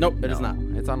something? Nope, it is not.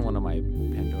 It's on one of my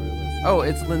Pandora lists. Oh,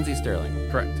 it's Lindsay Sterling.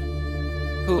 Correct.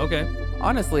 Who? Okay.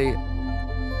 Honestly,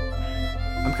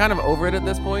 I'm kind of over it at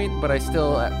this point, but I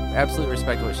still absolutely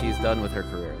respect what she's done with her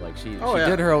career. Like she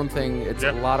did her own thing. It's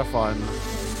a lot of fun.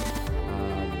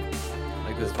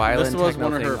 Like this violin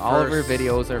techno thing. All of her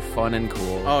videos are fun and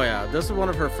cool. Oh yeah, this is one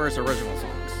of her first original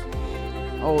songs.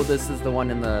 Oh, this is the one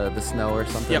in the snow or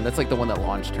something. Yep. That's like the one that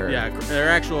launched her. Yeah, her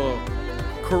actual.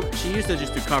 She used to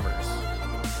just do covers,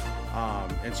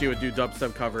 and she would do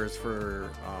dubstep covers for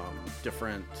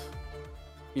different,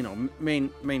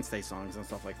 mainstay songs and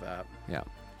stuff like that. Yeah,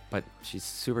 but she's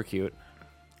super cute.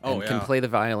 And can play the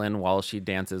violin while she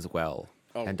dances well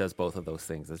and does both of those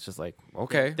things. It's just like,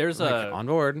 okay, there's on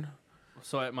board.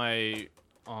 So at my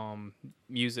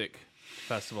music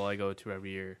festival I go to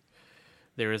every year,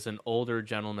 there is an older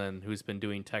gentleman who's been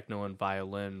doing techno and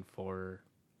violin for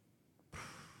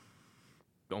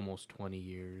almost 20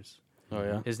 years. Oh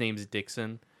yeah. His name's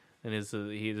Dixon, and he has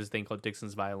this thing called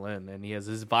Dixon's Violin, and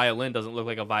his violin doesn't look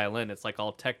like a violin. It's like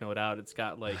all technoed out. It's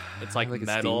got like like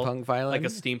metal, a steampunk violin, like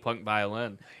a steampunk violin.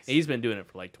 And he's been doing it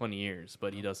for like 20 years,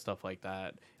 but he does stuff like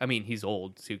that. I mean, he's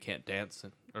old, so he can't dance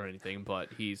or anything, but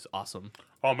he's awesome.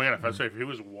 Oh man, if he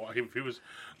was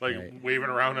like waving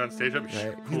around on stage, that'd be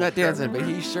Right. cool. He's not dancing, but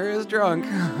he sure is drunk.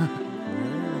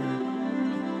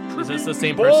 Is this the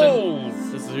same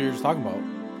person? This is who you're just talking about.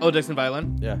 Oh, Dixon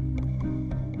Violin? Yeah.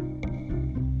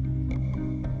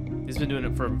 He's been doing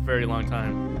it for a very long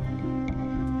time.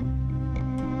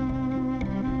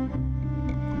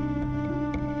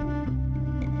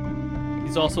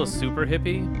 He's also a super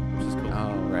hippie, which is cool.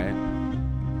 Oh, right.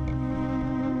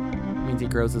 Means he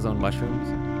grows his own mushrooms.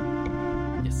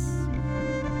 Yes.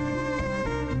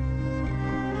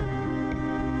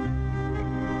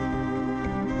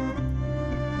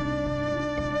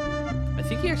 I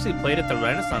think he actually played at the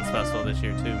Renaissance Festival this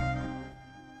year,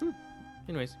 too.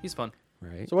 Anyways, he's fun.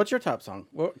 Right. So what's your top song?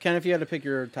 Ken, if you had to pick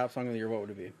your top song of the year, what would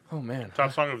it be? Oh, man.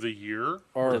 Top song of the year?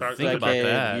 Or think about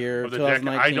that. Year, Of the decade?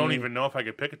 2019? I don't even know if I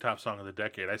could pick a top song of the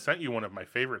decade. I sent you one of my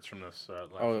favorites from this.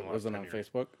 Was it on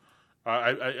Facebook?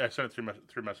 I sent it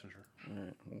through Messenger. All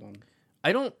right, hold on.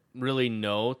 I don't really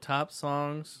know top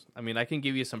songs. I mean, I can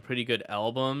give you some pretty good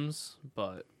albums,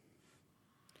 but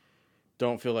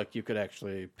Don't feel like you could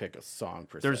actually pick a song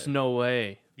per se. there's no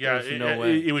way. Yeah, There's no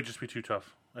way. It would just be too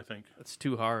tough, I think. It's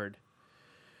too hard.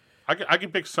 I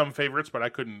can pick some favorites, but I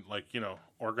couldn't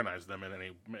organize them in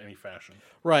any fashion.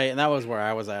 Right, and that was where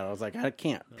I was at. I was like, I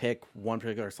can't pick one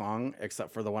particular song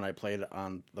except for the one I played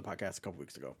on the podcast a couple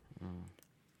weeks ago.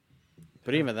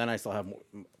 But even then, I still have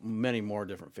many more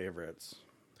different favorites.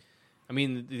 I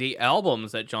mean, the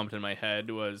albums that jumped in my head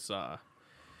was, I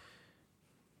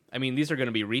mean, these are going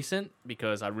to be recent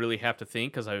because I really have to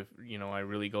think because I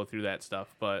really go through that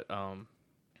stuff. But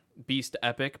Beast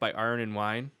Epic by Iron and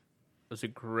Wine was a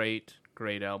great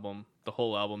album. The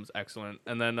whole album's excellent.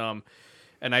 And then,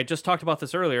 and I just talked about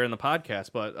this earlier in the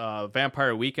podcast, but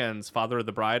Vampire Weekend's Father of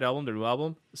the Bride album, the new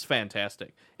album, is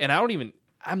fantastic. And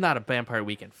I'm not a Vampire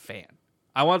Weekend fan.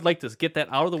 I would like to get that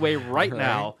out of the way right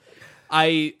now.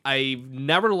 I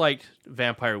never liked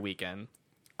Vampire Weekend.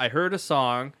 I heard a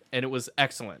song and it was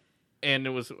excellent. And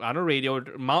it was on a radio.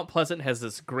 Mount Pleasant has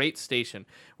this great station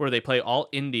where they play all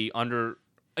indie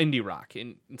rock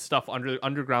and stuff,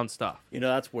 underground stuff.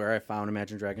 That's where I found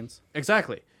Imagine Dragons.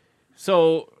 Exactly.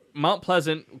 So Mount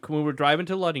Pleasant, when we were driving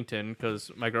to Ludington,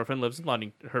 because my girlfriend lives in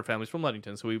Ludington, her family's from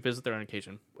Ludington, so we visit there on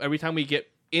occasion. Every time we get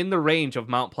in the range of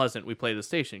Mount Pleasant, we play the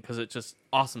station because it's just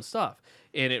awesome stuff.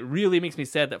 And it really makes me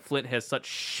sad that Flint has such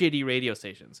shitty radio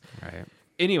stations. Right.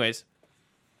 Anyways,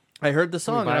 I heard the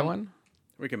song. Can we buy one?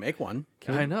 We can make one.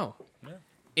 I know. Yeah.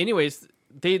 Anyways,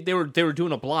 they were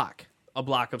doing a block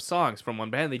of songs from one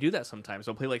band. They do that sometimes.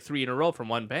 They'll play like 3 in a row from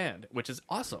one band, which is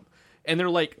awesome. And they're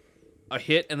like a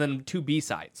hit and then 2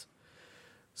 B-sides.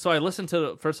 So I listened to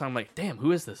the first song. I'm like, damn,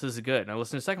 who is this? This is good. And I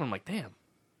listened to the second one. I'm like, damn,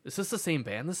 is this the same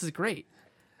band? This is great.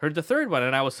 Heard the third one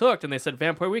and I was hooked. And they said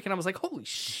Vampire Weekend. I was like, holy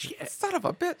shit. Son of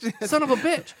a bitch. Son of a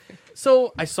bitch.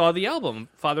 So I saw the album,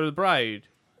 Father of the Bride,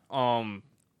 on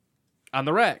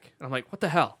the Rack. And I'm like, what the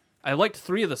hell? I liked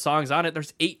 3 of the songs on it.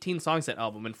 There's 18 songs that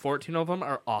album, and 14 of them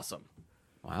are awesome.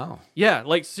 Wow. Yeah,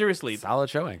 like seriously. Solid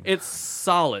showing. It's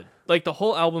solid. Like the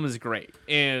whole album is great.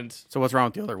 And So what's wrong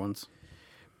with the other ones?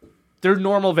 they're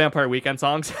normal Vampire Weekend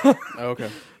songs. Oh, okay.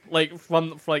 Like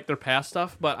from like their past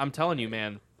stuff, but I'm telling you,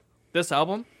 man, this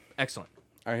album, excellent.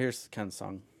 All right, here's Ken's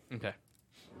song. Okay.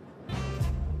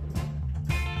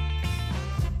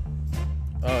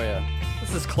 Oh, yeah.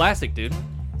 This is classic, dude.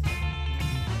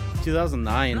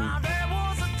 2009.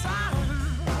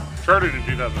 Started in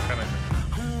 2010, I think.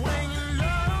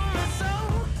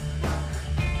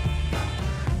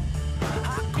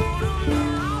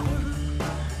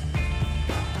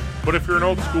 But if you're an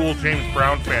old school James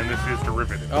Brown fan, this is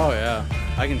derivative. Oh, yeah.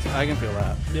 I can feel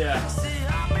that. Yeah.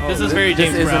 This is very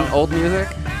James This Brown. isn't old music?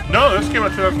 No, this came out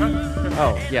 2010.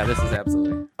 Oh, yeah, this is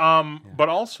absolutely. But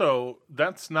also,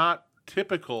 that's not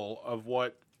typical of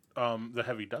what the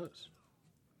Heavy does.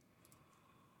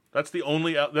 That's the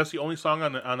only song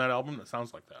on that album that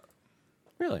sounds like that.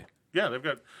 Really? Yeah, they've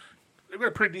got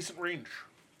a pretty decent range.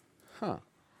 Huh.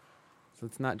 So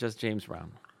it's not just James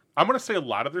Brown. I'm gonna say a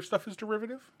lot of their stuff is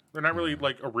derivative. They're not really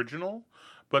like original,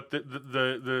 but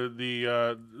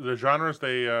the genres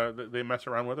they mess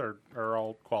around with are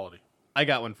all quality. I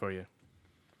got one for you.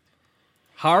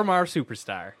 Harmar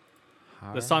Superstar.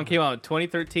 The song came out in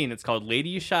 2013. It's called Lady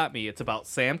You Shot Me. It's about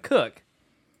Sam Cooke.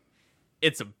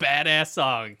 It's a badass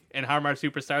song. And Harmar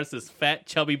Superstar is this fat,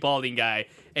 chubby, balding guy,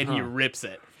 and he rips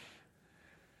it.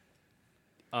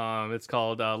 It's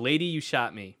called Lady You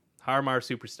Shot Me. Harmar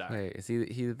Superstar. Wait, is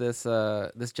he this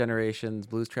generation's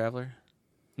blues traveler?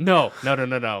 No.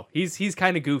 He's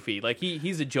kind of goofy. Like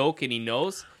he's a joke and he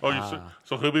knows. Oh,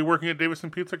 so he'll be working at Davison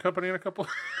Pizza Company in a couple.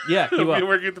 Yeah, he he'll will. be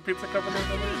working at the pizza company.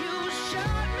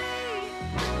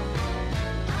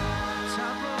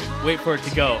 Wait for it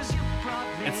to go.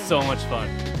 It's so much fun.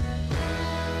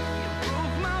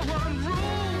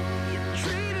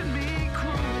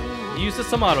 He uses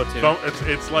some auto tune. So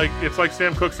it's like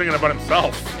Sam Cooke singing about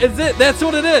himself. Is it? That's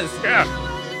what it is. Yeah.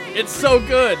 It's so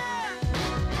good.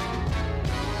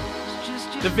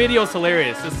 The video's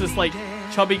hilarious. It's this like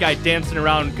chubby guy dancing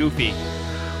around goofy.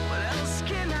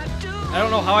 I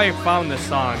don't know how I found this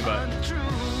song, but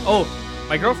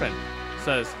my girlfriend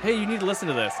says, "Hey, you need to listen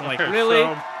to this." I'm like, Okay, "Really?"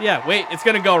 so- Yeah, wait, it's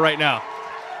gonna go right now.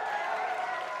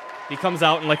 He comes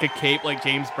out in like a cape like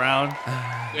James Brown.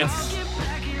 It's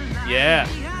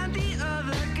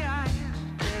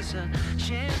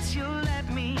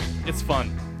It's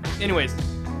fun. Anyways,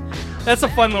 that's a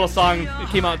fun little song. It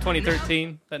came out in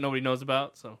 2013 that nobody knows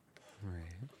about. So,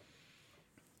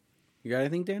 You got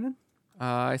anything, Danon?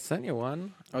 I sent you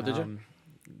one. Oh, did you?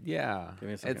 Yeah. Give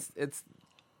me a second. It's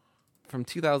from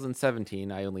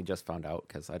 2017. I only just found out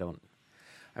because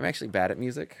I'm actually bad at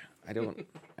music.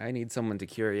 I need someone to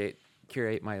curate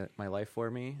my life for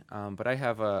me. But I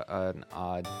have an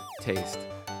odd taste.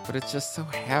 But it's just so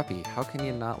happy. How can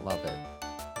you not love it?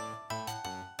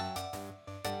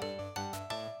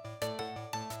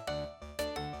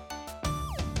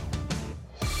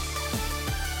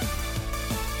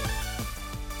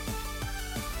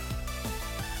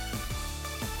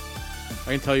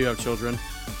 I can tell you have children.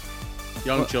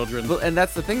 Young children. Well, and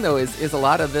that's the thing, though, is a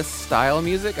lot of this style of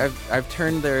music, I've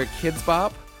turned their kids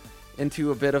bop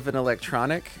into a bit of an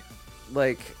electronic,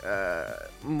 like,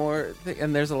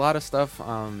 and there's a lot of stuff,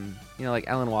 like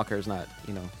Alan Walker's not,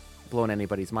 blowing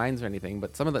anybody's minds or anything,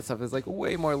 but some of that stuff is, like,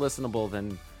 way more listenable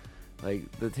than,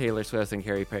 like, the Taylor Swift and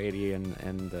Carrie Brady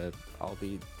and all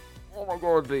the, oh my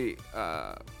God, the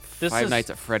Five Nights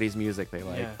at Freddy's music they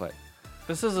like, yeah. But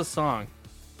this is a song.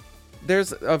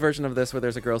 there's a version of this where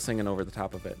there's a girl singing over the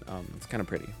top of it. It's kind of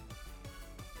pretty.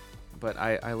 But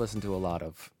I listen to a lot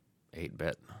of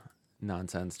 8-bit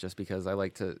nonsense just because I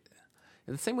like to...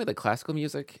 In the same way that classical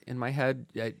music, in my head,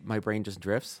 my brain just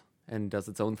drifts and does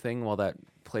its own thing while that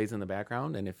plays in the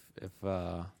background. And if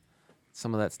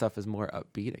some of that stuff is more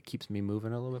upbeat, it keeps me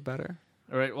moving a little bit better.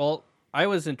 All right. Well, I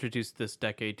was introduced this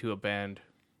decade to a band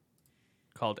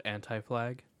called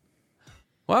Anti-Flag.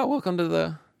 Wow, welcome to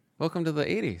the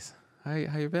 80s. How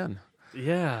you been?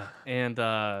 Yeah, and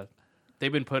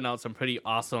they've been putting out some pretty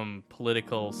awesome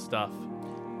political stuff.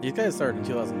 These guys started in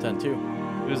 2010 too.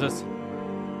 Who's this?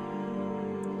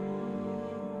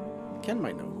 Ken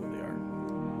might know who they are.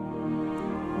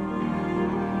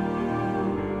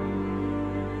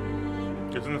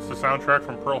 Isn't this the soundtrack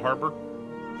from Pearl Harbor?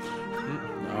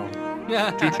 No.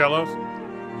 Yeah. 2 cellos?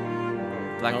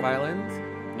 Black Nope.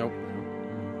 Violins? Nope.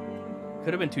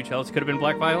 Could have been 2 cellos. Could have been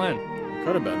Black Violin.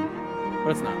 Could have been,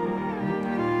 but it's not.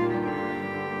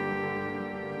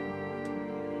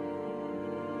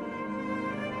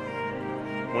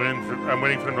 I'm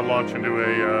waiting for them to launch into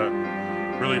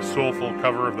a really soulful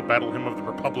cover of the Battle Hymn of the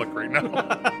Republic right now.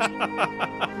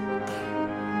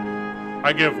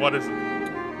 I give, what is it?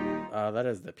 That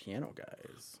is the Piano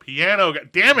Guys. Piano.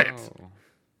 Damn it! Oh.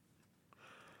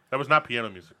 That was not piano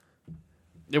music.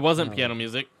 It wasn't piano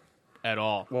music at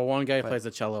all. Well, one guy plays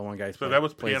the cello, one guy So that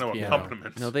was plays piano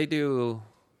accompaniment. No, they do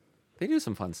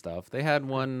some fun stuff. They had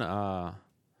one I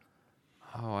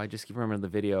just keep remembering the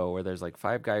video where there's like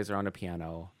 5 guys around a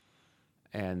piano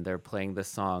and they're playing this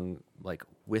song like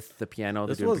with the piano.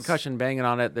 They're doing percussion, banging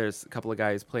on it. There's a couple of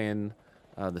guys playing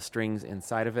the strings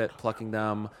inside of it, plucking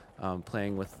them,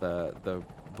 playing with the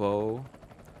bow.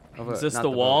 Is this The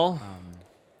Wall?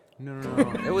 No.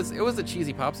 It was a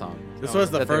cheesy pop song. This was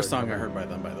the that first they were song I covering. heard by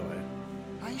them, by the way.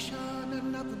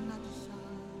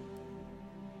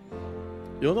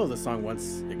 You'll know the song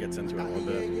once it gets into it a little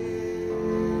bit.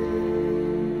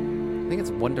 I think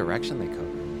it's One Direction they cover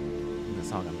in the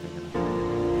song I'm thinking of.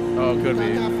 Oh, it could be.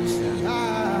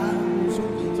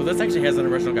 Yeah. So this actually has an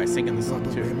original guy singing the song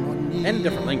too, and a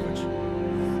different language.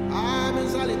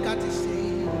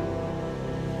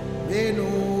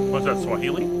 Was that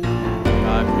Swahili?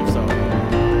 I believe so.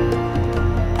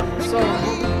 So,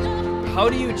 how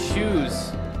do you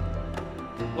choose?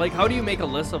 Like, how do you make a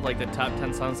list of like the top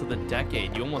 10 songs of the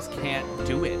decade? You almost can't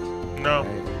do it. No.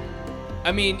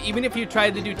 I mean, even if you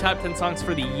tried to do top 10 songs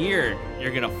for the year,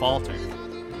 you're gonna falter.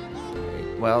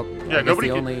 Well, Yeah, I guess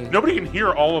nobody can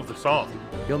hear all of the song.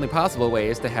 the only possible way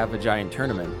is to have a giant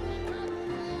tournament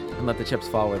and let the chips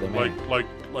fall where they may.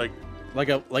 Like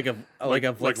a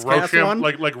Vlixx Rochambeau, one.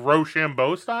 like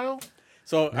Rochambeau style.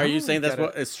 So are you saying that's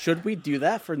gotta- what? Should we do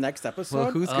that for next episode?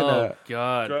 Well, who's Oh gonna?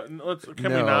 God,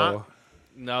 Can we not?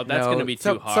 no, that's No, gonna be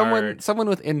too hard. Someone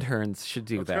with interns should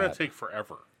do It's that. gonna take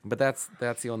forever. But that's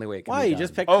the only way it can Why? be You done.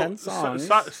 just pick Oh, 10 songs.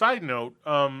 side note,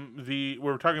 we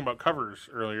were talking about covers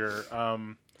earlier.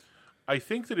 I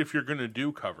think that if you're going to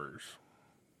do covers,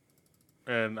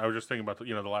 and I was just thinking about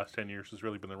the last 10 years has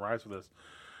really been the rise of this.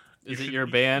 Is it your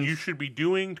band? You should be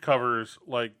doing covers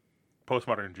like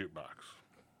Postmodern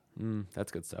Jukebox.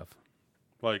 That's good stuff.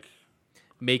 Like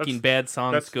Making bad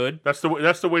songs good. That's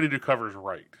the way to do covers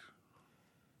right.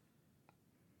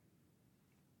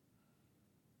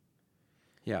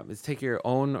 Yeah, is take your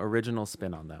own original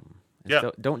spin on them. Yeah.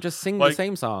 Don't just sing Like, the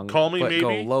same song. Call Me but Maybe.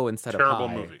 go low instead terrible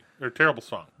of high. movie or terrible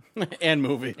song. and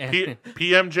movie.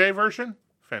 PMJ version,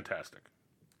 fantastic.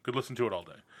 Could listen to it all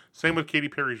day. Same with Katy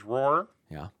Perry's Roar.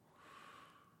 Yeah.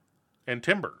 And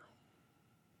Timber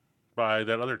by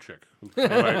that other chick. Who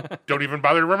I don't even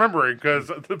bother remembering because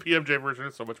the PMJ version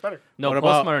is so much better. No, What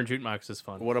about- Postmodern Jukebox is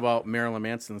fun. What about Marilyn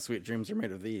Manson? Sweet Dreams Are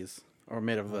Made of These, or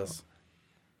Made of This.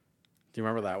 Do you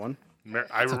remember that one?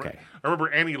 I okay. remember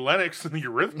Annie Lennox and the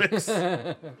Eurythmics.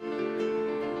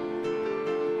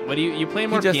 What do you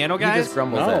playing more He just, piano, he guys? just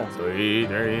grumbles No. at.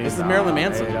 This is Marilyn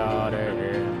Manson.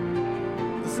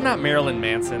 This is not Marilyn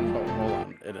Manson. Oh, hold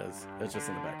on. It is. It's just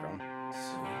in the background.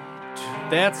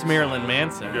 That's Marilyn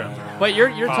Manson. Yeah. But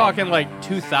you're talking like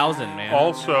 2000, man.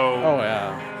 Also, Oh,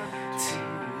 yeah.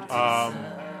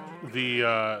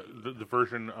 the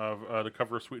version of the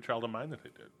cover of Sweet Child of Mine that they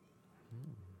did.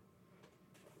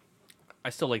 I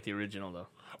still like the original though.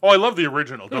 Oh, I love the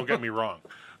original. Don't get me wrong,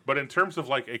 but in terms of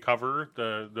like a cover,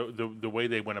 the way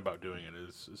they went about doing it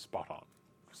is spot on.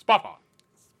 Spot on.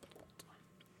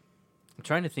 I'm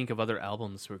trying to think of other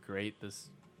albums that were great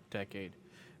this decade.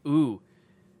 Ooh.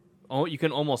 Oh, you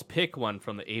can almost pick one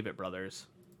from the Avett Brothers.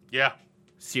 Yeah.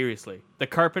 Seriously. The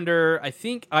Carpenter, I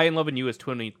think I In Love and You is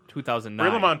 2009.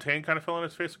 Ray LaMontagne kind of fell on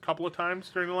his face a couple of times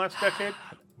during the last decade,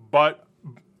 but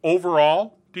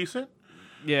overall decent.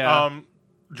 Yeah.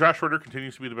 Josh Ritter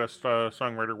continues to be the best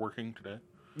songwriter working today.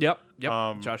 Yep.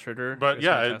 Josh Ritter. But is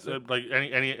yeah, it's, fantastic. like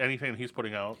anything he's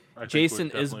putting out, I Jason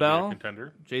think would definitely be a Isbell.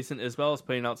 contender. Jason Isbell is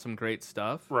putting out some great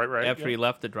stuff. Right, After he yeah.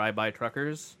 left the Drive-By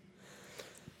Truckers.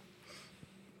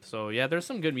 So yeah, there's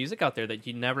some good music out there that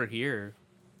you never hear.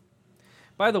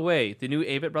 By the way, the new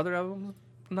 8-Bit Brother album,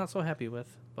 I'm not so happy with.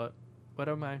 But what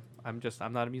am I? I'm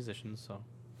not a musician, so.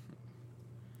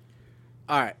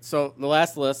 All right, so the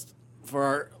last list for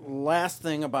our last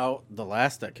thing about the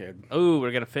last decade. Oh, we're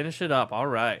going to finish it up. All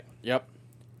right. Yep.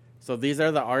 So these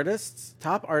are the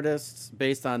top artists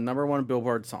based on #1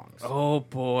 Billboard songs. Oh,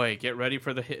 boy. Get ready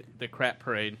for the crap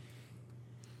parade.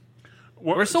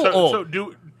 We're so old.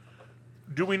 So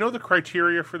do we know the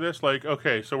criteria for this? Like,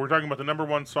 okay, so we're talking about the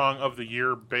 #1 song of the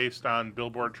year based on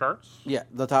Billboard charts? Yeah,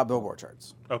 the top Billboard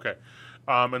charts. Okay.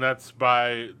 And that's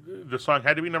by the song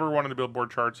had to be #1 on the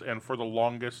Billboard charts and for the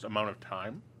longest amount of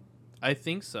time. I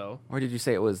think so. Or did you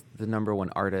say it was the #1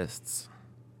 artists?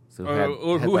 So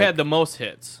who had the most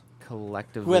hits?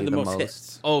 Collectively, who had the most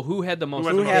hits? Oh, who had the most?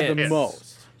 Who had the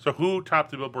most? So who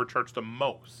topped the Billboard charts the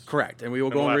most? Correct. And we will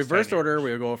go in reverse order.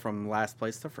 We will go from last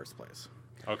place to first place.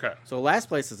 Okay. So last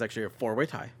place is actually a 4-way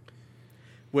tie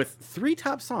with 3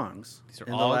 top songs. These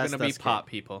are all going to be pop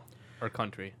people or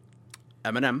country.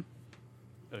 Eminem.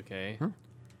 Okay.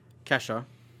 Kesha.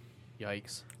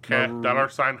 Yikes.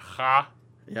 $, ha.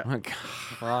 Yeah. $,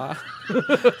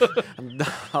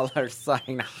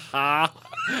 ha.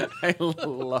 I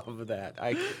love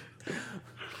that.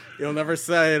 You'll never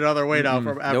say it another way now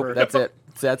from ever. Nope, that's it.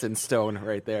 That's in stone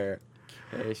right there.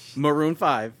 Maroon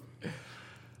 5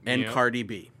 and Cardi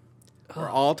B. We're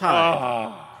all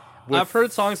tied. I've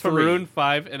heard songs from Maroon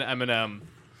 5 and Eminem.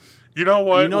 You know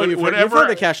what? You've heard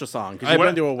a Kesha song because you've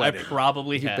been to a wedding. I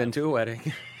probably have. You've been to a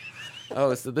wedding.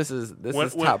 Oh, so this is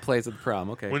top plays at the prom.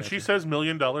 Okay. When she says $1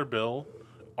 million bill,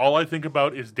 all I think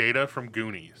about is Data from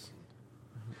Goonies.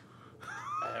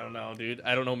 I don't know, dude.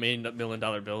 I don't know what $1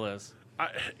 million bill is.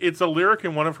 It's a lyric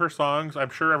in one of her songs.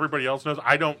 I'm sure everybody else knows.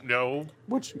 I don't know.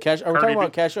 Which Kesha? Are we talking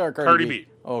about Kesha or Cardi B?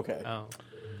 Oh, okay. Oh.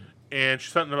 And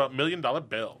she's something about $1 million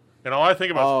bill, and all I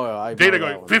think about is Data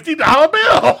going $50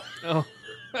 bill. Oh.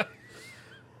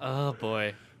 Oh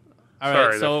boy. All Sorry,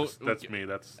 right, so that's me.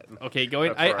 That's okay.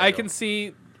 Going, I can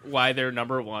see why they're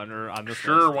 #1 or on this.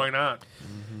 Sure, list. why not?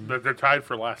 They're tied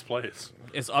for last place.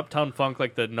 Is Uptown Funk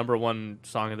like the #1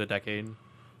 song of the decade?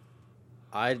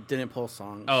 I didn't pull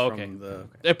songs. Oh, okay. From the...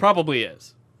 It probably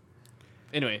is.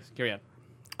 Anyways, carry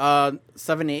on.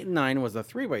 7, 8, and 9 was a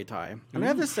 3-way tie, and I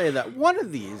have to say that one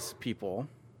of these people,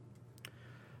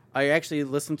 I actually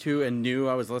listened to and knew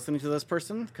I was listening to this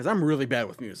person because I'm really bad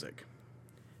with music.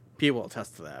 People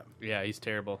attest to that. Yeah, he's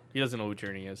terrible. He doesn't know who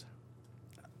Journey is.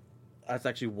 That's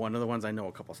actually one of the ones I know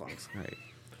a couple songs.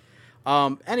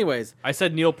 Right. Anyways. I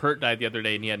said Neil Peart died the other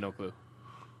day, and he had no clue.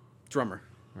 Drummer.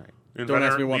 Right. Don't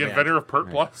ask me what the inventor of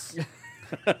Peart Plus.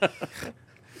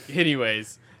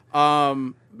 Anyways.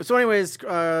 So anyways,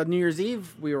 New Year's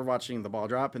Eve, we were watching the ball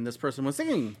drop, and this person was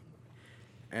singing.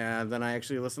 And then I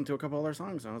actually listened to a couple other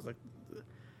songs, and I was like,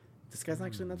 this guy's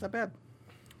actually not that bad.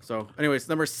 So anyways,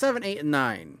 number 7, 8, and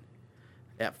 9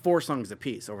 at 4 songs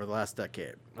apiece over the last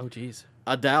decade. Oh, jeez.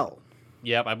 Adele.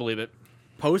 Yep, I believe it.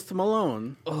 Post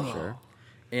Malone. Oh. Sure.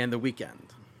 And The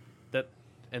Weeknd.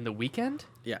 And The Weeknd?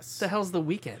 Yes. What the hell's The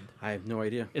Weeknd? I have no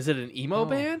idea. Is it an emo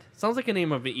band? Sounds like a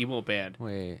name of an emo band.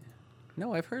 Wait.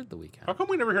 No, I've heard The Weeknd. How come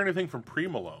we never hear anything from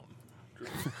Pre-Malone?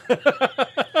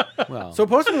 Well, so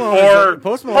Post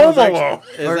Malone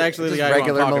is actually the guy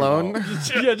regular I'm Malone.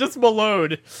 Yeah, just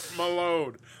Malone.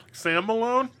 Malone. Sam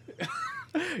Malone?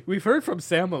 We've heard from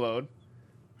Sam Malone.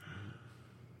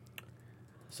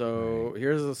 So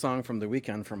here's a song from The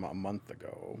Weeknd from a month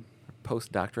ago.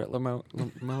 Postdoctorate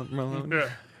Malone. Yeah.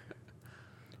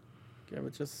 Give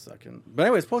it just a second. But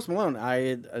anyways, Post Malone,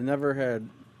 I never had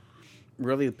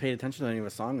really paid attention to any of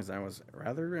his songs. I was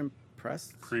rather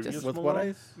impressed Previous with Malone? what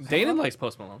I Dana likes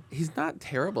Post Malone. He's not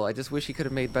terrible. I just wish he could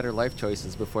have made better life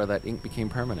choices before that ink became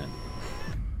permanent.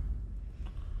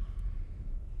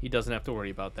 He doesn't have to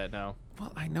worry about that now.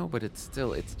 Well, I know, but it's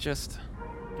just...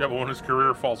 Yeah, but when his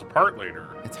career falls apart later.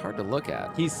 It's hard to look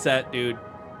at. He's set, dude.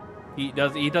 He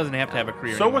doesn't have to have a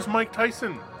career So anymore. was Mike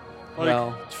Tyson.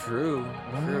 Well, true.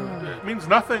 It means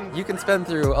nothing. You can spend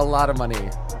through a lot of money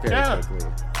very quickly.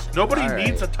 Nobody All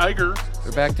needs right. a tiger.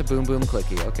 We're back to Boom Boom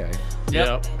Clicky. Okay.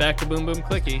 Yep. Back to Boom Boom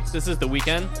Clicky. This is The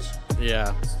Weeknd.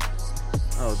 Yeah.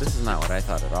 Oh, this is not what I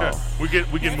thought at all. Yeah,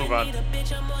 we can move on.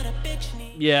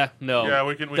 Yeah, no. Yeah,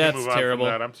 we can That's move on terrible.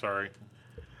 from that. I'm sorry.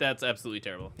 That's absolutely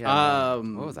terrible. Yeah,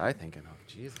 what was I thinking of?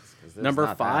 Jesus. Number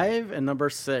 5 and number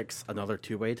 6, another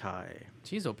 2-way tie.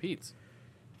 Jeez, oh Pete's.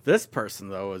 This person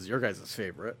though is your guys'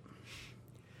 favorite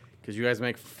because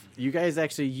you guys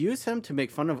actually use him to make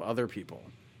fun of other people.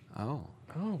 Oh,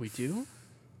 we do.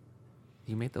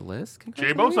 You made the list?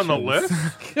 J-Bo's on the list?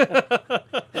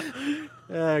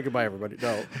 Goodbye, everybody.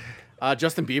 No.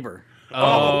 Justin Bieber.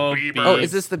 Oh, Bieber. Oh,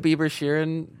 is this the Bieber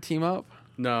Sheeran team up?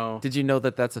 No. Did you know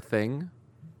that that's a thing?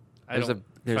 I don't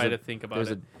try to think about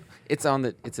it. It's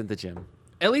in the gym.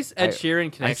 At least Ed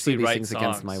Sheeran can I actually see these write things songs.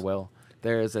 against my will.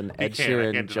 There is an Ed I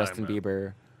Sheeran, can't deny Justin that.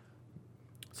 Bieber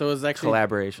So it was actually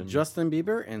collaboration. Justin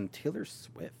Bieber and Taylor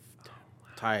Swift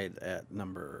tied at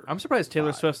number. I'm surprised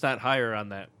Taylor 5. Swift's not higher on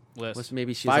that list. Which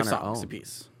maybe she's 5 on her songs own.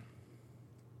 apiece.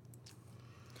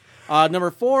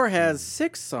 Number 4 has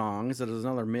 6 songs. It is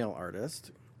another male artist.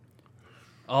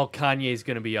 Oh, Kanye's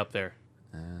going to be up there.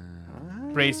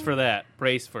 Brace for that.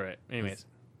 Brace for it. Anyways.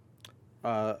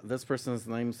 This person's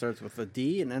name starts with a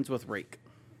D and ends with Rake.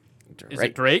 Is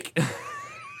it Drake?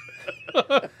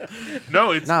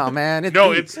 No, it's No, man. It's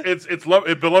no, D. it's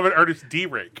beloved artist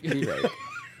D-Rake. D-Rake.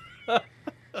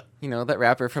 You know, that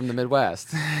rapper from the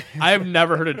Midwest. I have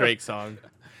never heard a Drake song.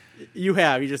 You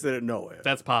have. You just didn't know it.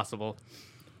 That's possible.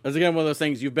 That's again one of those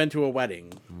things. You've been to a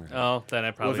wedding Oh, then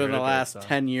I probably within heard the a Drake last song.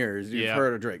 10 years. You've Yeah.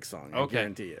 heard a Drake song. I Okay.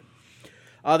 guarantee it.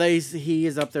 He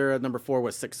is up there at number 4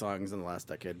 with 6 songs in the last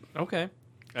decade. Okay.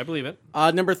 I believe it.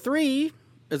 Number 3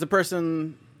 is a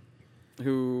person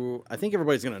who I think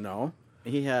everybody's going to know.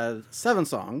 He has 7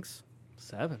 songs.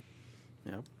 7.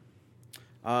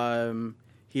 Yeah.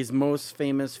 He's most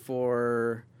famous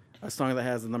for a song that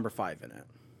has the number 5 in it.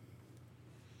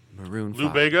 Maroon Lou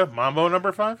 5. Bega, Mambo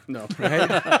number 5. No. Right?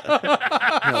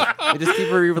 No, they just keep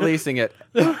re-releasing it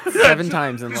 7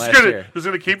 times in the last year. Just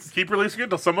gonna keep releasing it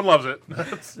until someone loves it.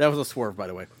 That was a swerve, by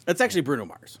the way. It's actually Bruno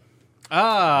Mars.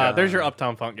 There's your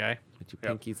Uptown Funk guy. With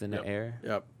your pinkies in the air.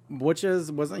 Yep.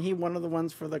 Wasn't he one of the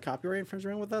ones for the copyright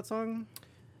infringement with that song?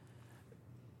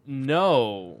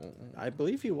 No. I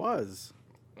believe he was.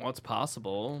 Well, it's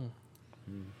possible.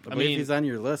 I believe he's on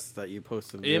your list that you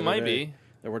posted. the It other might day be.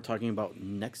 That we're talking about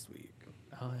next week.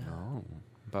 Oh, yeah. Oh,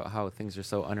 about how things are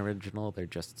so unoriginal, they're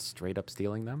just straight up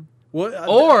stealing them? What?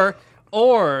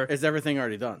 Or is everything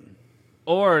already done?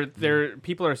 Or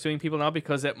people are suing people now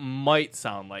because it might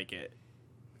sound like it.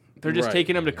 They're just Right.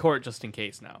 taking them to court just in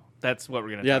case now. That's what we're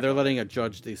gonna. Yeah, talk they're about. letting a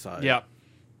judge decide. Yeah.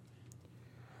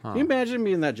 Can you imagine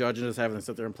being that judge and just having to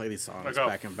sit there and play these songs Like, oh,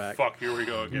 back and back? fuck, here we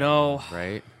go again. No.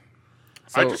 Right?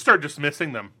 I So- just start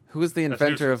dismissing them. Who was the As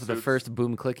inventor of nuisance the suits. first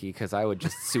boom clicky? Because I would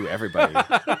just sue everybody.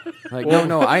 Like,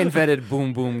 no, I invented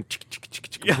boom boom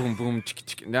boom boom.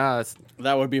 No,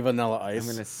 That would be Vanilla Ice.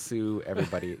 I'm gonna sue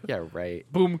everybody. Yeah, right.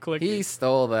 Boom click. He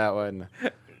stole that one.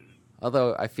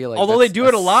 Although I feel like Although they that's do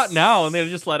it a lot now, and they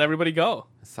just let everybody go.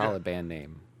 a solid band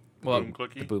name. Well, Boom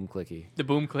Clicky. The boom clicky. the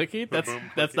Boom Clicky. That's Boom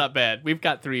that's Clicky. not bad. We've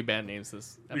got 3 band names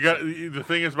this. You got episode. the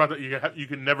thing is about that you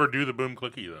can never do the boom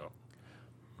clicky though.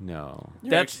 No.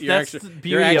 That's You're that's actually- the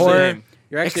you're beauty of the actually- name.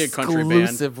 You're actually a country band.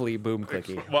 Exclusively boom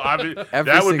clicky. Well, Every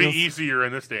that would be single- easier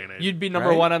in this day and age. You'd be number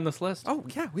Right? 1 on this list. Oh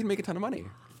yeah, we'd make a ton of money.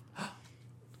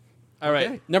 All right.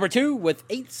 Okay. Number 2 with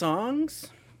 8 songs.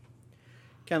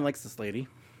 Ken likes this lady.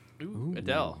 Ooh,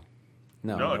 Adele.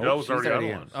 No, Adele was she's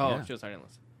already on the list. Oh, Yeah. she was already on the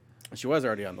list. She was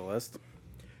already on the list.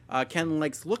 Ken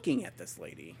likes looking at this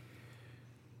lady.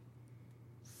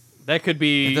 That could It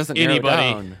be doesn't narrow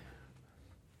anybody. down.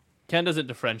 Ken doesn't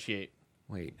differentiate.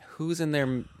 Wait, who's in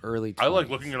their early 20s? I like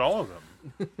looking at all of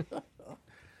them.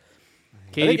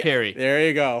 Katy Perry. There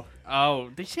you go. Oh,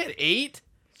 she had 8?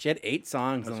 She had 8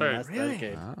 songs in That's the right. last Really?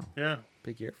 decade. Wow, Yeah,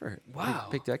 big year for her. Wow.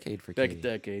 Big decade for Big Katie.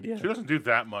 decade, yeah. she doesn't do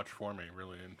that much for me,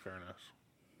 really. In fairness,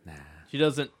 Nah. She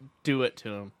doesn't do it to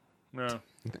him. no.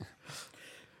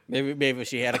 Maybe if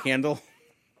she had a candle.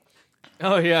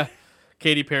 Oh, yeah.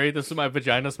 Katy Perry, this is what my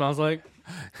vagina smells like.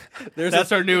 There's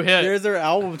That's our new hit. There's her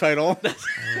album title.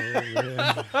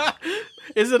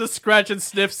 Is it a scratch and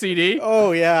sniff CD?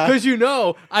 Oh, yeah. Because you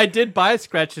know, I did buy a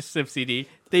scratch and sniff CD.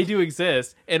 They do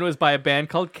exist. And it was by a band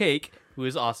called Cake, who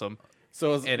is awesome.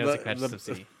 So And it was a scratch and sniff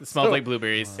CD. It smelled like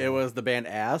blueberries. It was the band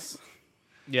Ass.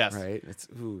 Yes. Right? It's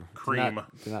ooh, Cream.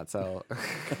 Do not sell.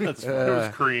 It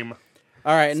was cream.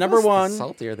 All right, number Smells 1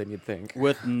 saltier than you'd think.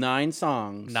 with 9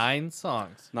 songs. 9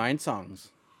 songs. 9 songs.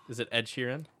 Is it Ed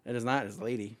Sheeran? It is not. It's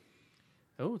lady.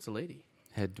 Oh, it's a lady.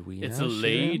 Hedwig. It's a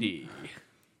lady.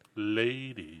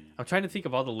 Lady. I'm trying to think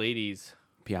of all the ladies.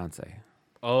 Beyonce.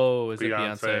 Oh, is it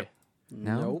Beyonce. Beyonce?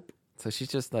 No? Nope. So she's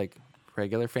just like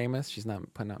regular famous. She's not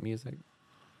putting out music.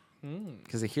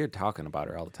 Because I hear talking about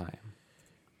her all the time.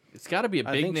 It's got to be a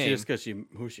I big think name. just because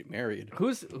who she married.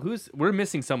 Who's we're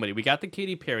missing somebody. We got the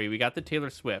Katy Perry, we got the Taylor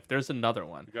Swift. There's another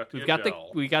one. We've got the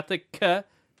we got the Adele.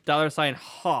 K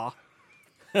 $ha.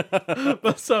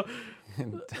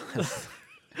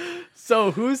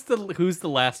 So who's the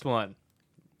last one?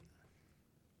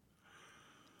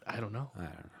 I don't know. I don't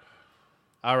know.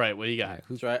 All right, what do you All got?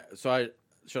 right, who's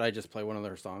Should I just play one of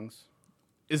their songs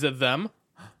Is it them?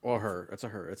 or her? It's a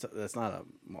her. It's not a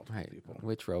multiple right? people.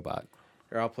 Which robot?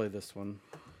 Here, I'll play this one.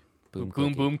 Boom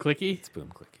Boom Clicky. Boom Clicky. It's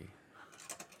Boom Clicky.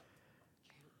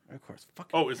 Of course.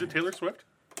 Oh, is it Taylor Swift?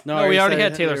 No, we already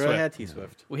had Taylor we Swift. had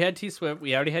T-Swift. We had T Swift.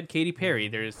 We already had Katy Perry.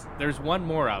 There's one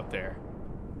more out there.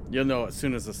 You'll know as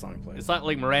soon as the song plays. It's not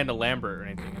like Miranda Lambert or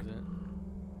anything, is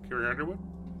it? Carrie Underwood?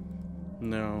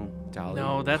 No. Dolly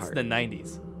No, that's Parton. the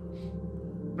 90s.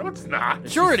 No, it's not.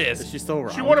 Sure it is. Is she still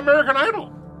around? She won American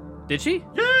Idol. Did she?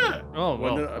 Yeah. Oh, When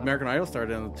well. did American Idol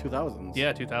started in the 2000s.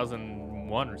 Yeah,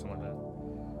 2001 or something like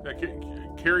that.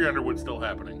 Yeah, Carrie Underwood's still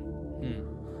happening.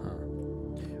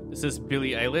 Is this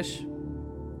Billie Eilish?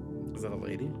 Is that a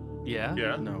lady? Yeah.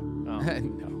 Yeah. No. Oh.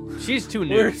 No. She's too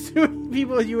new. There's too many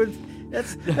people you would.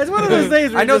 That's one of those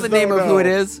days. Where I you know just the name don't of who it know.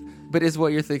 is, but is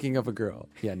what you're thinking of a girl?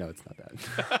 Yeah, no, it's not that.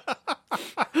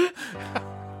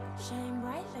 Shine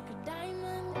bright like a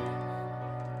diamond.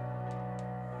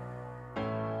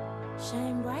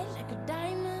 Shine bright like a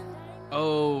diamond.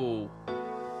 Oh.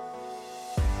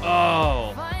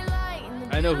 Oh. Fine light in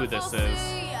the I know who beautiful this is.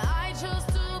 sea. I chose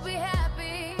to be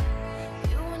happy.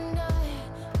 You and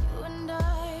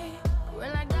I,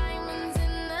 we're like diamonds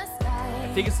in the sky.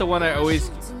 I think it's the one I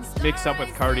always mix up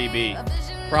with Cardi B.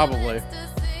 Probably.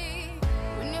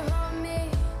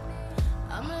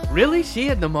 Really? She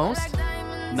had the most?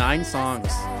 9 songs.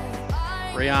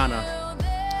 Rihanna.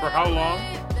 For how long?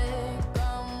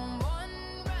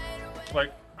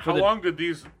 Like, how long did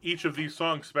each of these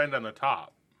songs spend on the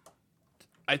top?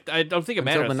 I don't think it Until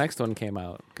matters. the next one came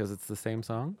out, because it's the same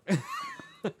song. I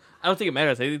don't think it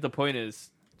matters. I think the point is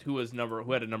who had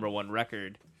a number one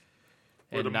record.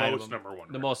 Or and the nine of most them- number one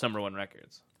The most number one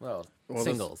records. Well, Well,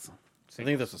 singles. I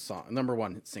think this is song number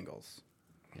 1 singles.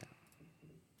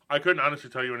 I couldn't honestly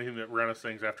tell you anything that Rihanna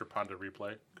sings after Ponda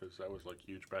Replay, because that was like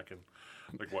huge back in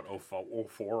like what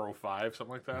 04, 05, something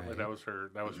like that. Right. Like that was her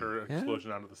Yeah.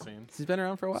 explosion onto the scene. She's been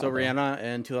around for a while. So though. Rihanna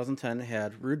in 2010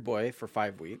 had Rude Boy for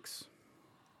 5 weeks.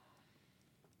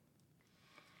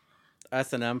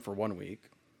 S&M for 1 week.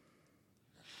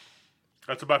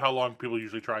 That's about how long people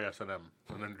usually try S&M,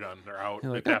 and then done. They're out.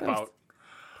 You're They like, tap "Oh, that was- out.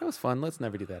 That was fun. Let's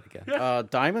never do that again. Yeah.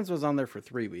 Diamonds was on there for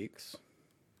 3 weeks.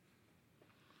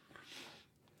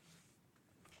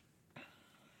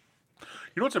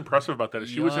 You know what's impressive about that is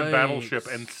she was in Battleship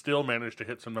Yikes. and still managed to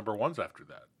hit some number ones after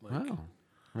that. Like, Wow.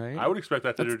 Right. I would expect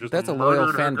that to do just That's a loyal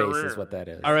murdered her fan base, career. is what that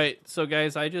is. All right, so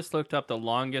guys, I just looked up the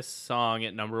longest song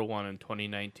at number one in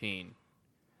 2019,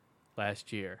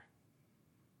 last year.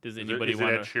 Does Is it anybody Ed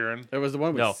want to? Sheeran? It was the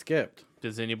one we No. skipped.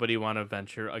 Does anybody want to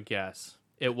venture a guess?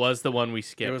 It was the one we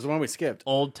skipped. It was the one we skipped.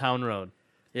 Old Town Road.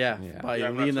 Yeah, Yeah. by Yeah,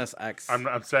 I'm not Lil su- Nas X.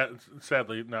 I'm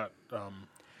sadly not.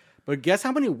 But guess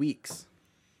how many weeks?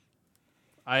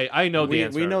 I know the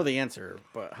answer. We know the answer,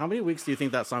 but how many weeks do you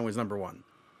think that song was number 1?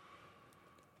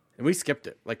 And we skipped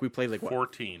it. Like we played like what?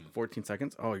 14. 14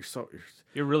 seconds? Oh,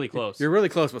 You're really close. you're really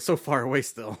close, but so far away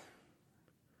still.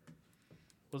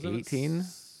 Wasn't it 18?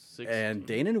 16? And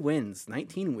Danon wins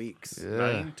 19 weeks.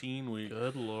 19 weeks.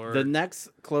 Good lord. The next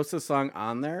closest song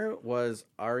on there was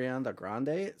Ariana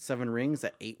Grande, 7 Rings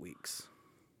at 8 weeks.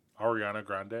 Ariana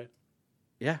Grande.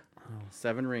 Yeah,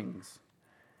 7 Rings.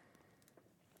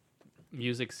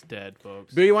 Music's dead,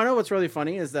 folks. But you want to know what's really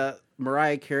funny is that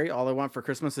Mariah Carey, All I Want for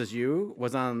Christmas Is You,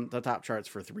 was on the top charts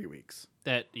for 3 weeks.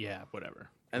 Whatever.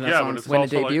 And Yeah, that but song's it's When it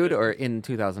also like- debuted or in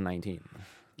 2019?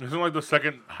 Isn't it like the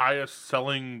second highest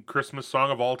selling Christmas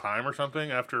song of all time or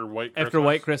something after White Christmas? After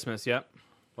White Christmas, yep.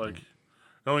 Like it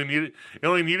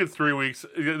only needed 3 weeks.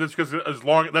 That's because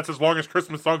that's as long as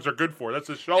Christmas songs are good for. That's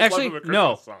the shelf life Actually, of a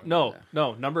Christmas song.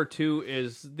 no. Number 2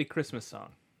 is the Christmas song.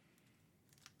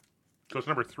 So it's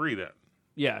number 3 then.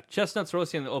 Yeah, Chestnuts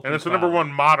Roasting in the Open And it's the Cloud. number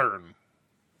 1 modern,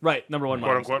 Right, number 1 quote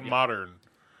modern unquote song, yeah.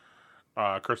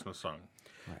 modern Christmas song.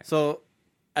 So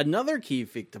another key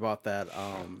fact about that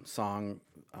song,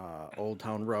 Old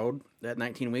Town Road, that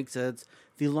 19 weeks, it's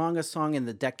the longest song in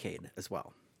the decade as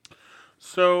well.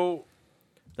 So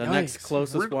The next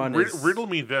closest one is... riddle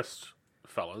me this,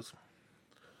 fellas.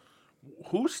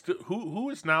 Who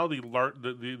is now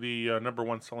the number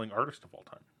 1 selling artist of all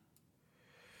time?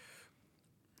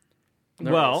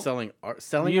 Well, selling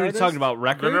you're artist? talking about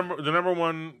record? The number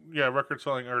 1 record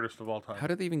selling artist of all time. How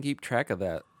do they even keep track of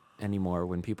that anymore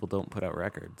when people don't put out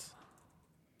records?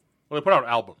 Well, they put out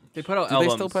albums. They put out Do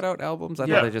albums. they still put out albums? I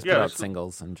Yeah, thought they just yeah, put out that's-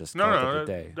 singles and just No, called it no. a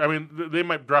day. I mean, they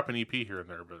might drop an EP here and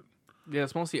there, but Yeah,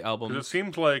 it's mostly 'cause it albums.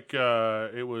 seems like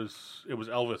it was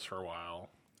Elvis for a while,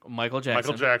 Michael Jackson.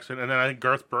 Michael Jackson, and then I think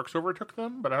Garth Brooks overtook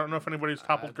them. But I don't know if anybody's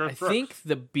toppled Garth I Brooks. think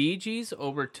the Bee Gees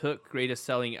overtook greatest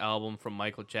selling album from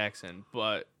Michael Jackson,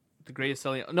 but the greatest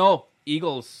selling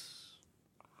Eagles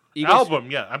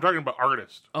album. Yeah, I'm talking about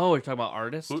artist. Oh, you're talking about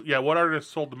artists? Yeah, what artist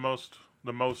sold the most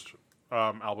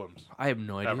albums I have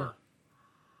no idea. ever?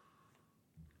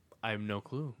 I have no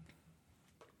clue.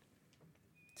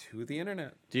 To the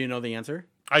internet. Do you know the answer?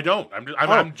 I don't.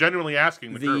 I'm genuinely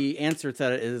asking the group. The answer to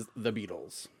that is the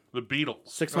Beatles. The Beatles.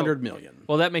 600 million.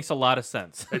 Well, that makes a lot of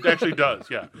sense. It actually does,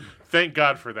 yeah. Thank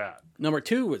God for that. Number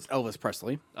 2 was Elvis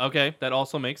Presley. Okay, that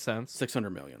also makes sense. 600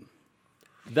 million.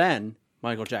 Then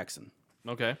Michael Jackson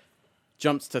Okay.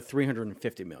 jumps to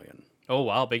 350 million. Oh,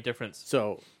 wow, big difference.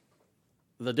 So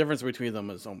the difference between them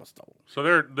is almost double. So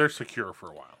they're secure for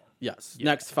a while. Yes.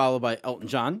 Next, followed by Elton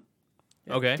John.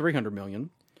 At Okay. 300 million.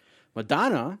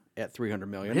 Madonna at 300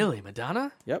 million. Really,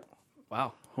 Madonna? Yep.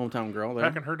 Wow, Hometown girl there.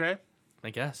 Back in her day? I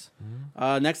guess.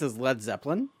 Next is Led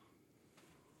Zeppelin.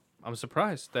 I'm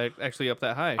surprised that actually up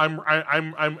that high.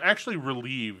 I'm actually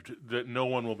relieved that no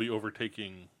one will be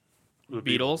overtaking the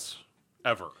Beatles?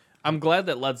 ever. I'm glad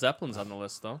that Led Zeppelin's on the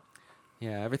list, though.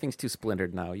 Yeah, everything's too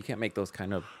splintered now. You can't make those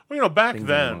kind of Well, back things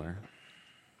then, anymore.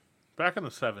 back in the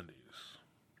 70s,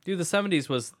 Dude, the 70s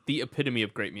was the epitome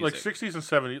of great music. like 60s and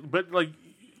 70s, but like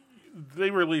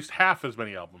they released half as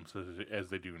many albums as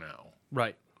they do now.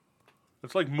 Right.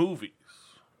 It's like movies.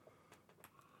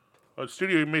 A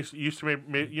studio used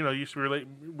to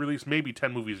release maybe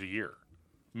 10 movies a year,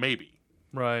 maybe,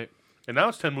 Right. and now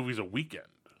it's 10 movies a weekend.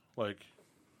 Like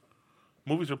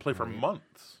movies would play for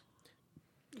months.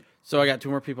 So I got 2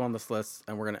 more people on this list,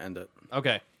 and we're going to end it.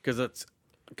 Okay. Because it's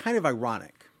kind of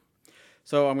ironic.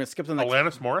 So I'm going to skip to the next.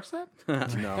 Alanis Morissette?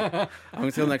 No. I'm going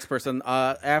to skip to the next person.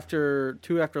 After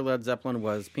Led Zeppelin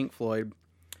was Pink Floyd,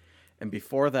 and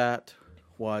before that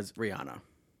was Rihanna.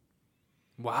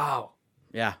 Wow.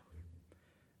 Yeah.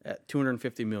 At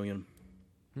 250 million.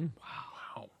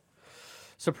 Wow.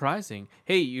 Surprising.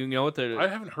 Hey, you know what I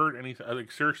haven't heard anything.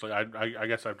 Like seriously, I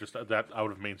guess I've just that out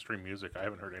of mainstream music. I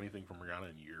haven't heard anything from Rihanna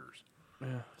in years.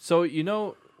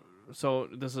 So so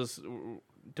this is a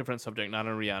different subject, not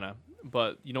on Rihanna,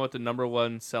 but you know what the number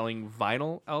 1 selling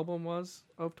vinyl album was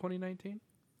of 2019?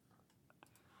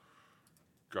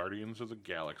 Guardians of the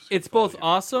Galaxy. It's both Volume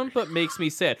awesome, 3. but makes me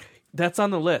sad. That's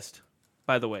on the list,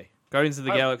 by the way. Guardians of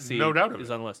the Galaxy no doubt of is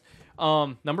it. on the list.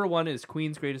 Number 1 is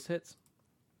Queen's Greatest Hits.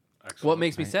 Excellent. What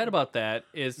makes me sad about that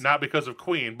is Not because of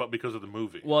Queen, but because of the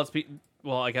movie.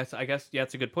 I guess yeah,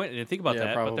 it's a good point. I didn't think about Yeah,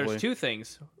 that. But probably. there's 2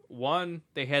 things. One,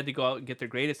 they had to go out and get their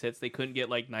greatest hits. They couldn't get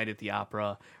like Night at the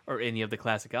Opera or any of the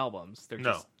classic albums.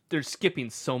 They're skipping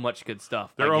so much good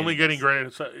stuff. by They're only getting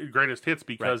this. greatest hits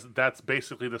because that's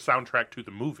basically the soundtrack to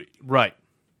the movie. Right.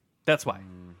 That's why.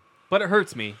 But it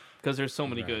hurts me because there's so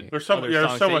many good. There's other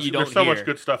songs that you don't there's so much hear.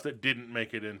 good stuff that didn't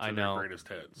make it into I their know. greatest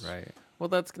hits. Right. Well,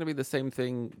 that's going to be the same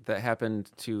thing that happened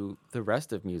to the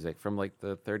rest of music from like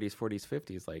the 30s, 40s,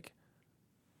 50s. Like,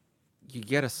 you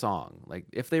get a song. Like,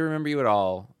 if they remember you at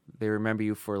all, they remember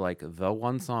you for like the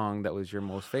one song that was your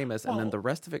most famous, and then the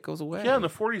rest of it goes away. Yeah, in the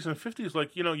 40s and 50s,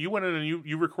 like, you went in and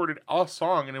you recorded a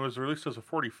song and it was released as a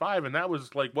 45, and that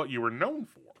was like what you were known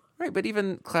for. Right, but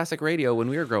even classic radio when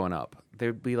we were growing up,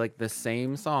 there'd be like the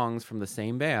same songs from the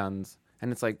same bands,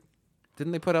 and it's like,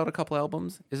 didn't they put out a couple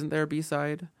albums? Isn't there a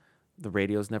B-side? The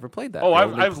radio's never played that. Oh, They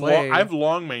only play I've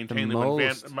long maintained the that when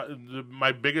most.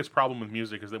 my biggest problem with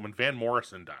music is that when Van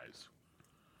Morrison dies,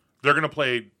 they're going to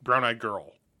play Brown Eyed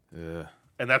Girl, Ugh.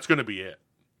 and that's going to be it.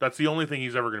 That's the only thing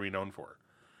he's ever going to be known for.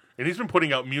 And he's been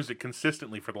putting out music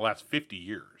consistently for the last 50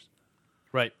 years.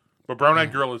 Right. But Brown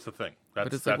Eyed Girl is the thing.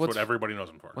 That's it's like, what what's- everybody knows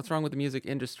him for. What's wrong with the music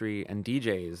industry and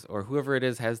DJs or whoever it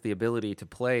is has the ability to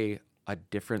play a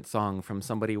different song from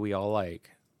somebody we all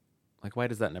like? Like, why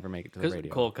does that never make it to the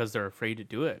radio? Because they're afraid to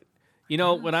do it. You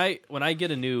know, when I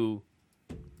get a new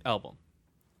album,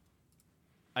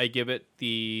 I give it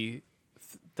the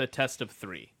test of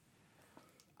 3.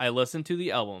 I listen to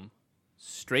the album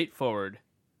straightforward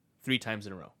 3 times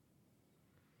in a row,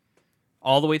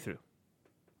 all the way through.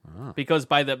 Because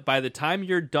by the time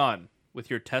you're done with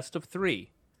your test of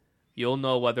 3, you'll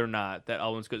know whether or not that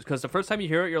album's good. Because the first time you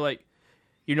hear it, you're like,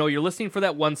 you're listening for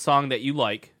that one song that you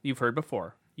like, you've heard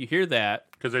before. You hear that.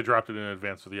 Because they dropped it in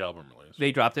advance of the album release.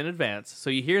 They dropped it in advance. So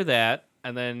you hear that,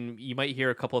 and then you might hear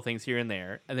a couple of things here and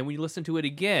there. And then when you listen to it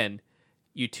again,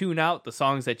 you tune out the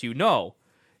songs that you know,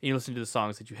 and you listen to the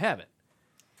songs that you haven't.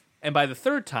 And by the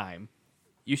 3rd time,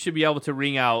 you should be able to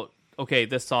ring out, okay,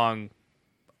 this song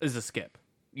is a skip,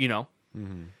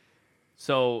 Mm-hmm.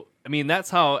 So, I mean, that's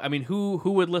how, who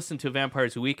would listen to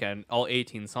Vampires Weekend, all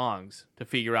 18 songs, to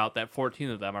figure out that 14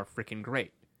 of them are freaking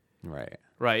great? Right.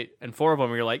 Right? And 4 of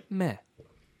them you're like, meh.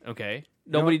 Okay?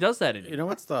 Nobody does that anymore. You know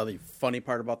what's the funny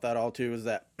part about that all, too, is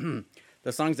that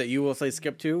the songs that you will say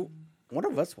skip to, one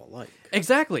of us will like.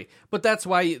 Exactly. But that's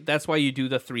why you do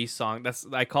the 3 song.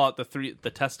 I call it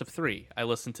the test of 3. I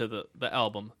listen to the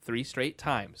album 3 straight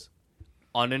times,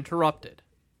 uninterrupted.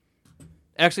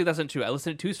 Actually, that's not true. I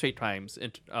listened to 2 straight times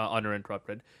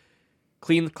uninterrupted.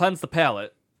 Cleanse the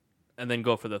palate, and then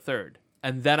go for the third.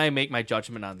 And then I make my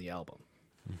judgment on the album.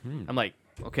 Mm-hmm. I'm like,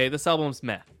 okay, this album's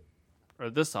meh. Or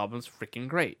this album's freaking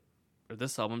great. Or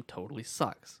this album totally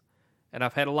sucks. And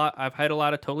I've had a lot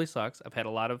of totally sucks. I've had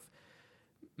a lot of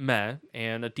meh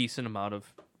and a decent amount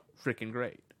of freaking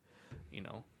great. You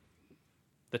know.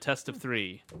 The test of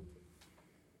 3.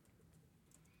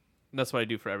 That's what I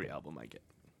do for every album I get.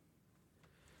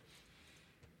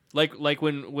 Like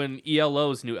when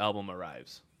ELO's new album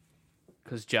arrives.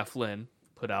 Because Jeff Lynne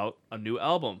put out a new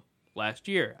album last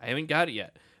year. I haven't got it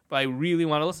yet. But I really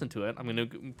want to listen to it. I'm going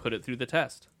to put it through the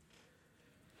test.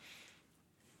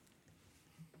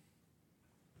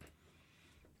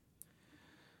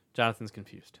 Jonathan's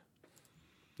confused.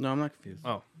 No, I'm not confused.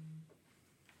 Oh.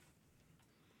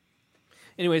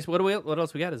 Anyways, what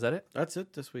else we got? Is that it? That's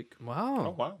it this week. Wow.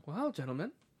 Oh, wow. Wow,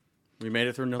 gentlemen. We made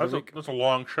it through another week. That's a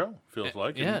long show, feels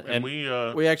like. Yeah, and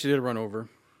we actually did run over.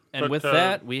 And with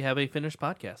that, we have a finished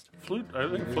podcast. I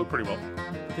think it flew pretty well.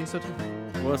 I think so too.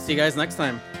 We'll see you guys next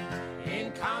time.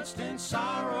 In constant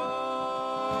sorrow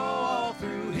all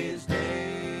through his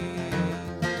days.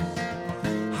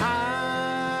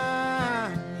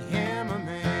 I am a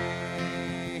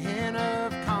man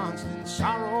of constant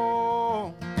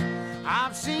sorrow.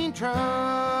 I've seen trouble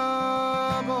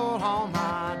all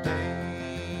my days.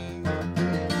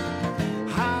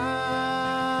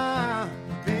 I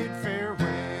bid farewell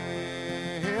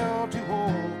to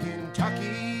old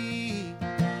Kentucky,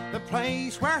 the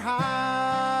place where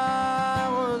I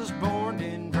was born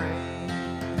and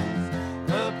raised,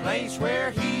 the place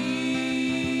where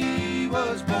he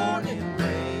was born and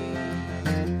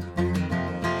raised.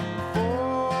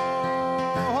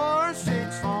 For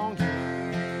 6 long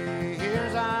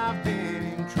years I've been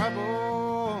in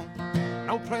trouble,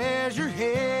 no pleasure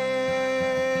here.